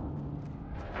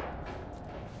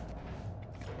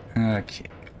 Okay.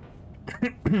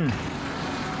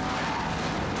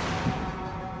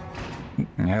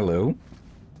 Hello.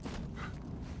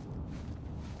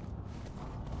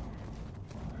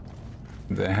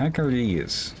 The heck are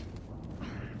these?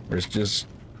 There's just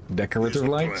decorative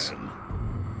lights? Plan.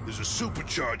 There's a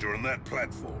supercharger on that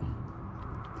platform.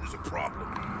 But there's a problem.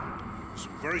 There's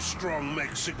some very strong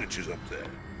mech signatures up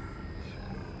there.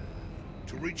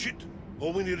 To reach it,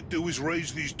 all we need to do is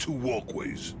raise these 2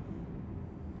 walkways.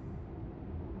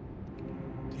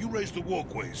 You raise the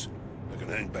walkways, I can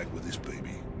hang back with this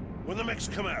baby. When the mechs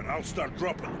come out, I'll start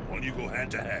dropping them while you go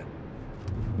hand to hand.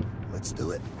 Let's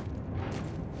do it.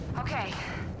 Okay.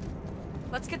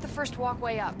 Let's get the first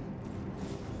walkway up.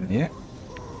 Yeah.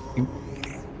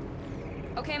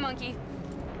 Okay, Monkey.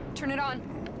 Turn it on.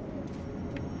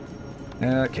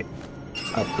 Okay.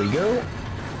 Up we go.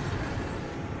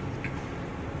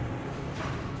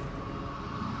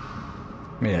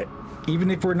 Yeah. Even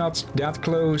if we're not that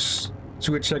close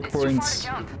to a checkpoint, It's too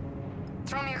far to jump.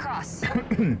 Throw me across.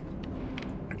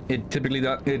 it typically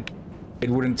it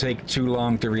wouldn't take too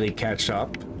long to really catch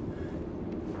up.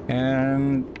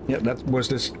 And yeah, that was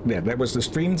this. Yeah, that was the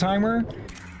stream timer.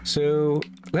 So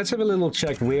let's have a little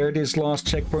check where this last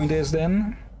checkpoint is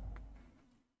then.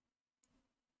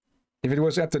 If it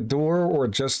was at the door or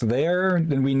just there,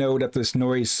 then we know that this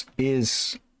noise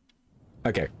is...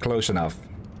 Okay, close enough.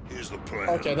 Here's the plan.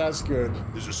 Okay, that's good.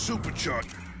 There's a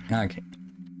supercharger. Okay.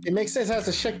 It makes sense as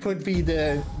a checkpoint be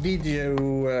the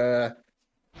video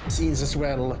scenes as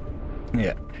well.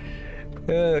 Yeah.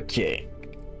 Okay.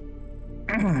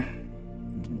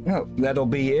 Well, that'll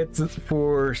be it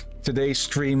for today's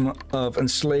stream of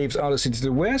Enslaved Odyssey to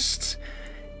the West.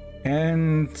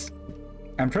 And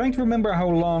I'm trying to remember how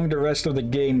long the rest of the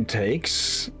game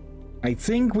takes. I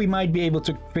think we might be able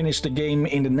to finish the game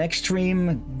in the next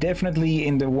stream. Definitely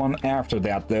in the one after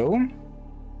that, though.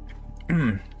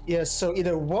 Yes, so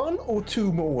either 1 or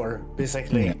 2 more,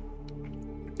 basically. Yeah.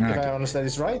 If I understand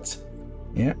this right.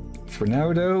 Yeah. For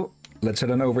now, though, let's head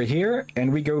on over here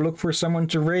and we go look for someone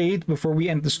to raid before we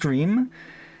end the stream.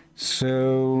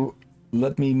 So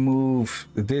let me move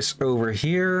this over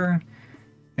here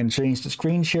and change the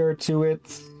screen share to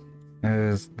it.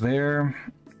 There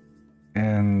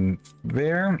and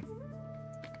there.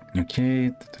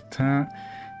 Okay.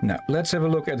 Now let's have a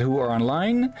look at who are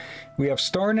online. We have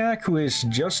Starnak, who is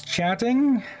just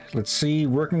chatting. Let's see,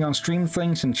 working on stream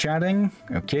things and chatting.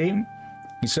 Okay.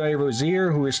 Isai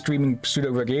Rosier, who is streaming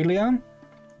Pseudo Regalia.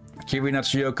 Kiri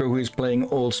Natsuyoko, who is playing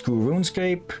Old School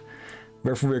RuneScape.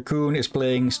 Refu Raccoon is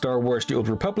playing Star Wars The Old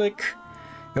Republic.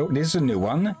 Oh, this is a new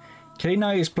one.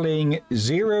 Kenai is playing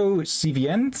Zero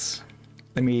Cvient.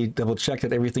 Let me double check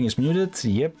that everything is muted.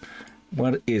 Yep.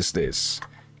 What is this?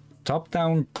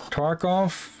 Top-down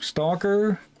Tarkov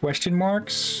Stalker? Question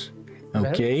marks?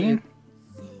 Okay.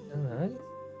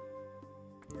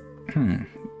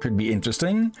 Could be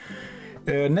interesting.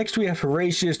 Next we have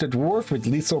Horatius the Dwarf with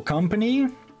Lethal Company.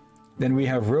 Then we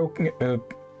have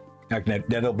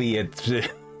that'll be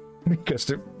it. Because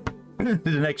the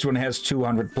next one has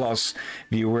 200 plus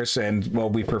viewers, and well,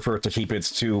 we prefer to keep it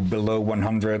to below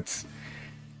 100.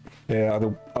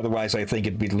 Otherwise, I think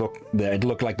it'd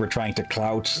look like we're trying to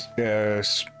clout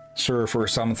surf or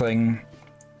something.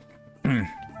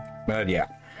 But yeah.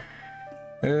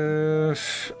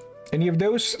 Any of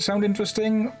those sound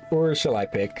interesting, or shall I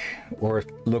pick, or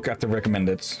look at the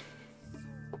recommended?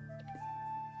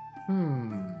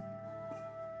 I'm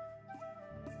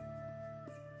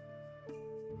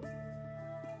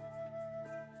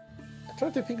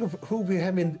trying to think of who we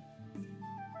haven't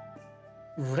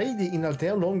raided in a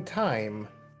damn long time.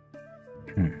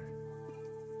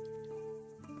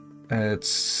 Let's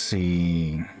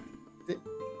see.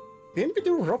 Didn't we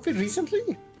do Rocky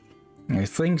recently? I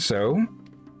think so.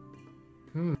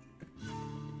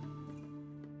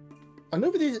 I know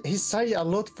we did Hisai a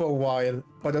lot for a while,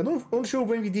 but I'm not sure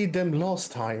when we did them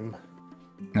last time.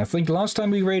 I think last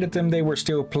time we raided them, they were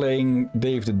still playing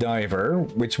Dave the Diver,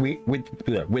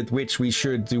 with which we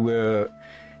should do a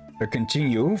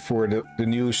continue for the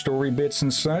new story bits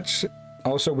and such.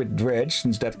 Also with Dredge,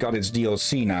 since that got its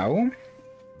DLC now.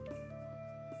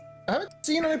 I haven't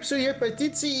seen an episode yet, but I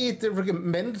did see it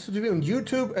recommended to be on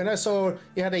YouTube, and I saw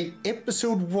it had a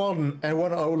episode 1 and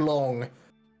 1 hour long.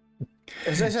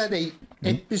 As I said, a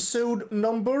episode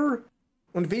number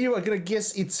on video, I'm gonna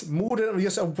guess it's more than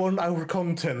just a 1 hour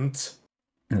content.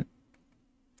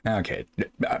 Okay.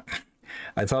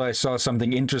 I thought I saw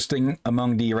something interesting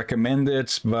among the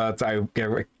recommended, but I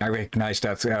recognize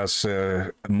that as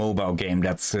a mobile game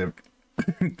that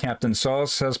Captain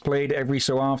Sauce has played every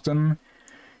so often.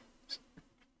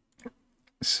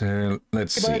 So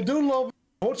let's see. But I do love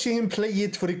watching him play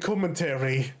it for the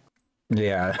commentary.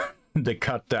 Yeah, the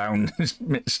cut down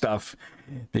stuff,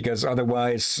 because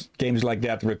otherwise games like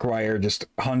that require just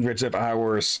hundreds of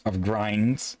hours of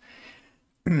grind,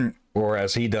 or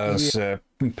as he does,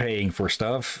 paying for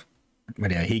stuff.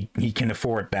 But yeah, he can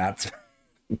afford that.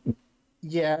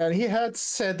 Yeah, and he had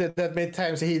said that many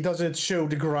times he doesn't show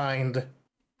the grind.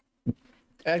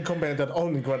 And commented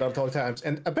on the grind at all times.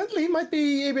 And apparently he might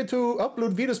be able to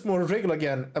upload videos more regular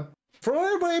again.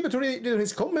 Probably able to read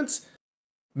his comments.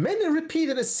 Many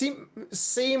repeated the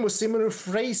same or similar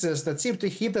phrases that seem to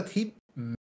hint that he...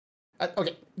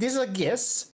 okay, this is a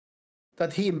guess.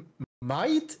 That he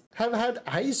might have had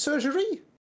eye surgery?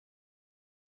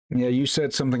 Yeah, you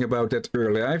said something about that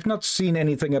earlier. I've not seen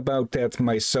anything about that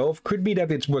myself. Could be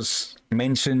that it was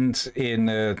mentioned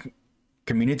in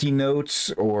community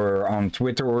notes or on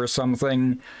Twitter or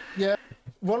something. Yeah,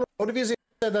 one of the videos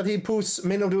said that he posts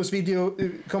many of those video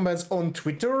comments on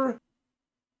Twitter.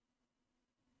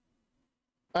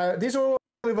 These are all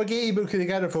we were able to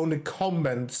gather from the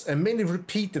comments, and many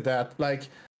repeated that. Like,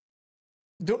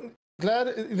 don't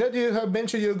glad that you have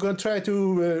mentioned you're going to try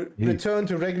to return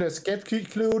to regular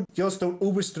schedule. Just don't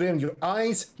overstrain your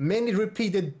eyes. Many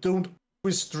repeated don't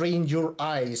overstrain your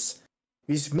eyes.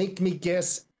 This make me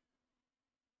guess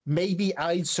maybe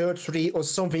eye surgery or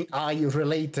something eye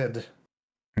related.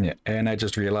 Yeah, and I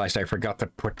just realized I forgot to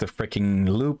put the freaking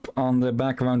loop on the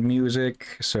background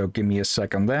music, so give me a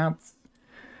sec on that.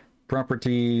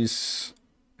 Properties,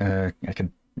 I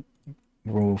can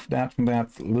remove that from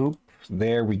that loop.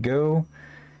 There we go.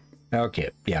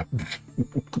 Okay, yeah.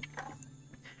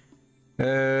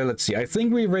 Let's see, I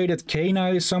think we raided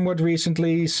Kenai somewhat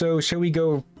recently, so shall we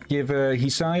go give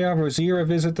Hisaya Rosier a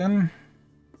visit then?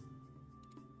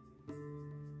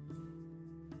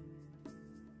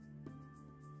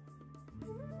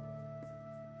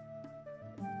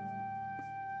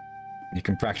 You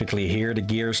can practically hear the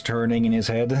gears turning in his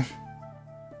head.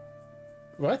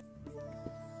 What?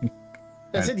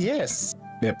 I said yes.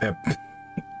 Yep.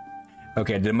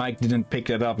 Okay, the mic didn't pick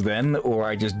that up then, or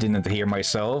I just didn't hear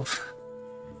myself.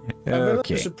 I'm not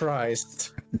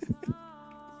surprised.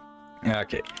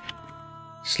 Okay.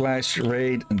 Slash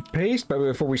raid and paste. But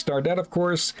before we start that, of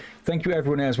course, thank you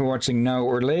everyone has been watching now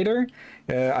or later.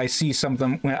 I see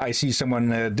someone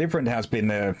different has been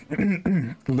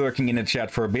lurking in the chat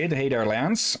for a bit. Hey there,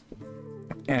 Lance.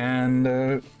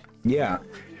 And yeah,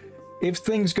 if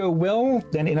things go well,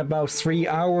 then in about 3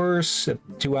 hours,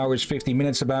 2 hours 50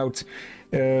 minutes about,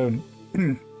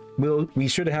 we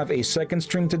should have a second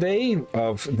stream today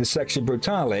of the Sexy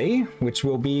Brutale, which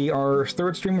will be our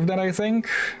third stream of that, I think.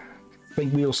 I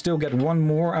think we'll still get one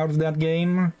more out of that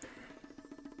game.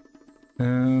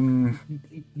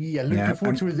 Yeah, looking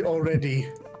forward to it already.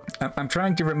 I'm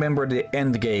trying to remember the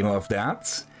end game of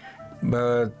that,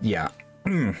 but yeah.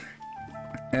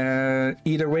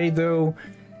 Either way, though,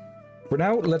 for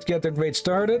now, let's get that raid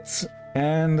started.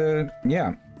 And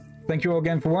yeah, thank you all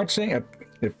again for watching.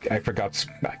 I forgot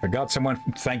someone.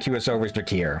 Thank you as always,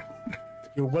 Drakir.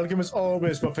 You're welcome as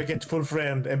always, my forgetful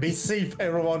friend. And be safe,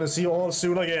 everyone, and see you all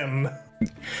soon again.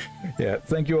 Yeah,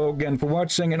 thank you all again for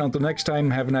watching, and until next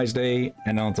time, have a nice day,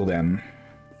 and until then.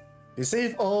 Be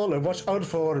safe all, and watch out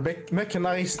for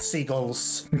mechanized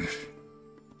seagulls.